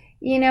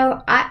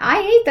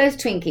 I ate those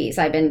Twinkies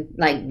I've been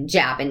like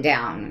jabbing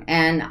down.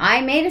 And I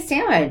made a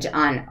sandwich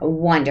on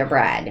Wonder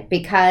Bread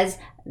because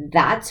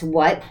that's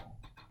what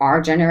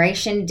our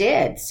generation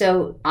did.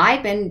 So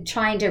I've been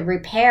trying to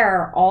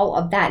repair all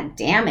of that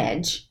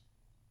damage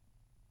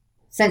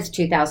since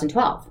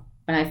 2012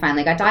 when I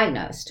finally got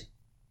diagnosed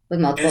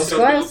with multiple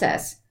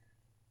sclerosis.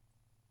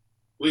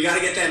 We got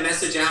to get that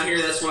message out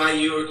here. That's why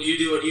you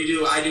do what you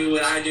do, I do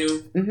what I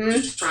do. Mm-hmm.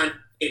 Just trying to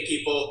educate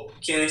people.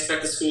 Can't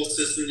expect the school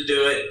system to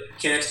do it.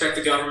 Can't expect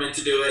the government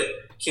to do it.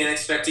 Can't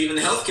expect even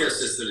the healthcare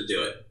system to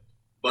do it.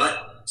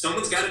 But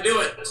someone's got to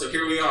do it. So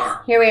here we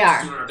are. Here we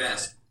are. Doing our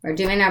best. We're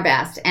doing our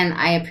best. And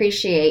I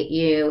appreciate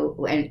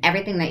you and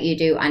everything that you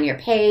do on your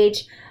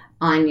page,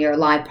 on your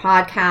live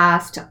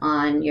podcast,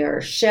 on your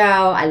show.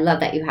 I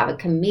love that you have a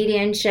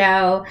comedian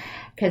show,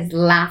 because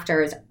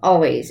laughter is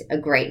always a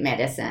great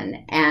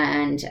medicine.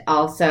 And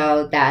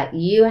also that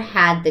you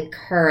had the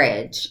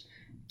courage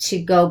to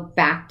go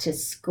back to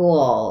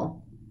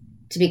school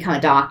to become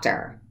a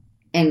doctor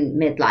in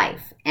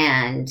midlife.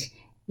 And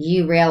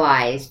you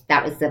realized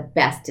that was the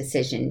best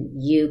decision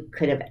you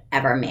could have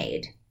ever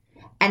made.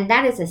 And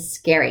that is a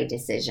scary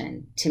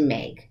decision to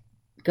make,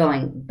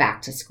 going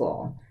back to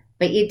school.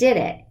 But you did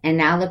it. And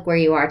now look where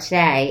you are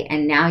today.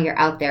 And now you're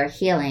out there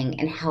healing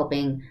and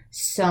helping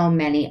so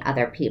many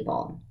other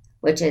people,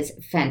 which is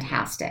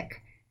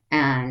fantastic.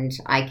 And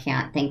I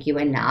can't thank you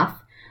enough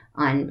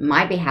on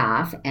my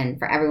behalf and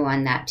for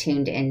everyone that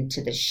tuned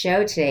into the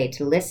show today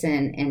to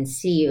listen and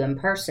see you in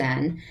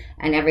person,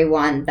 and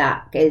everyone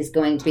that is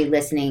going to be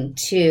listening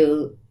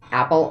to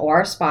Apple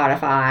or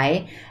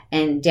Spotify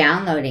and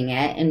downloading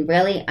it and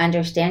really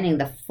understanding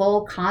the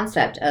full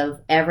concept of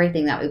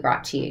everything that we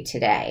brought to you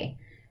today,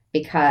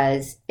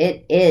 because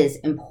it is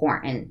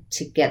important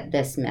to get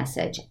this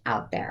message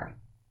out there.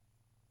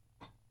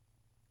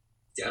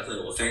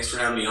 Definitely. Well, thanks for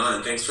having me on,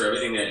 and thanks for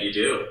everything that you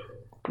do.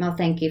 Well,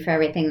 thank you for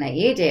everything that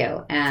you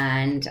do.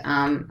 And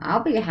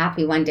I'll be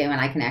happy one day when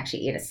I can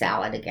actually eat a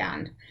salad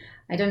again.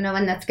 I don't know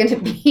when that's going to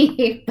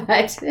be,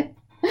 but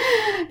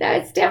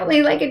that's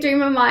definitely like a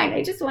dream of mine.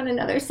 I just want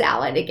another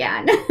salad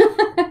again.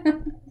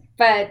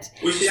 But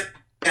we should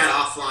chat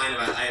offline.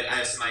 I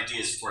have some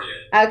ideas for you.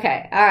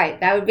 Okay. All right.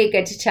 That would be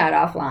good to chat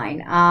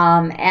offline.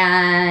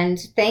 And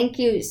thank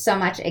you so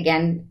much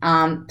again.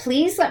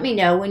 Please let me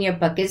know when your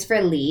book is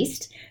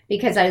released,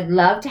 because I'd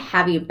love to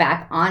have you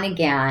back on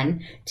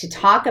again to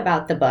talk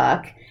about the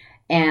book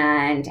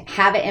and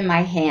have it in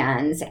my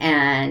hands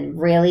and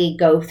really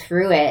go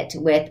through it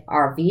with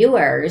our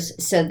viewers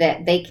so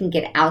that they can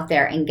get out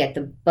there and get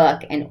the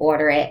book and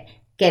order it,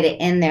 get it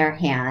in their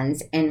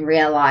hands, and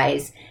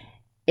realize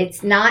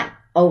it's not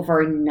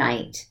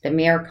overnight. The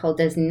miracle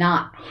does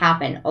not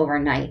happen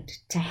overnight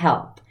to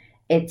help.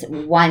 It's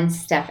one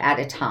step at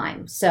a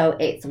time. So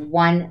it's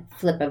one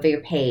flip of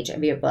your page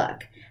of your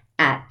book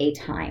at a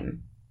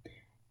time.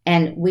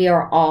 And we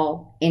are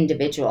all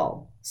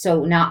individual.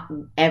 So not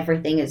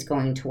everything is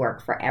going to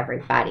work for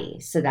everybody.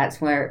 So that's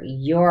where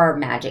your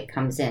magic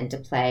comes into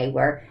play,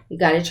 where you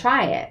got to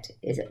try it.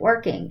 Is it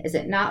working? Is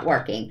it not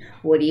working?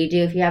 What do you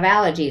do if you have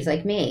allergies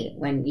like me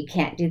when you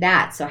can't do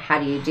that? So how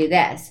do you do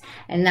this?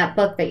 And that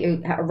book that you're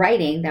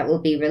writing that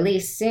will be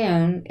released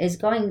soon is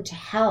going to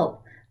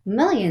help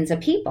millions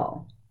of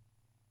people.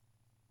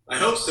 I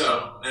hope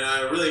so. And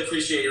I really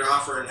appreciate your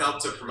offer and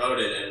help to promote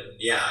it. And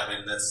yeah, I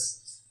mean, that's,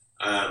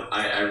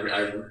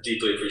 I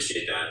deeply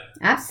appreciate that.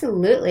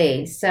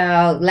 Absolutely.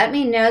 So let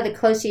me know the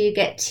closer you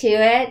get to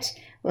it.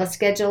 We'll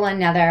schedule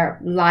another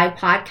live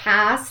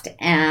podcast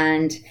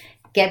and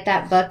get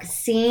that book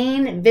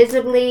seen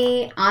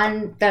visibly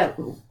on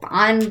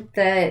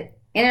the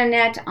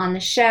internet, on the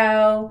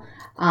show,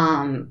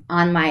 on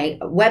my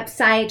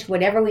website,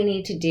 whatever we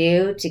need to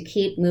do to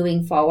keep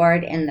moving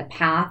forward in the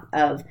path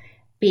of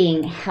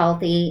being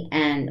healthy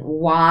and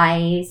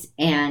wise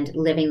and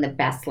living the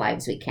best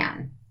lives we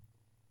can.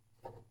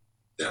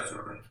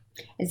 Definitely.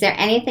 Is there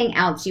anything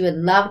else you would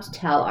love to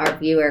tell our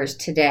viewers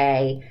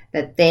today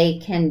that they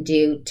can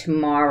do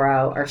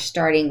tomorrow or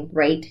starting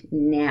right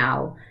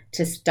now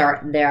to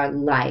start their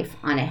life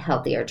on a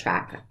healthier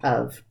track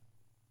of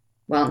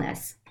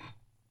wellness?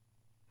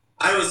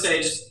 I would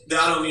say just the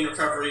Autoimmune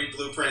Recovery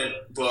Blueprint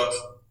book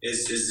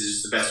is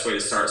just the best way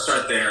to start.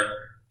 Start there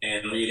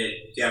and read it.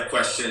 If you have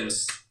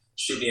questions,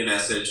 shoot me a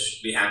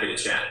message. Be happy to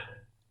chat.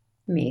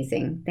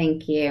 Amazing.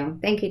 Thank you.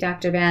 Thank you,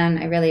 Dr. Ben.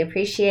 I really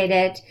appreciate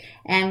it.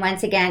 And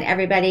once again,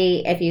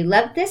 everybody, if you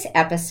loved this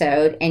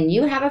episode and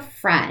you have a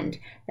friend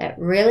that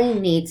really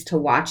needs to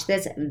watch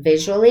this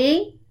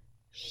visually,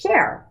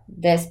 share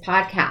this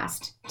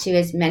podcast to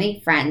as many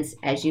friends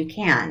as you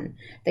can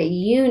that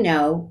you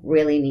know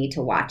really need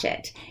to watch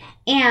it.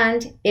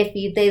 And if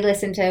they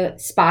listen to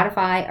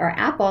Spotify or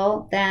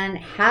Apple, then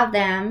have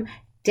them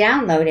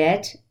download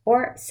it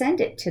or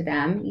send it to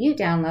them. You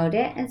download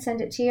it and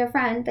send it to your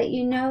friend that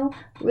you know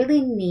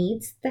really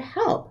needs the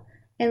help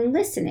in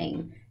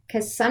listening.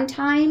 Because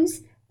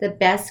sometimes the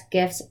best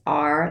gifts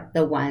are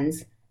the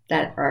ones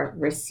that are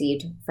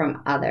received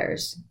from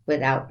others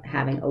without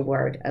having a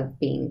word of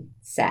being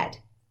said.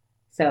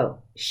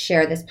 So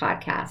share this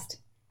podcast,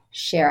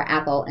 share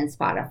Apple and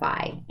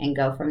Spotify, and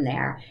go from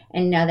there.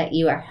 And know that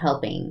you are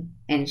helping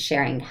and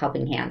sharing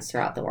helping hands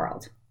throughout the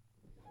world.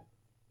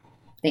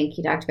 Thank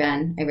you, Dr.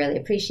 Ben. I really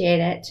appreciate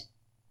it.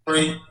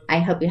 Great. I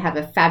hope you have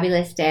a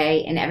fabulous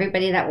day. And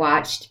everybody that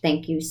watched,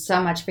 thank you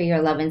so much for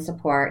your love and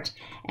support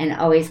and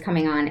always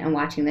coming on and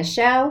watching the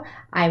show.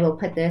 I will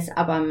put this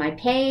up on my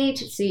page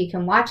so you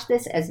can watch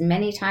this as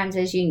many times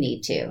as you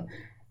need to.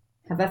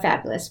 Have a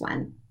fabulous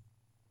one.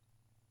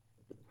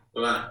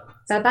 Bye.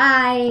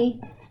 Bye-bye.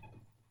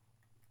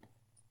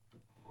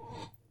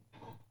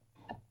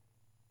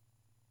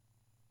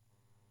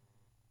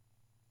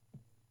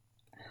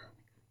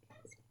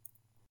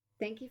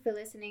 Thank you for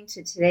listening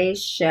to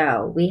today's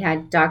show. We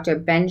had Dr.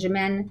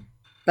 Benjamin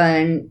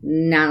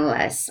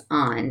Benellis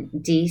on,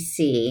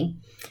 DC.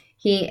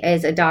 He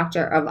is a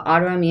doctor of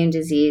autoimmune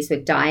disease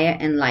with diet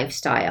and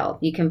lifestyle.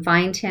 You can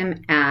find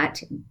him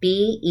at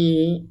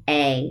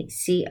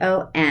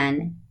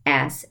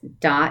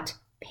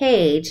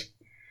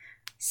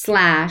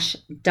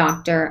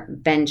beacons.page/Dr.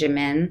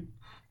 Benjamin.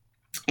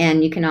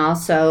 And you can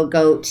also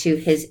go to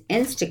his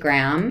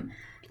Instagram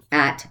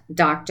at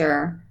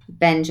Dr.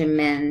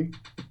 Benjamin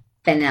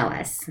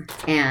Benellis.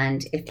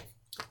 And if